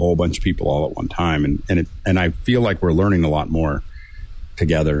like with a whole bunch of people all at one time. And I feel like we're learning a lot more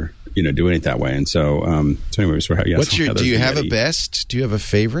together, doing it that way. And so, anyways, do you have a best? Do you have a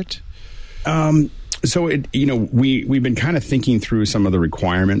favorite? So we've been kind of thinking through some of the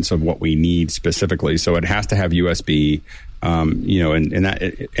requirements of what we need specifically. So it has to have USB, so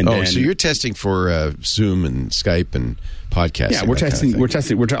you're testing for Zoom and Skype and podcasting. Yeah, we're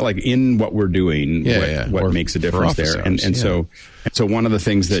testing. We're like in what we're doing. What makes a difference there? So one of the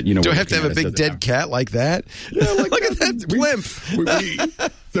things that do I have to have a big dead cat like that? Yeah, look at that blimp.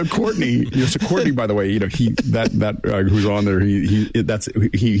 So Courtney, by the way, who's on there,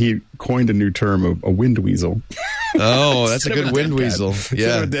 he coined a new term of a wind weasel. Oh, that's a good wind weasel.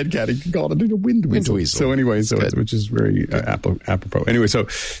 Instead of a dead cat, he called it a wind weasel. So anyway, which is very apropos. Anyway, so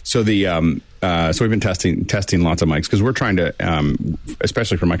we've been testing lots of mics because we're trying to,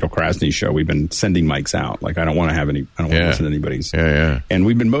 especially for Michael Krasny's show, we've been sending mics out. Like I don't want to listen to anybody's. Yeah. And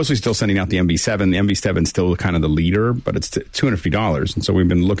we've been mostly still sending out the MV7. The MV7 is still kind of the leader, but it's $250. And so we've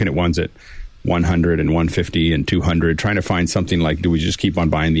been looking at ones at 100 and 150 and 200, trying to find something like, do we just keep on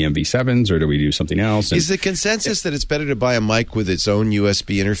buying the MV7s or do we do something else? Is the consensus that it's better to buy a mic with its own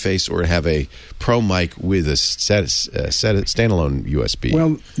USB interface or have a pro mic with a standalone USB?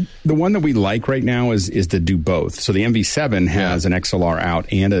 Well, the one that we like right now is to do both. So the MV7 has an XLR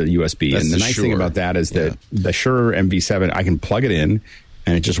out and a USB. That's and the nice thing about that is that the Shure MV7, I can plug it in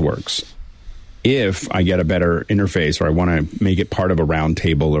and it just works. If I get a better interface or I want to make it part of a round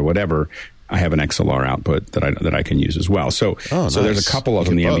table or whatever, I have an XLR output that I can use as well. So there's a couple of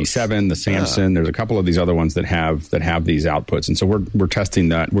them, the MV7, the Samson. There's a couple of these other ones that have these outputs, and so we're testing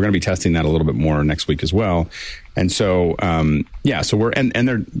that. We're going to be testing that a little bit more next week as well. And so so we're and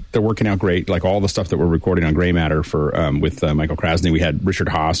they're working out great. Like all the stuff that we're recording on Gray Matter for with Michael Krasny. We had Richard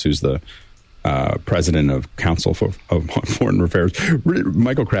Haas, who's the president of Council of Foreign Affairs.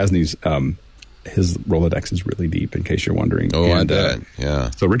 Michael Krasny's. His Rolodex is really deep, in case you're wondering. Oh, I bet.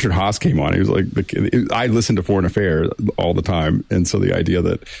 Yeah. So Richard Haas came on. He was like, I listen to Foreign Affairs all the time, and so the idea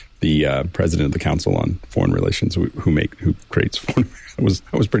that the president of the Council on Foreign Relations, who creates Foreign Affairs,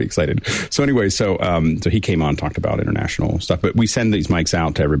 I was pretty excited. So anyway, so he came on, talked about international stuff, but we send these mics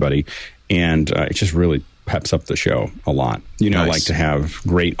out to everybody, and it just really peps up the show a lot. Nice. Like to have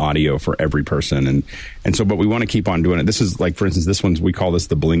great audio for every person. And so, but we want to keep on doing it. This is like, for instance, this one's, we call this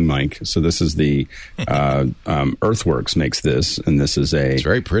the bling mic. So this is the, Earthworks makes this, and this is it's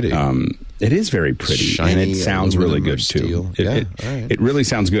very pretty. It is very pretty. Shiny, and it sounds really good too. It really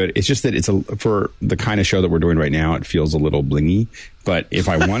sounds good. It's just that for the kind of show that we're doing right now, it feels a little blingy. But if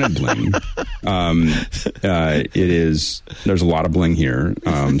I wanted bling, there's a lot of bling here.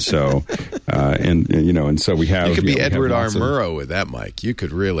 And so we have. You could be Edward R. Murrow with that mic. You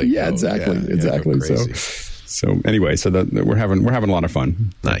could really. Yeah, exactly. So anyway, we're having a lot of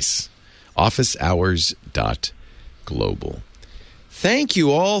fun. Nice. OfficeHours.global. Thank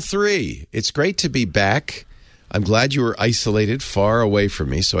you, all three. It's great to be back. I'm glad you were isolated far away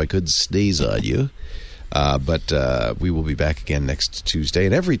from me so I could sneeze on you. But we will be back again next Tuesday,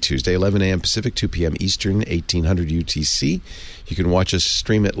 and every Tuesday, 11 a.m. Pacific, 2 p.m. Eastern, 1800 UTC. You can watch us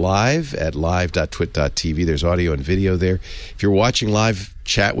stream it live at live.twit.tv. There's audio and video there. If you're watching live,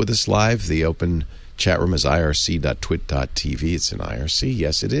 chat with us live. The open chat room is irc.twit.tv. It's an IRC.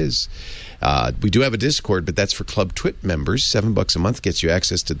 Yes, it is. We do have a Discord, but that's for Club Twit members. $7 a month gets you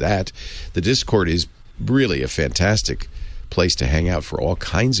access to that. The Discord is really a fantastic place to hang out for all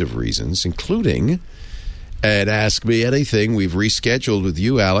kinds of reasons, including at Ask Me Anything. We've rescheduled with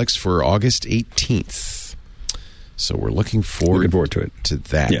you, Alex, for August 18th. So we're looking forward to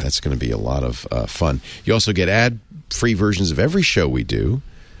that. Yeah. That's going to be a lot of fun. You also get ad-free versions of every show we do,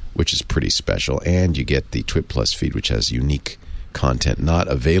 which is pretty special. And you get the Twit Plus feed, which has unique content not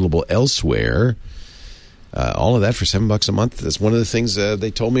available elsewhere. All of that for $7 a month. That's one of the things they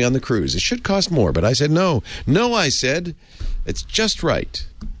told me on the cruise. It should cost more, but I said no. No, I said, it's just right.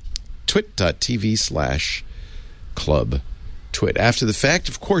 twit.tv/club twit. After the fact,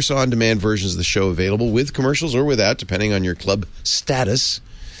 of course, on-demand versions of the show available with commercials or without, depending on your club status.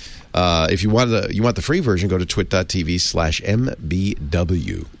 If you want the free version, go to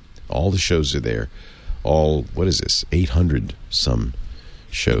twit.tv/mbw. All the shows are there. All, what is this, 800 some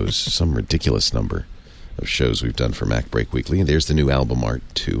shows, some ridiculous number of shows we've done for MacBreak Weekly. And there's the new album art,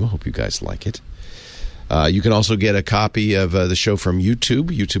 too. I hope you guys like it. You can also get a copy of the show from YouTube.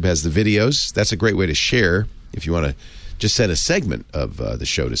 YouTube has the videos. That's a great way to share. If you want to just send a segment of the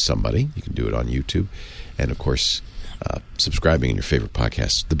show to somebody, you can do it on YouTube. And, of course, subscribing in your favorite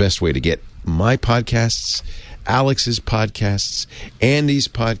podcasts. The best way to get my podcasts, Alex's podcasts, Andy's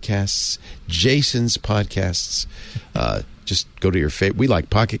podcasts, Jason's podcasts. Just go to your favorite. We like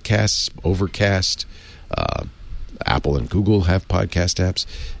Pocket Casts, Overcast, Apple and Google have podcast apps,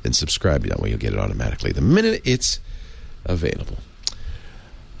 and subscribe. That way you'll get it automatically the minute it's available.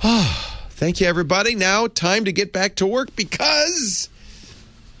 Thank you, everybody. Now, time to get back to work because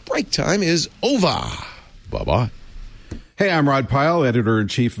break time is over. Bye-bye. Hey, I'm Rod Pyle,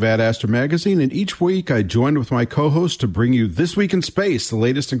 editor-in-chief of Ad Astra Magazine, and each week I join with my co-host to bring you This Week in Space, the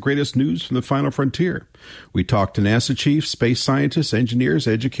latest and greatest news from the final frontier. We talk to NASA chiefs, space scientists, engineers,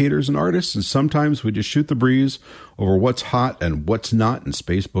 educators, and artists, and sometimes we just shoot the breeze over what's hot and what's not in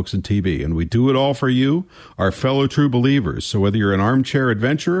space, books, and TV. And we do it all for you, our fellow true believers. So whether you're an armchair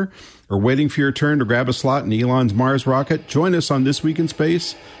adventurer or waiting for your turn to grab a slot in Elon's Mars rocket, join us on This Week in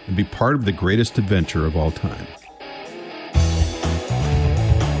Space and be part of the greatest adventure of all time.